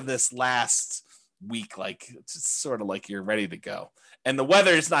sort of this last week, like it's sort of like you're ready to go. And the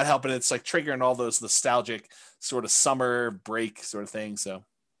weather is not helping. It's like triggering all those nostalgic sort of summer break sort of thing. So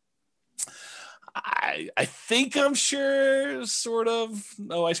I think I'm sure sort of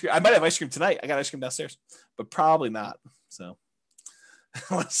no ice cream. I might have ice cream tonight. I got ice cream downstairs, but probably not. So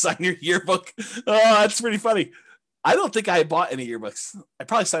I want to sign your yearbook. Oh, that's pretty funny. I don't think I bought any yearbooks. I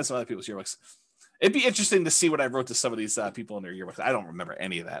probably signed some other people's yearbooks. It'd be interesting to see what I wrote to some of these people in their yearbooks. I don't remember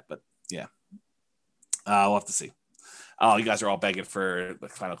any of that, but yeah. We'll have to see. Oh, you guys are all begging for the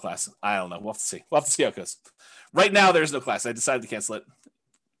final class. I don't know. We'll have to see. We'll have to see how it goes. Right now, there's no class. I decided to cancel it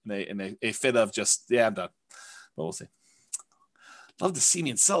in a fit of just, yeah, I'm done. But we'll see. Love to see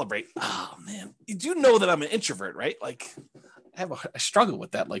me and celebrate. Oh, man. You do know that I'm an introvert, right? Like, I struggle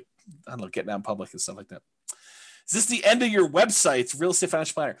with that. Like, I don't know, getting out in public and stuff like that. Is this the end of your website, Real Estate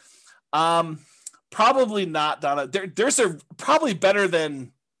Financial Planner? Probably not, Donna. There's a probably better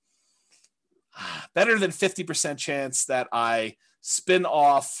than 50% chance that I spin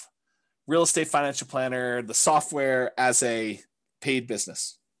off Real Estate Financial Planner, the software, as a paid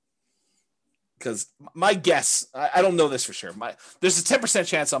business. Because my guess, I don't know this for sure. There's a 10%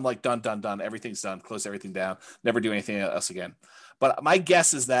 chance I'm like, done. Everything's done. Close everything down. Never do anything else again. But my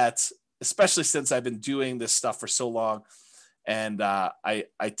guess is that, especially since I've been doing this stuff for so long, and I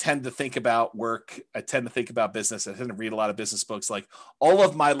tend to think about work. I tend to think about business. I tend to read a lot of business books. Like all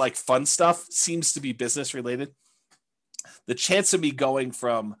of my like fun stuff seems to be business related. The chance of me going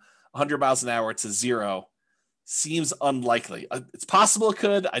from 100 miles an hour to 0 seems unlikely. It's possible it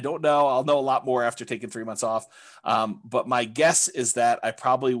could. I don't know. I'll know a lot more after taking 3 months off. But my guess is that I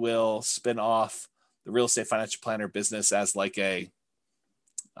probably will spin off the Real Estate Financial Planner business as like a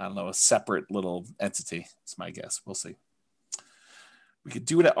separate little entity. It's my guess. We'll see. We could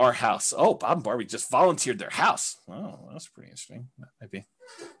do it at our house. Oh, Bob and Barbie just volunteered their house. Oh, that's pretty interesting. Maybe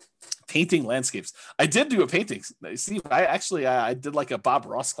painting landscapes. I did do a painting. Steve, I did like a Bob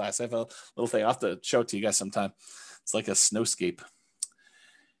Ross class. I have a little thing. I'll have to show it to you guys sometime. It's like a snowscape.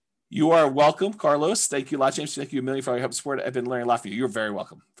 You are welcome, Carlos. Thank you a lot, James. Thank you a million for all your help and support. I've been learning a lot from you. You're very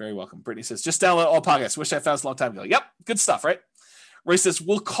welcome. Very welcome. Brittany says, just download all podcasts. Wish I found this a long time ago. Yep. Good stuff, right? Ray says,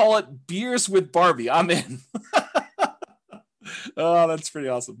 we'll call it Beers with Barbie. I'm in. Oh, that's pretty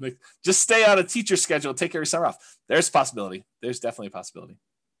awesome. Nick, just stay on a teacher schedule. Take your summer off. There's a possibility. There's definitely a possibility.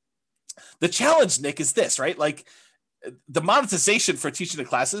 The challenge, Nick, is this, right? Like the monetization for teaching the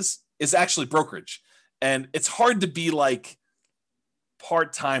classes is actually brokerage. And it's hard to be like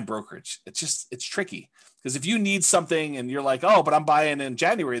part-time brokerage. It's tricky. Because if you need something and you're like, oh, but I'm buying in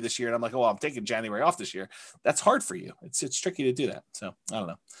January this year. And I'm like, oh, well, I'm taking January off this year. That's hard for you. It's tricky to do that. So I don't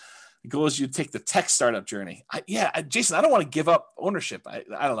know. The goal is you take the tech startup journey. Jason, I don't want to give up ownership. I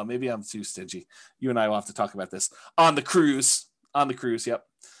don't know. Maybe I'm too stingy. You and I will have to talk about this on the cruise. Yep.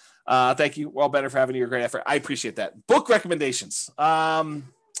 Thank you. Well, better for having your great effort. I appreciate that. Book recommendations.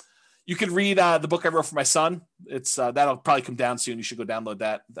 You can read the book I wrote for my son. It's that'll probably come down soon. You should go download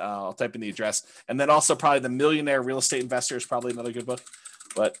that. I'll type in the address. And then also probably The Millionaire Real Estate Investor is probably another good book.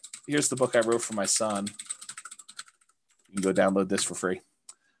 But here's the book I wrote for my son. You can go download this for free.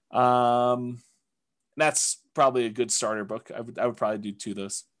 That's probably a good starter book. I would probably do 2 of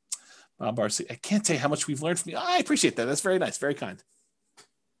those. Barcy, I can't tell you how much we've learned from you. I appreciate that. That's very nice. Very kind.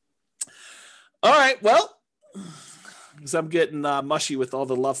 All right. Well, because I'm getting mushy with all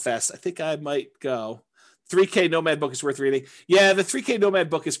the love fest, I think I might go. 3K Nomad book is worth reading. Yeah, the 3K Nomad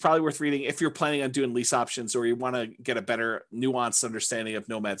book is probably worth reading if you're planning on doing lease options or you want to get a better nuanced understanding of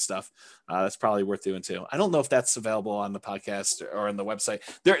Nomad stuff. That's probably worth doing too. I don't know if that's available on the podcast or on the website.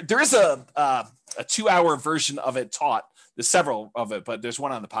 There is a 2-hour version of it taught. There's several of it, but there's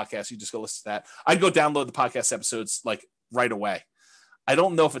one on the podcast. You just go listen to that. I'd go download the podcast episodes like right away. I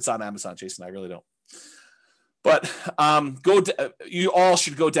don't know if it's on Amazon, Jason. I really don't. But you all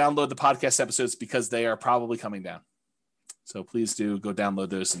should go download the podcast episodes because they are probably coming down. So please do go download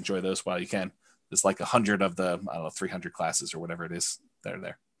those, enjoy those while you can. There's like 100 of the 300 classes or whatever it is that are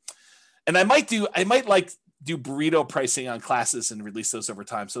there. And I might do burrito pricing on classes and release those over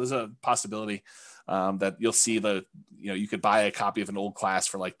time. So there's a possibility that you'll see you could buy a copy of an old class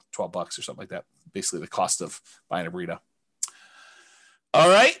for like $12 or something like that. Basically the cost of buying a burrito. All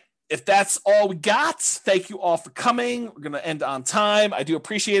right. If that's all we got, thank you all for coming. We're going to end on time. I do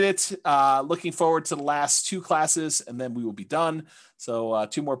appreciate it. Looking forward to the last 2 classes, and then we will be done. So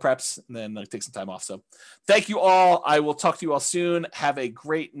 2 more preps, and then take some time off. So thank you all. I will talk to you all soon. Have a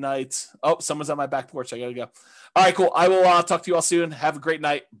great night. Oh, someone's on my back porch. I got to go. All right, cool. I will talk to you all soon. Have a great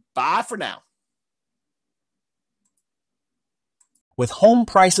night. Bye for now. With home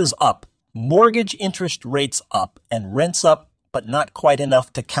prices up, mortgage interest rates up, and rents up, but not quite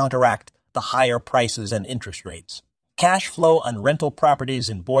enough to counteract the higher prices and interest rates. Cash flow on rental properties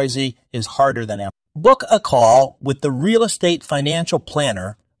in Boise is harder than ever. Book a call with the Real Estate Financial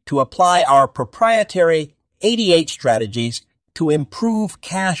Planner to apply our proprietary 88 strategies to improve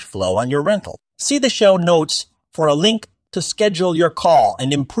cash flow on your rental. See the show notes for a link to schedule your call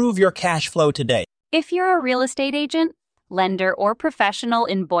and improve your cash flow today. If you're a real estate agent, lender, or professional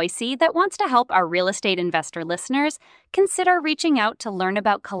in Boise that wants to help our real estate investor listeners, consider reaching out to learn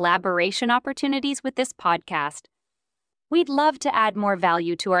about collaboration opportunities with this podcast. We'd love to add more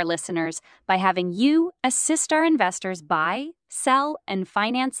value to our listeners by having you assist our investors buy, sell, and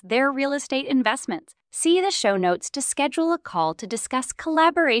finance their real estate investments. See the show notes to schedule a call to discuss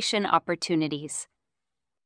collaboration opportunities.